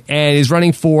 And is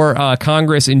running for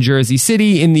Congress in Jersey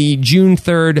City in the June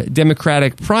 3rd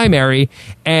Democratic primary.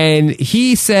 And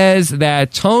he says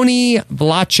that Tony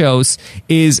Vlachos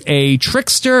is a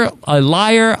trickster, a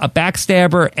liar, a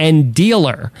backstabber, and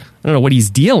dealer. I don't know what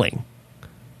he's dealing.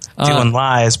 Dealing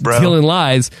lies, bro. Dealing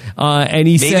lies. And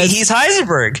he says... Maybe he's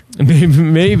Heisenberg.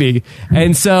 Maybe.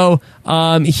 And so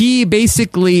He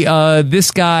basically,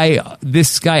 this guy,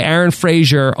 Aaron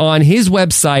Frazier, on his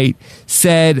website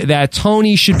said that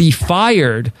Tony should be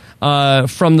fired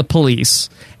from the police,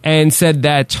 and said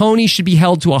that Tony should be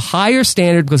held to a higher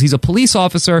standard because he's a police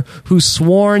officer whose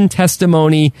sworn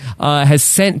testimony has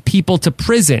sent people to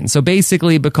prison. So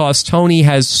basically, because Tony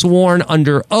has sworn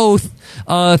under oath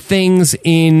things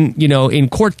in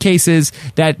court cases,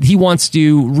 that he wants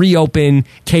to reopen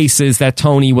cases that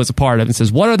Tony was a part of, and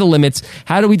says, what are the limits?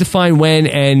 How do we define when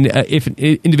and if an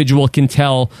individual can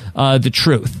tell the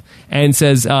truth? And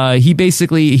says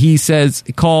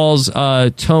calls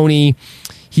Tony.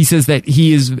 He says that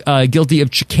he is guilty of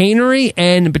chicanery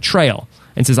and betrayal,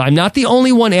 and says, I'm not the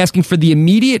only one asking for the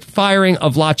immediate firing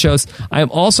of Lachos. I am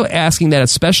also asking that a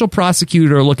special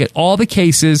prosecutor look at all the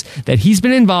cases that he's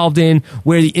been involved in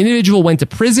where the individual went to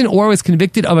prison or was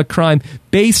convicted of a crime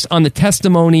based on the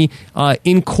testimony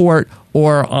in court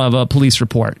or of a police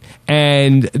report.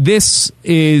 And this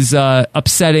is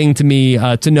upsetting to me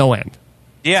to no end.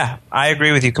 Yeah, I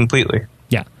agree with you completely.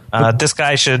 Yeah. This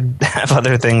guy should have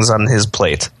other things on his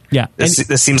plate. Yeah.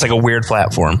 This seems like a weird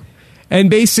platform. And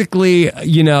basically,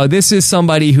 this is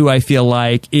somebody who I feel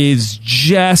like is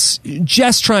just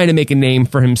trying to make a name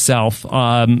for himself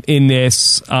in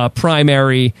this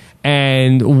primary,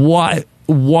 and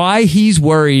why he's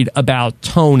worried about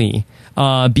Tony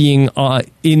being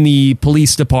in the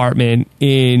police department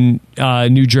in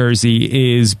New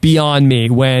Jersey is beyond me,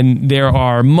 when there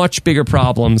are much bigger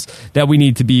problems that we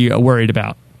need to be worried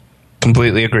about.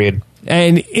 Completely agreed.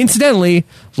 And incidentally,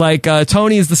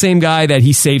 Tony is the same guy that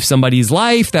he saved somebody's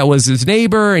life that was his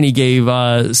neighbor, and he gave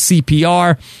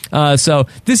CPR. So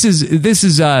this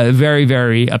is very,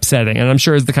 very upsetting, and I'm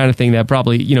sure is the kind of thing that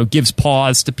probably gives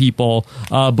pause to people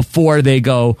before they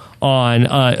go on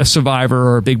a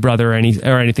Survivor or Big Brother or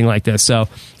anything like this. So.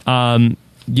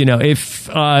 If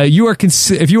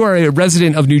you are a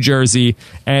resident of New Jersey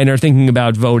and are thinking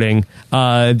about voting,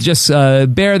 just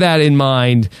bear that in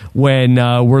mind when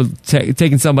we're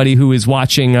taking somebody who is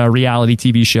watching reality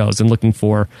TV shows and looking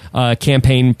for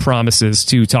campaign promises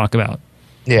to talk about.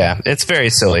 Yeah, it's very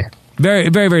silly. Very,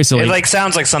 very, very silly. It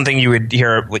sounds like something you would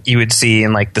see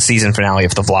in the season finale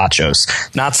of the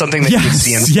Vlachos, not something that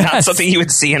not something you would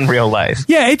see in real life.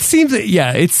 Yeah, it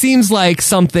seems like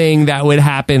something that would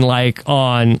happen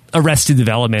on Arrested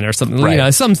Development or something.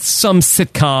 Right. Some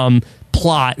sitcom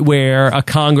plot where a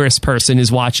congressperson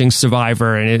is watching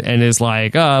Survivor and is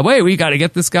like, wait, we got to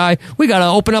get this guy. We got to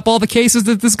open up all the cases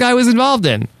that this guy was involved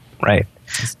in. Right.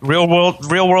 Real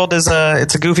world is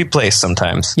it's a goofy place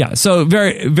sometimes. Yeah, so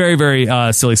very, very,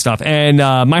 very silly stuff. And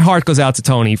my heart goes out to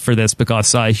Tony for this,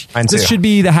 because this should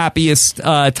be the happiest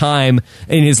time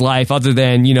in his life, other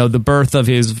than the birth of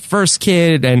his first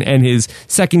kid and his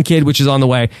second kid, which is on the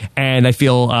way. And I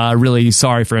feel really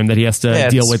sorry for him that he has to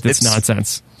deal with this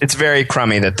nonsense. It's very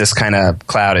crummy that this kind of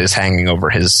cloud is hanging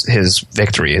over his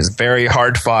victory, his very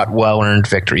hard-fought, well-earned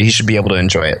victory. He should be able to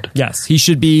enjoy it. Yes, he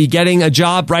should be getting a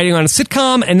job writing on a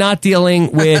sitcom and not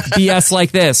dealing with BS like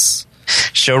this.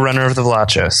 Showrunner of the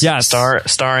Vlachos. Yes.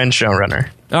 Star and showrunner.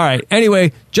 All right.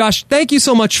 Anyway, Josh, thank you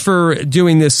so much for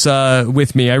doing this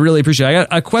with me. I really appreciate it. I got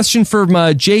a question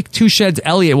from Jake Two Sheds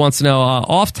Elliott wants to know,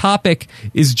 off topic,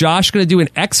 is Josh going to do an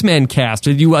X-Men cast?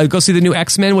 Did you go see the new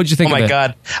X-Men? What did you think of it? Oh my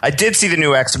God. I did see the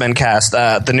new X-Men cast,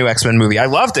 the new X-Men movie. I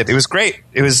loved it. It was great.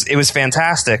 It was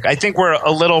fantastic. I think we're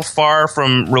a little far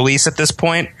from release at this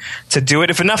point to do it.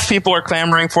 If enough people are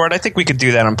clamoring for it, I think we could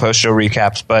do that on post-show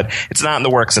recaps, but it's not in the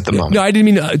works at the moment. No, I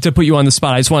didn't mean to put you on the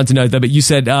spot. I just wanted to know that, but you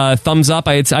said thumbs up.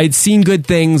 I'd seen good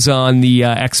things on the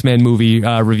X-Men movie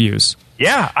reviews.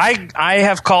 Yeah, I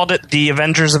have called it the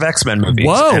Avengers of X-Men movies.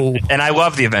 Whoa! And I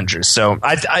love the Avengers, so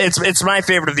it's my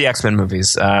favorite of the X-Men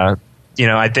movies.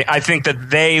 I think that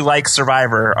they, like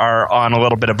Survivor, are on a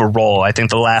little bit of a roll. I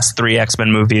think the last three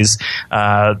X-Men movies,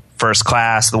 First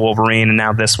Class, The Wolverine, and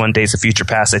now this one, Days of Future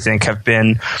Past, I think have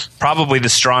been probably the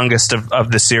strongest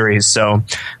of the series. So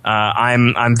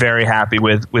I'm very happy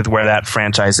with where that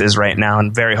franchise is right now,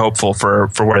 and very hopeful for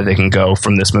where they can go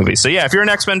from this movie. So yeah, if you're an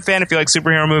X-Men fan, if you like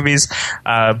superhero movies,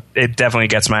 it definitely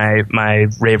gets my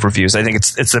rave reviews. I think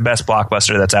it's the best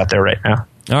blockbuster that's out there right now.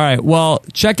 All right. Well,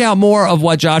 check out more of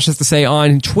what Josh has to say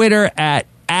on Twitter at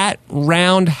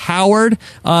Round Howard.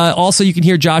 Also, you can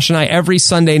hear Josh and I every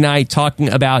Sunday night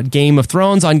talking about Game of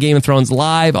Thrones on Game of Thrones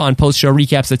Live on post-show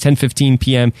recaps at 10:15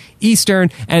 p.m.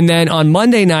 Eastern. And then on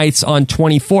Monday nights on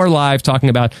 24 Live talking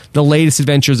about the latest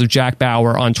adventures of Jack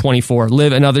Bauer on 24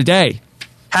 Live Another Day.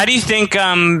 How do you think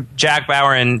Jack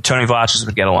Bauer and Tony Vlachos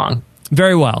would get along?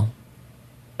 Very well.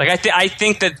 I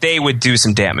think that they would do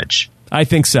some damage. I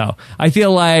think so. I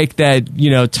feel like that,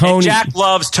 Tony... And Jack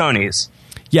loves Tonys.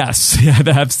 Yes, yeah,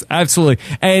 that's absolutely.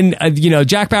 And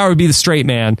Jack Bauer would be the straight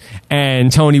man,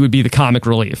 and Tony would be the comic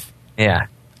relief. Yeah.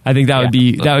 I think that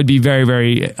would be very,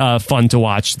 very fun to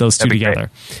watch those two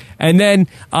together. Great. And then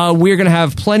we're going to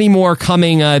have plenty more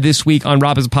coming this week on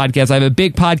Rob Has a Podcast. I have a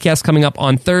big podcast coming up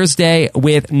on Thursday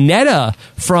with Netta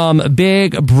from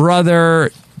Big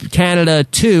Brother Canada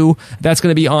 2. That's going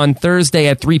to be on Thursday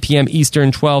at 3 p.m.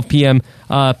 Eastern, 12 p.m.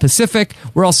 Pacific.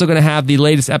 We're also going to have the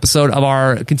latest episode of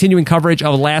our continuing coverage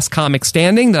of Last Comic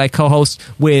Standing that I co-host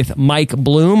with Mike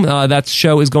Bloom. That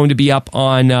show is going to be up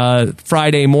on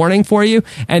Friday morning for you.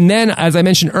 And then, as I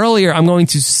mentioned earlier, I'm going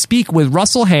to speak with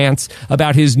Russell Hantz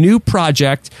about his new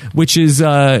project, which is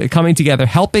coming together,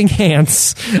 Helping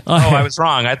Hantz. I was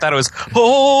wrong. I thought it was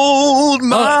Hold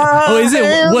My is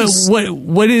it?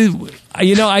 What is...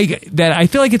 I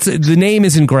feel like the name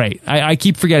isn't great. I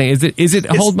keep forgetting. Is it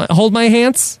Hold My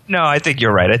Hands? No, I think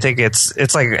you're right. I think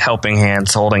it's like Helping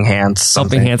Hands, Holding Hands,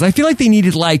 something. Helping Hands. I feel like they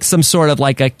needed like some sort of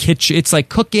like a kitchen. It's like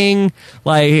cooking,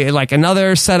 like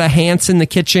another set of hands in the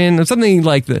kitchen or something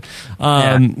like that.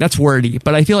 That's wordy,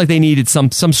 but I feel like they needed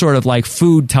some sort of like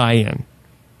food tie-in.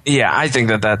 Yeah, I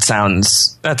think that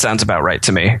sounds about right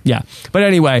to me. Yeah, but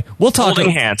anyway, we'll talk.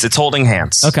 Holding Hands. It's Holding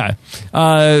Hands. Okay.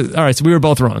 All right. So we were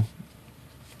both wrong.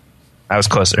 I was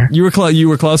closer. You were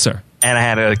closer. And I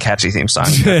had a catchy theme song.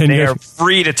 They are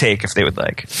free to take if they would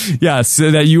like. Yeah,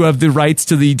 so that you have the rights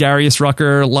to the Darius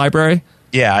Rucker library?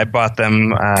 Yeah, I bought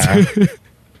them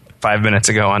 5 minutes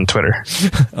ago on Twitter.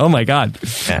 Oh, my God.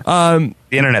 Yeah.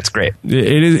 The internet's great.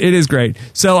 It is great.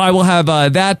 So I will have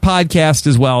that podcast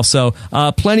as well. So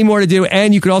plenty more to do.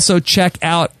 And you can also check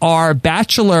out our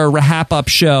Bachelor RHAP Up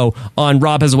show on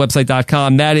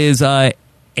robhasawebsite.com. That is...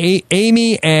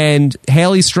 Amy and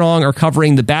Haley Strong are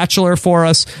covering The Bachelor for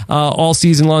us all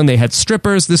season long. They had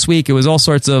strippers this week. It was all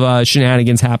sorts of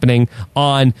shenanigans happening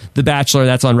on The Bachelor.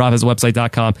 That's on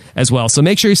robhasawebsite.com as well. So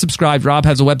make sure you subscribe,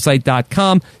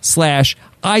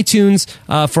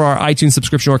 robhasawebsite.com/iTunes for our iTunes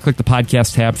subscription, or click the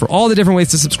podcast tab for all the different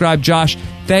ways to subscribe. Josh,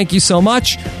 thank you so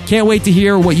much. Can't wait to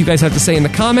hear what you guys have to say in the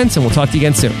comments, and we'll talk to you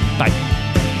again soon. Bye.